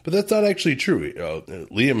assisted, but that's not actually true.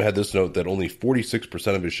 Liam had this note that only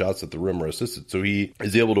 46% of his shots at the rim are assisted, so he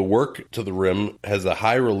is able to work to the rim, has a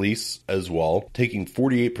high release as well, taking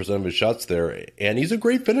 48% of his shots there, and he's a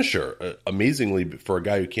great finisher. Amazingly, for a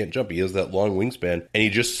guy who can't jump, he has that long wingspan, and he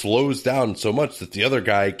just slows down so much that the other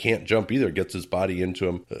guy can't jump either, gets his body into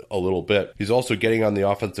him a little bit. He's also getting on the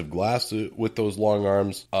offensive glass with those long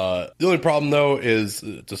arms. The only problem, though, is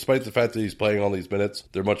despite the fact that he's playing all these minutes,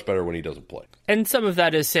 they're much better when he doesn't play. And some of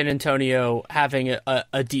that is San Antonio having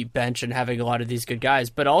a deep bench and having a lot of these good guys,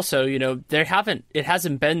 but also, it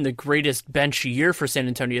hasn't been the greatest bench year for San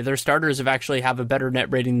Antonio. Their starters have a better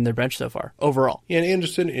net rating than their bench so far, overall. Yeah, and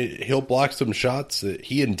Anderson, he'll block some shots.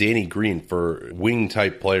 He and Danny Green, for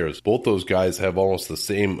wing-type players, both those guys have almost the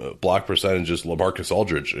same block percentage as LaMarcus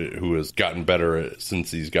Aldridge, who has gotten better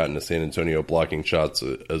since he's gotten to San Antonio, blocking shots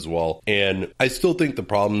as well. And I still think the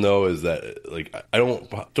problem, though, is that I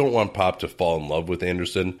don't want Pop to fall in love with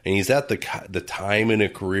Anderson, and he's at the the time in a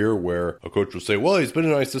career where a coach will say, well, he's been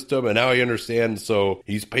in my system and now he understands, so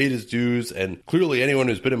he's paid his dues. And clearly anyone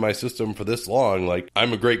who's been in my system for this long, like,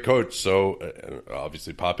 I'm a great coach, so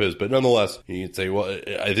obviously Pop is, but nonetheless, you'd say, well,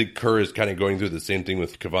 I think Kerr is kind of going through the same thing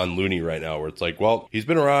with Kevon Looney right now, where it's like, well, he's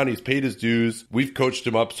been around, he's paid his dues, we've coached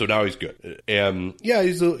him up, so now he's good. And yeah,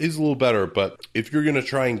 he's a little better, but if you're going to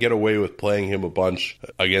try and get away with playing him a bunch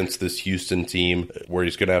against this Houston team where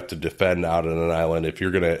he's going to have to defend out on an island, if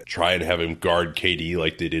you're going to try and have him guard KD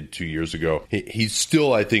like they did 2 years ago, he's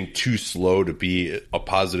still, I think, too slow to be a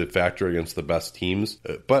positive factor against the best teams.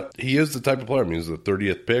 But he is the type of player. I mean, he's the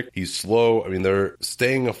 30th pick. He's slow. I mean, they're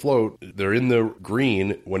staying afloat. They're in the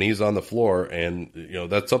green when he's on the floor, and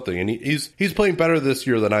that's something. And he's playing better this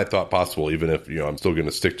year than I thought possible, even if I'm still going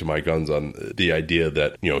to stick to my guns on the idea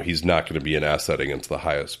that he's not going to be an asset against the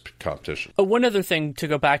highest competition. One other thing to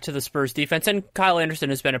go back to the Spurs defense, and Kyle Anderson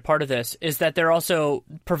has been a part of this, is that they're also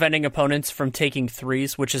preventing opponents from taking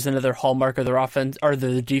threes, which is another hallmark of their offense, or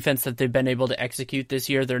the defense that they've been able to execute this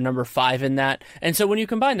year. They're number 5 in that. And so when you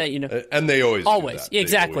combine that, and they always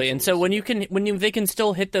exactly. And so when they can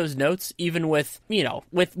still hit those notes, even with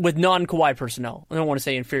non-Kawhi personnel. I don't want to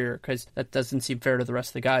say inferior because that doesn't seem fair to the rest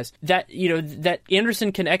of the guys. That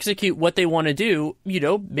Anderson can execute what they want to do.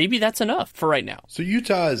 Maybe that's enough for right now. So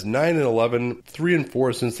Utah is 9-11,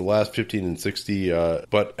 3-4 since the last 15 and 60.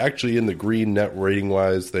 But actually in the green net rating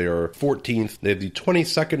wise, they are 14th. They have the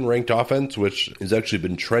 22nd ranked offense, which has actually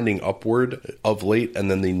been trending upward of late, and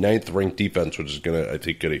then the 9th ranked defense, which is going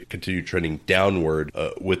to continue trending downward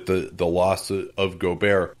with the loss of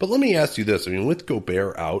Gobert. But let me ask you this. I mean, with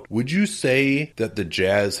Gobert out, would you say that the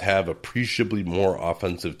Jazz have appreciably more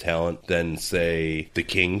offensive talent than, say, the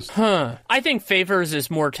Kings? I think Favors is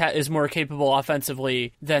more capable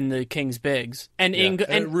offensively than the Kings bigs, and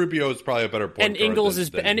Rubio is probably a better point.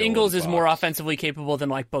 And Ingles is more offensively capable than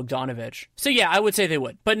like Bogdanovich. So yeah, I would say they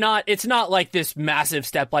would, but it's not like this massive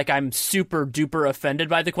step. Like I'm super duper offended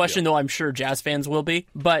by the question, though I'm sure Jazz fans will be.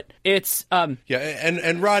 But it's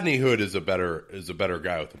and Rodney Hood is a better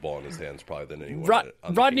guy with the ball in his hands probably than anyone.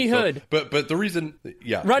 Rodney Hood, but the reason,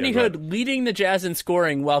 Rodney Hood leading the Jazz in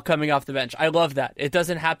scoring while coming off the bench. I love that. It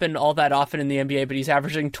doesn't happen all that often in the NBA, but he's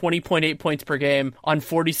averaging 20.8 points per game on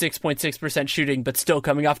 46.6% shooting, but still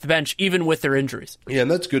coming off the bench even with their injuries. Yeah,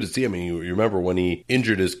 and that's good to see. I mean, you remember when he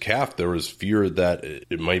injured his calf, there was fear that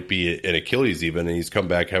it might be an Achilles even, and he's come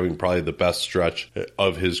back having probably the best stretch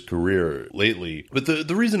of his career lately. But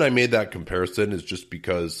the reason I made that comparison is just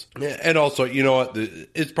because, and also, you know what,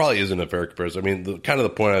 it probably isn't a fair comparison. I mean, the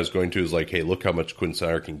point I was going to is like, hey, look how much Quinn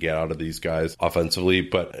Snyder can get out of these guys offensively.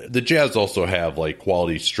 But the Jazz also have like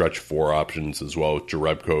quality stretch 4 options as well.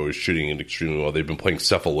 Jerebko is shooting it extremely well. They've been playing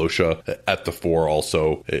Cephalosha at the 4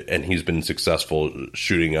 also, and he's been successful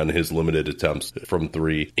shooting on his limited attempts from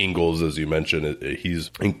 3. Ingles, as you mentioned,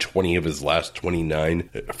 he's in 20 of his last 29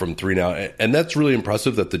 from 3 now. And that's really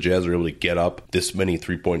impressive that the Jazz are able to get up this many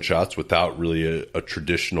 3-point shots without really a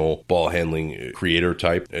traditional ball handling creator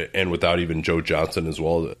type, and without even Joe Johnson as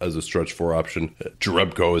well as a stretch 4 option.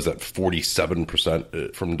 Jerebko is at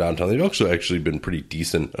 47% from downtown. They've actually been pretty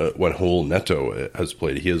decent when Raul Neto has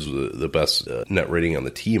played. He has the best net rating on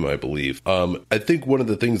the team, I believe. I think one of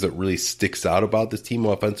the things that really sticks out about this team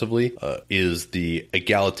offensively is the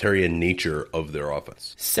egalitarian nature of their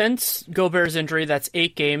offense. Since Gobert's injury, that's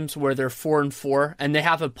 8 games where they're 4-4, and they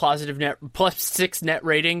have a positive +6 net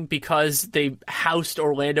rating because they housed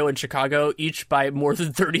Orlando and Chicago each by more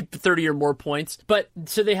than 30 or more points. But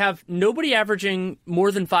so they have nobody averaging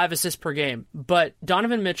more than 5 assists per game, but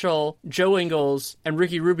Donovan Mitchell, Joe Ingles, and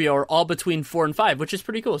Ricky Rubio are all between 4 and 5, which is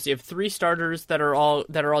pretty cool. So you have 3 starters that are all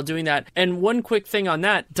doing that. And one quick thing on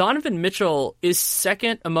that, Donovan Mitchell is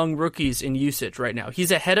second among rookies in usage right now.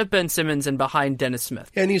 He's ahead of Ben Simmons and behind Dennis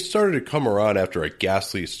Smith. And he started to come around after a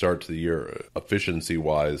ghastly start to the year,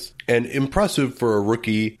 efficiency-wise. And impressive for a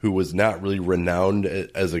rookie who was not really renowned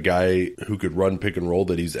as a guy who could run pick and roll,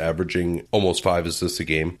 that he's averaging almost 5 assists a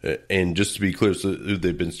game. And just to be clear, so who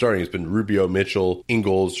they've been starting, it's been Rubio, Mitchell,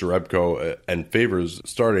 Ingles, Jerebko, and Favors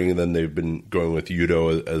starting, and then they've been going with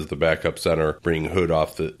Udo as the backup center, bringing Hood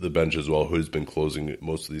off the bench as well. Hood's been closing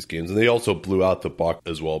most of these games. And they also blew out the Bucks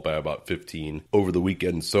as well by about 15 over the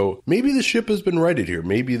weekend. So maybe the ship has been righted here.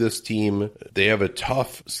 Maybe this team, they have a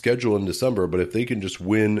tough schedule in December, but if they can just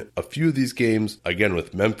win a few of these games, again,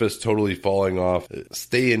 with Memphis totally falling off,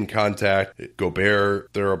 stay in contact. Gobert,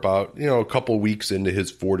 they're about, a couple weeks into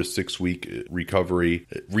his 4 to 6 week recovery.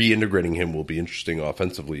 Reintegrating him will be interesting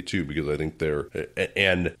offensively too, because I think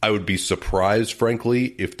and I would be surprised,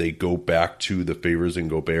 frankly, if they go back to the Favors and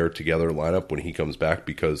Gobert together lineup when he comes back,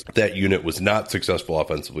 because that unit was not successful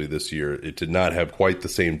offensively this year. It did not have quite the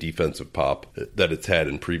same defensive pop that it's had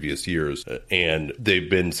in previous years. And they've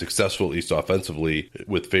been successful, at least offensively,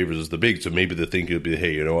 with Favors as the big. So maybe the thing could be,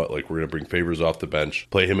 hey, you know what? Like, we're going to bring Favors off the bench,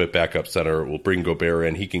 play him at backup center. We'll bring Gobert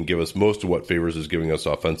in. He can give us most of what Favors is giving us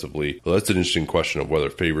offensively. Well, that's an interesting question of whether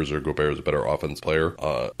Favors or Gobert is a better offense player.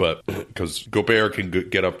 But because Gobert can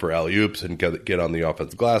get up for alley-oops and get on the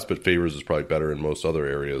offensive glass, but Favors is probably better in most other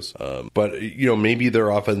areas. But, you know, maybe their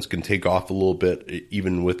offense can take off a little bit,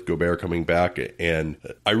 even with Gobert coming back. And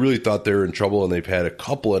I really thought they were in trouble, and they've had a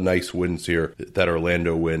couple of nice wins here. That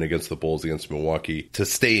Orlando win against the Bulls, against Milwaukee, to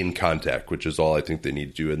stay in contact, which is all I think they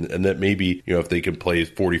need to do. And that maybe, you know, if they can play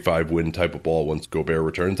 45-win type of ball once Gobert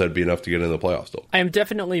returns, that'd be enough to get in the playoffs still. I am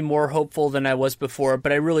definitely more hopeful than I was before,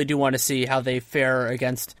 but I really do want to see how they fare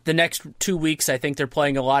against the next 2 weeks. I think they're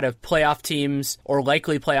playing a lot of playoff teams, or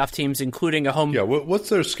likely playoff teams, including a home. Yeah, what's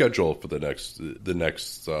their schedule for the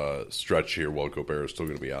next stretch here while Gobert is still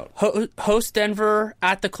going to be out? Host Denver,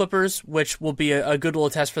 at the Clippers, which will be a good little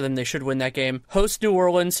test for them. They should win that game. Host New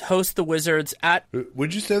Orleans, host the Wizards at...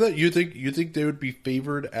 Would you say that? You think they would be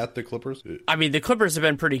favored at the Clippers? I mean, the Clippers have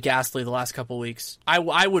been pretty ghastly the last couple weeks.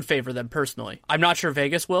 I would favor them personally. I'm not sure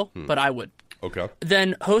Vegas will, but I would. Okay.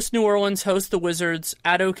 Then host New Orleans, host the Wizards,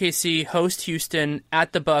 at OKC, host Houston,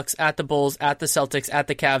 at the Bucks, at the Bulls, at the Celtics, at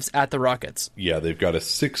the Cavs, at the Rockets. Yeah, they've got a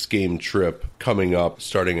 6-game trip coming up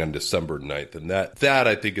starting on December 9th. And that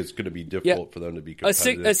I think is going to be difficult for them to be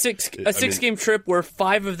competitive. A six-game trip where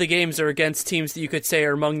 5 of the games are against teams that you could say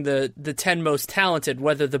are among the 10 most talented,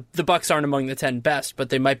 whether the Bucks aren't among the 10 best, but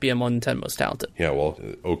they might be among the 10 most talented. Yeah, well,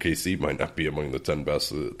 OKC might not be among the 10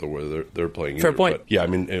 best the way they're playing. Fair either. point. But yeah, I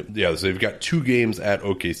mean, so they've got 2 games at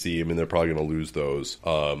OKC. I mean, they're probably going to lose those.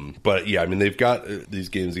 But yeah, I mean, they've got these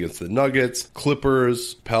games against the Nuggets,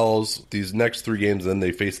 Clippers, Pels, these next 3 games, and then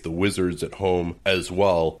they face the Wizards at home as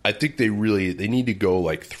well. I think they need to go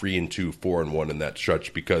like 3-2, 4-1 in that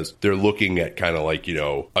stretch, because they're looking at kind of like, you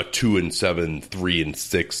know, a 2-7,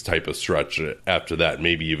 3-6 type of stretch after that,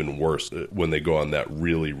 maybe even worse when they go on that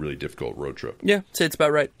really, really difficult road trip. Yeah, so it's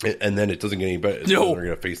about right. And then it doesn't get any better. No. They're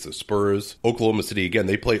going to face the Spurs, Oklahoma City again.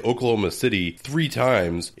 They play Oklahoma City 3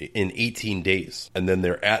 times in 18 days. And then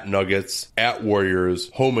they're at Nuggets, at Warriors,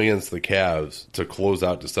 home against the Cavs to close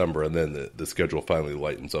out December. And then the schedule finally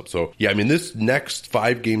lightens up. So, yeah, I mean, this next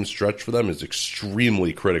 5-game stretch for them is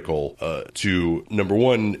extremely critical to, number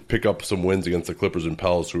one, pick up some wins against the Clippers and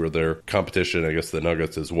Pels, who are their competition, I guess the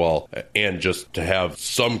Nuggets as well, and just to have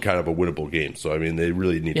some kind of a winnable game. So, I mean, they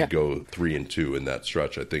really need to go 3-2 in that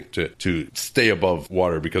stretch, I think, to stay above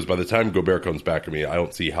water, because by the time Gobert comes back, I mean, I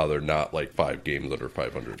don't see how they're not like 5 games under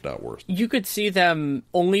 500, not worse. You could see them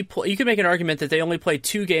only play, you could make an argument that they only play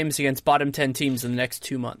 2 games against bottom 10 teams in the next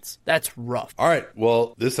 2 months. That's rough. All right.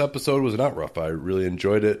 Well, this episode was not rough. I really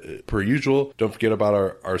enjoyed it. Per usual, don't forget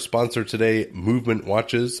about our sponsor today, Movement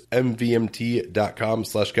Watches,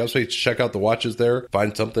 mvmt.com/capspace. Check out the watches there.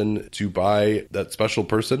 Find something to buy that special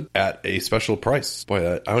person at a special price.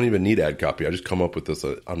 Boy, I don't even need ad copy. I just come up with this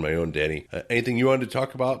on my own, Danny. Anything you wanted to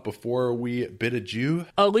talk about before we bid adieu?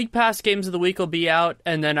 League Pass Games of the Week will be out,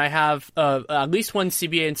 and then I have at least one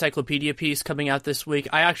CBA Encyclopedia piece coming out this week.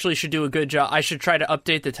 I actually should do a good job. I should try to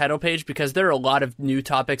update the title page, because there are a lot of new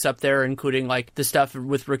topics up there, including like the stuff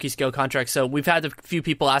with rookie scale contracts. So we've had a few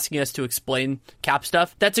people asking us to explain cap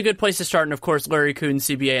stuff. That's a good place to start. And of course, Larry Kuhn's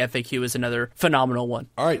CBA FAQ is another phenomenal one.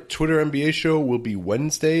 All right. Twitter NBA show will be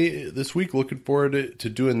Wednesday this week. Looking forward to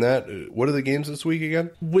doing that. What are the games this week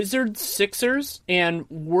again? Wizards Sixers and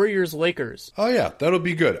Warriors Lakers. Oh, yeah. That'll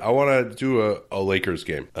be good. I want to do a Lakers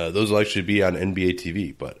game. Those will actually be on NBA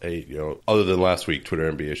TV. But, hey, you know, other than last week,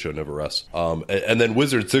 Twitter NBA show never rests. And then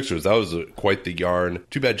Wizards Sixers. That was quite the yarn.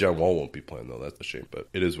 Too bad John Wall won't be playing, though. That's a shame. But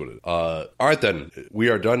it is what it is. All right, then. We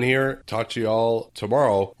are done here. Talk to you all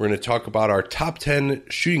tomorrow. We're going to talk about our top 10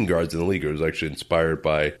 shooting guards in the league. It was actually inspired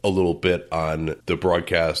by a little bit on the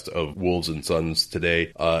broadcast of Wolves and Suns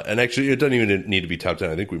today. And actually, it doesn't even need to be top 10.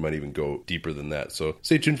 I think we might even go deeper than that. So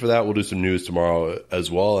stay tuned for that. We'll do some news tomorrow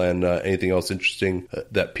as well. And anything else interesting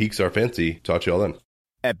that piques our fancy. Talk to you all then.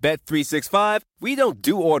 At Bet365, we don't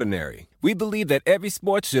do ordinary. We believe that every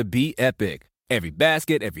sport should be epic. Every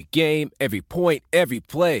basket, every game, every point, every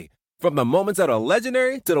play. From the moments that are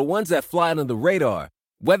legendary to the ones that fly under the radar.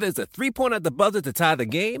 Whether it's a 3-pointer at the buzzer to tie the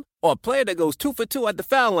game or a player that goes 2 for 2 at the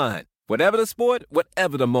foul line. Whatever the sport,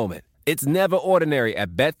 whatever the moment. It's never ordinary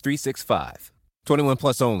at Bet365. 21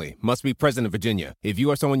 plus only. Must be present in Virginia. If you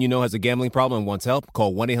or someone you know has a gambling problem and wants help,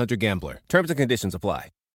 call 1-800-GAMBLER. Terms and conditions apply.